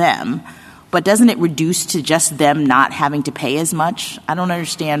help them. But doesn't it reduce to just them not having to pay as much? I don't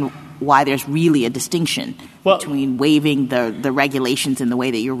understand why there's really a distinction between waiving the regulations in the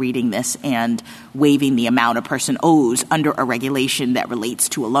way that you're reading this and waiving the amount a person owes under a regulation that relates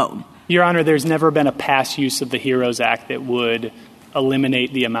to a loan. Your Honor, there's never been a past use of the HEROES Act that would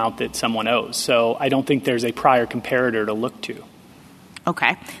eliminate the amount that someone owes. So I don't think there's a prior comparator to look to.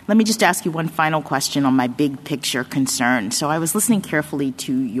 Okay. Let me just ask you one final question on my big picture concern. So I was listening carefully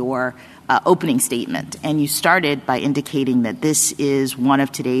to your opening statement, and you started by indicating that this is one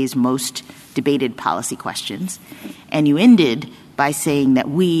of today's most debated policy questions, and you ended by saying that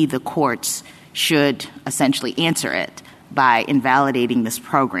we, the courts, should essentially answer it by invalidating this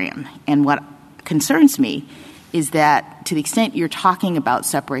program. And what concerns me is that to the extent you're talking about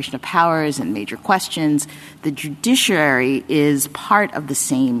separation of powers and major questions, the judiciary is part of the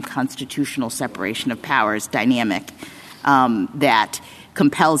same constitutional separation of powers dynamic that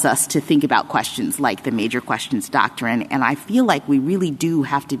compels us to think about questions like the major questions doctrine. And I feel like we really do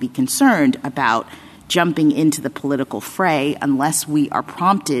have to be concerned about jumping into the political fray unless we are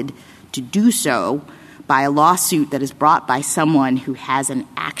prompted to do so by a lawsuit that is brought by someone who has an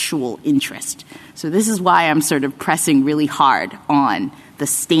actual interest. So this is why I'm sort of pressing really hard on the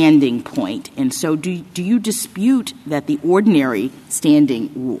standing point. And so do you dispute that the ordinary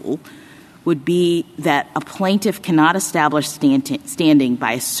standing rule would be that a plaintiff cannot establish standing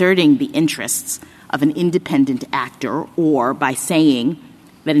by asserting the interests of an independent actor or by saying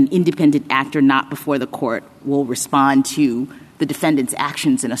that an independent actor not before the court will respond to the defendant's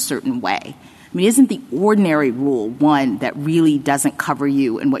actions in a certain way? I mean, isn't the ordinary rule one that really doesn't cover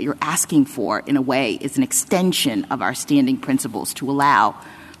you, and what you're asking for, in a way, is an extension of our standing principles to allow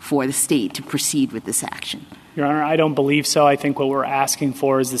for the state to proceed with this action? Your Honor, I don't believe so. I think what we're asking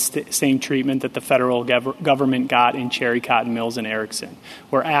for is the same treatment that the federal government got in Cherry Cotton Mills and Erickson.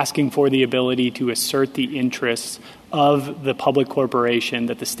 We're asking for the ability to assert the interests of the public corporation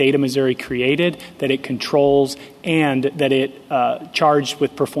that the state of Missouri created, that it controls, and that it charged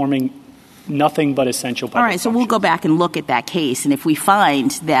with performing nothing but essential public All right, so functions. we'll go back and look at that case, and if we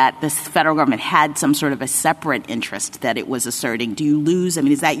find that the federal government had some sort of a separate interest that it was asserting, do you lose? I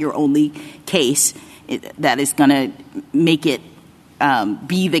mean, is that your only case that is going to make it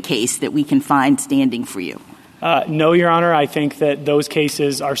be the case that we can find standing for you? No, Your Honor. I think that those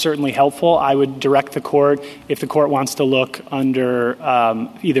cases are certainly helpful. I would direct the court, if the court wants to look under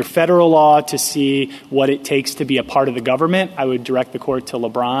either federal law to see what it takes to be a part of the government, I would direct the court to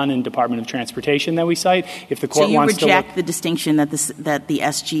LeBron and Department of Transportation that we cite. If the court wants to reject the distinction that the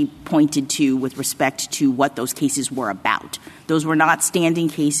SG pointed to with respect to what those cases were about. Those were not standing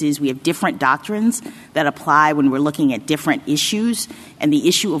cases. We have different doctrines that apply when we're looking at different issues, and the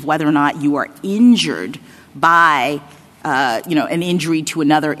issue of whether or not you are injured by an injury to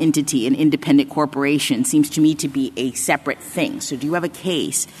another entity, an independent corporation, seems to me to be a separate thing. So do you have a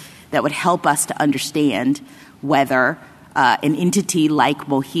case that would help us to understand whether an entity like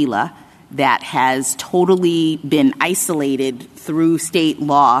Mohila that has totally been isolated through state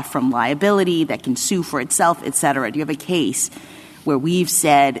law from liability, that can sue for itself, et cetera, do you have a case where we've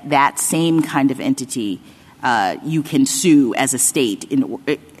said that same kind of entity you can sue as a state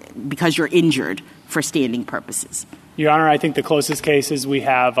because you're injured for standing purposes? Your Honor, I think the closest cases we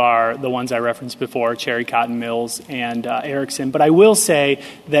have are the ones I referenced before, Cherry Cotton Mills and Erickson. But I will say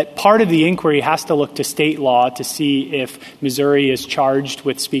that part of the inquiry has to look to state law to see if Missouri is charged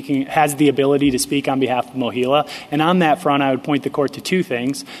with has the ability to speak on behalf of Mohila. And on that front, I would point the court to two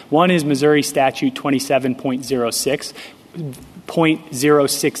things. One is Missouri Statute 27.060,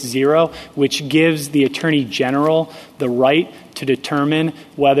 which gives the Attorney General the right to determine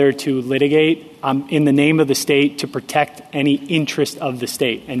whether to litigate in the name of the state to protect any interest of the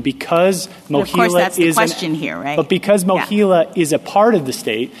state. And because Mohila of course, that's the question here, right? But because Mohila is a part of the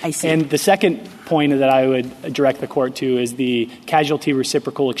state, I see. And the second point that I would direct the court to is the casualty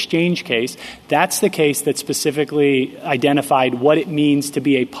reciprocal exchange case. That's the case that specifically identified what it means to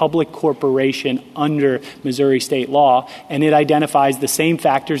be a public corporation under Missouri state law, and it identifies the same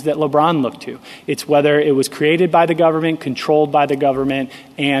factors that LeBron looked to. It's whether it was created by the government, controlled by the government,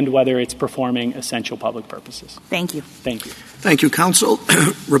 and whether it's performing essential public purposes. Thank you. Thank you. Thank you, counsel.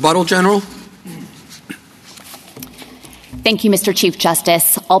 Rebuttal, General? Thank you, Mr. Chief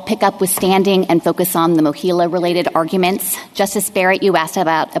Justice. I'll pick up with standing and focus on the Mohila-related arguments. Justice Barrett, you asked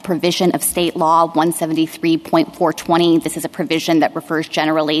about a provision of state law 173.420. This is a provision that refers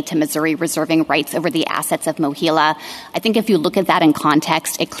generally to Missouri reserving rights over the assets of Mohila. I think if you look at that in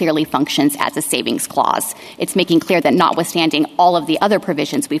context, it clearly functions as a savings clause. It's making clear that notwithstanding all of the other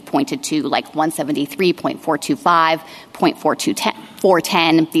provisions we've pointed to, like 173.425,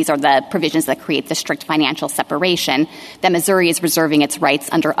 410, these are the provisions that create the strict financial separation, that Missouri is reserving its rights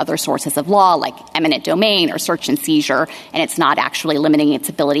under other sources of law like eminent domain or search and seizure, and it's not actually limiting its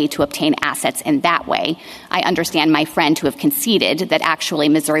ability to obtain assets in that way. I understand my friend to have conceded that actually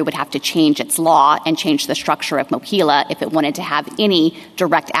Missouri would have to change its law and change the structure of Mohila if it wanted to have any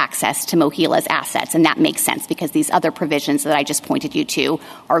direct access to Mohila's assets, and that makes sense because these other provisions that I just pointed you to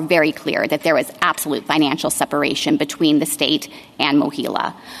are very clear that there is absolute financial separation between the state and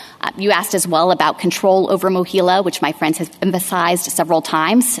Mohila. You asked as well about control over Mohila, which my friend has emphasized several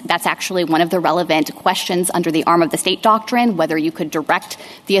times. That's actually one of the relevant questions under the arm of the state doctrine, whether you could direct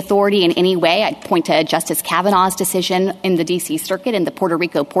the authority in any way. I'd point to Justice Kavanaugh's decision in the D.C. Circuit in the Puerto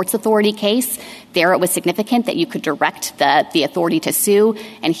Rico Ports Authority case. There it was significant that you could direct the authority to sue,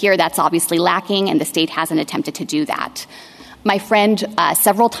 and here that's obviously lacking, and the state hasn't attempted to do that. My friend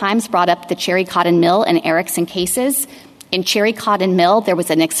several times brought up the Cherry Cotton Mill and Erickson cases. In Cherry Cotton Mill, there was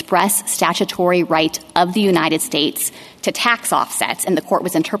an express statutory right of the United States to tax offsets, and the court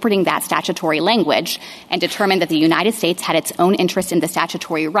was interpreting that statutory language and determined that the United States had its own interest in the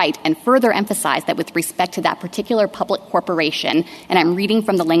statutory right, and further emphasized that with respect to that particular public corporation, and I'm reading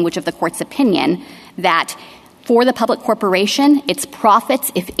from the language of the court's opinion, that for the public corporation, its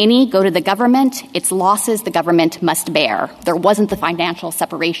profits, if any, go to the government. Its losses, the government must bear. There wasn't the financial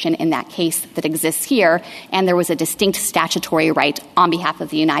separation in that case that exists here, and there was a distinct statutory right on behalf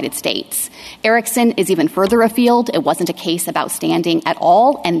of the United States. Erickson is even further afield. It wasn't a case about standing at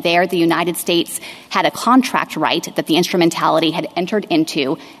all, and there the United States had a contract right that the instrumentality had entered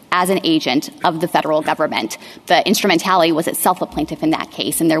into as an agent of the federal government. The instrumentality was itself a plaintiff in that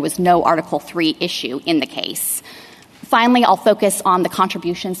case, and there was no Article III issue in the case. Finally, I'll focus on the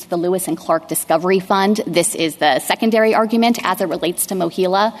contributions to the Lewis and Clark Discovery Fund. This is the secondary argument as it relates to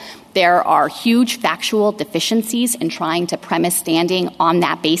Mohila. There are huge factual deficiencies in trying to premise standing on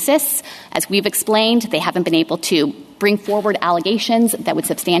that basis. As we've explained, they haven't been able to bring forward allegations that would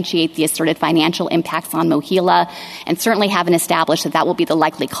substantiate the asserted financial impacts on Mohila, and certainly haven't established that that will be the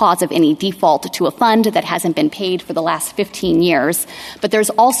likely cause of any default to a fund that hasn't been paid for the last 15 years. But there's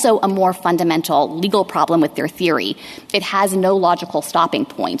also a more fundamental legal problem with their theory. It has no logical stopping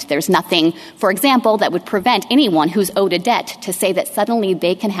point. There's nothing, for example, that would prevent anyone who's owed a debt to say that suddenly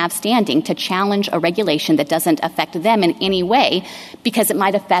they can have standing to challenge a regulation that doesn't affect them in any way, because it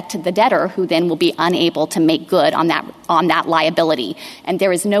might affect the debtor, who then will be unable to make good on that liability. And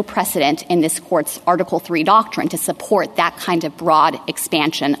there is no precedent in this court's Article III doctrine to support that kind of broad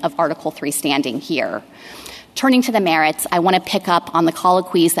expansion of Article III standing here. Turning to the merits, I want to pick up on the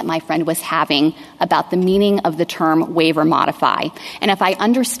colloquies that my friend was having about the meaning of the term waive or modify. And if I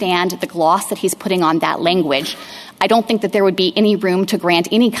understand the gloss that he's putting on that language, I don't think that there would be any room to grant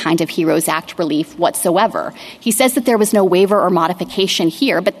any kind of HEROES Act relief whatsoever. He says that there was no waiver or modification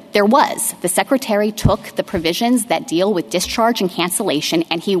here, but there was. The Secretary took the provisions that deal with discharge and cancellation,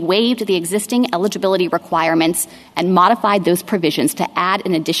 and he waived the existing eligibility requirements and modified those provisions to add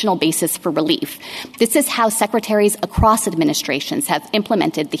an additional basis for relief. This is how secretaries across administrations have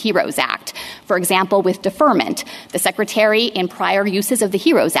implemented the HEROES Act. For example, with deferment, the Secretary in prior uses of the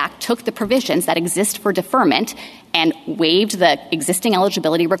HEROES Act took the provisions that exist for deferment and waived the existing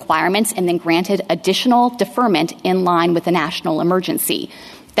eligibility requirements and then granted additional deferment in line with the national emergency.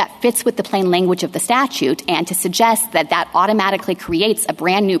 That fits with the plain language of the statute, and to suggest that that automatically creates a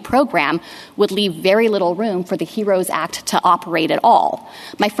brand new program would leave very little room for the HEROES Act to operate at all.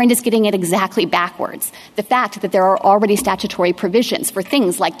 My friend is getting it exactly backwards. The fact that there are already statutory provisions for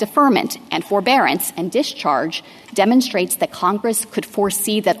things like deferment and forbearance and discharge demonstrates that Congress could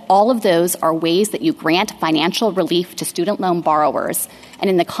foresee that all of those are ways that you grant financial relief to student loan borrowers. And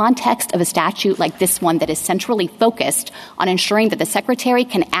in the context of a statute like this one that is centrally focused on ensuring that the Secretary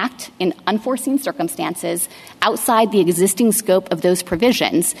can can act in unforeseen circumstances outside the existing scope of those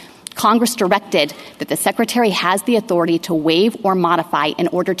provisions, Congress directed that the Secretary has the authority to waive or modify in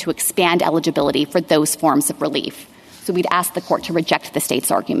order to expand eligibility for those forms of relief. So we'd ask the Court to reject the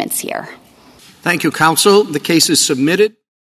state's arguments here. Thank you, counsel. The case is submitted.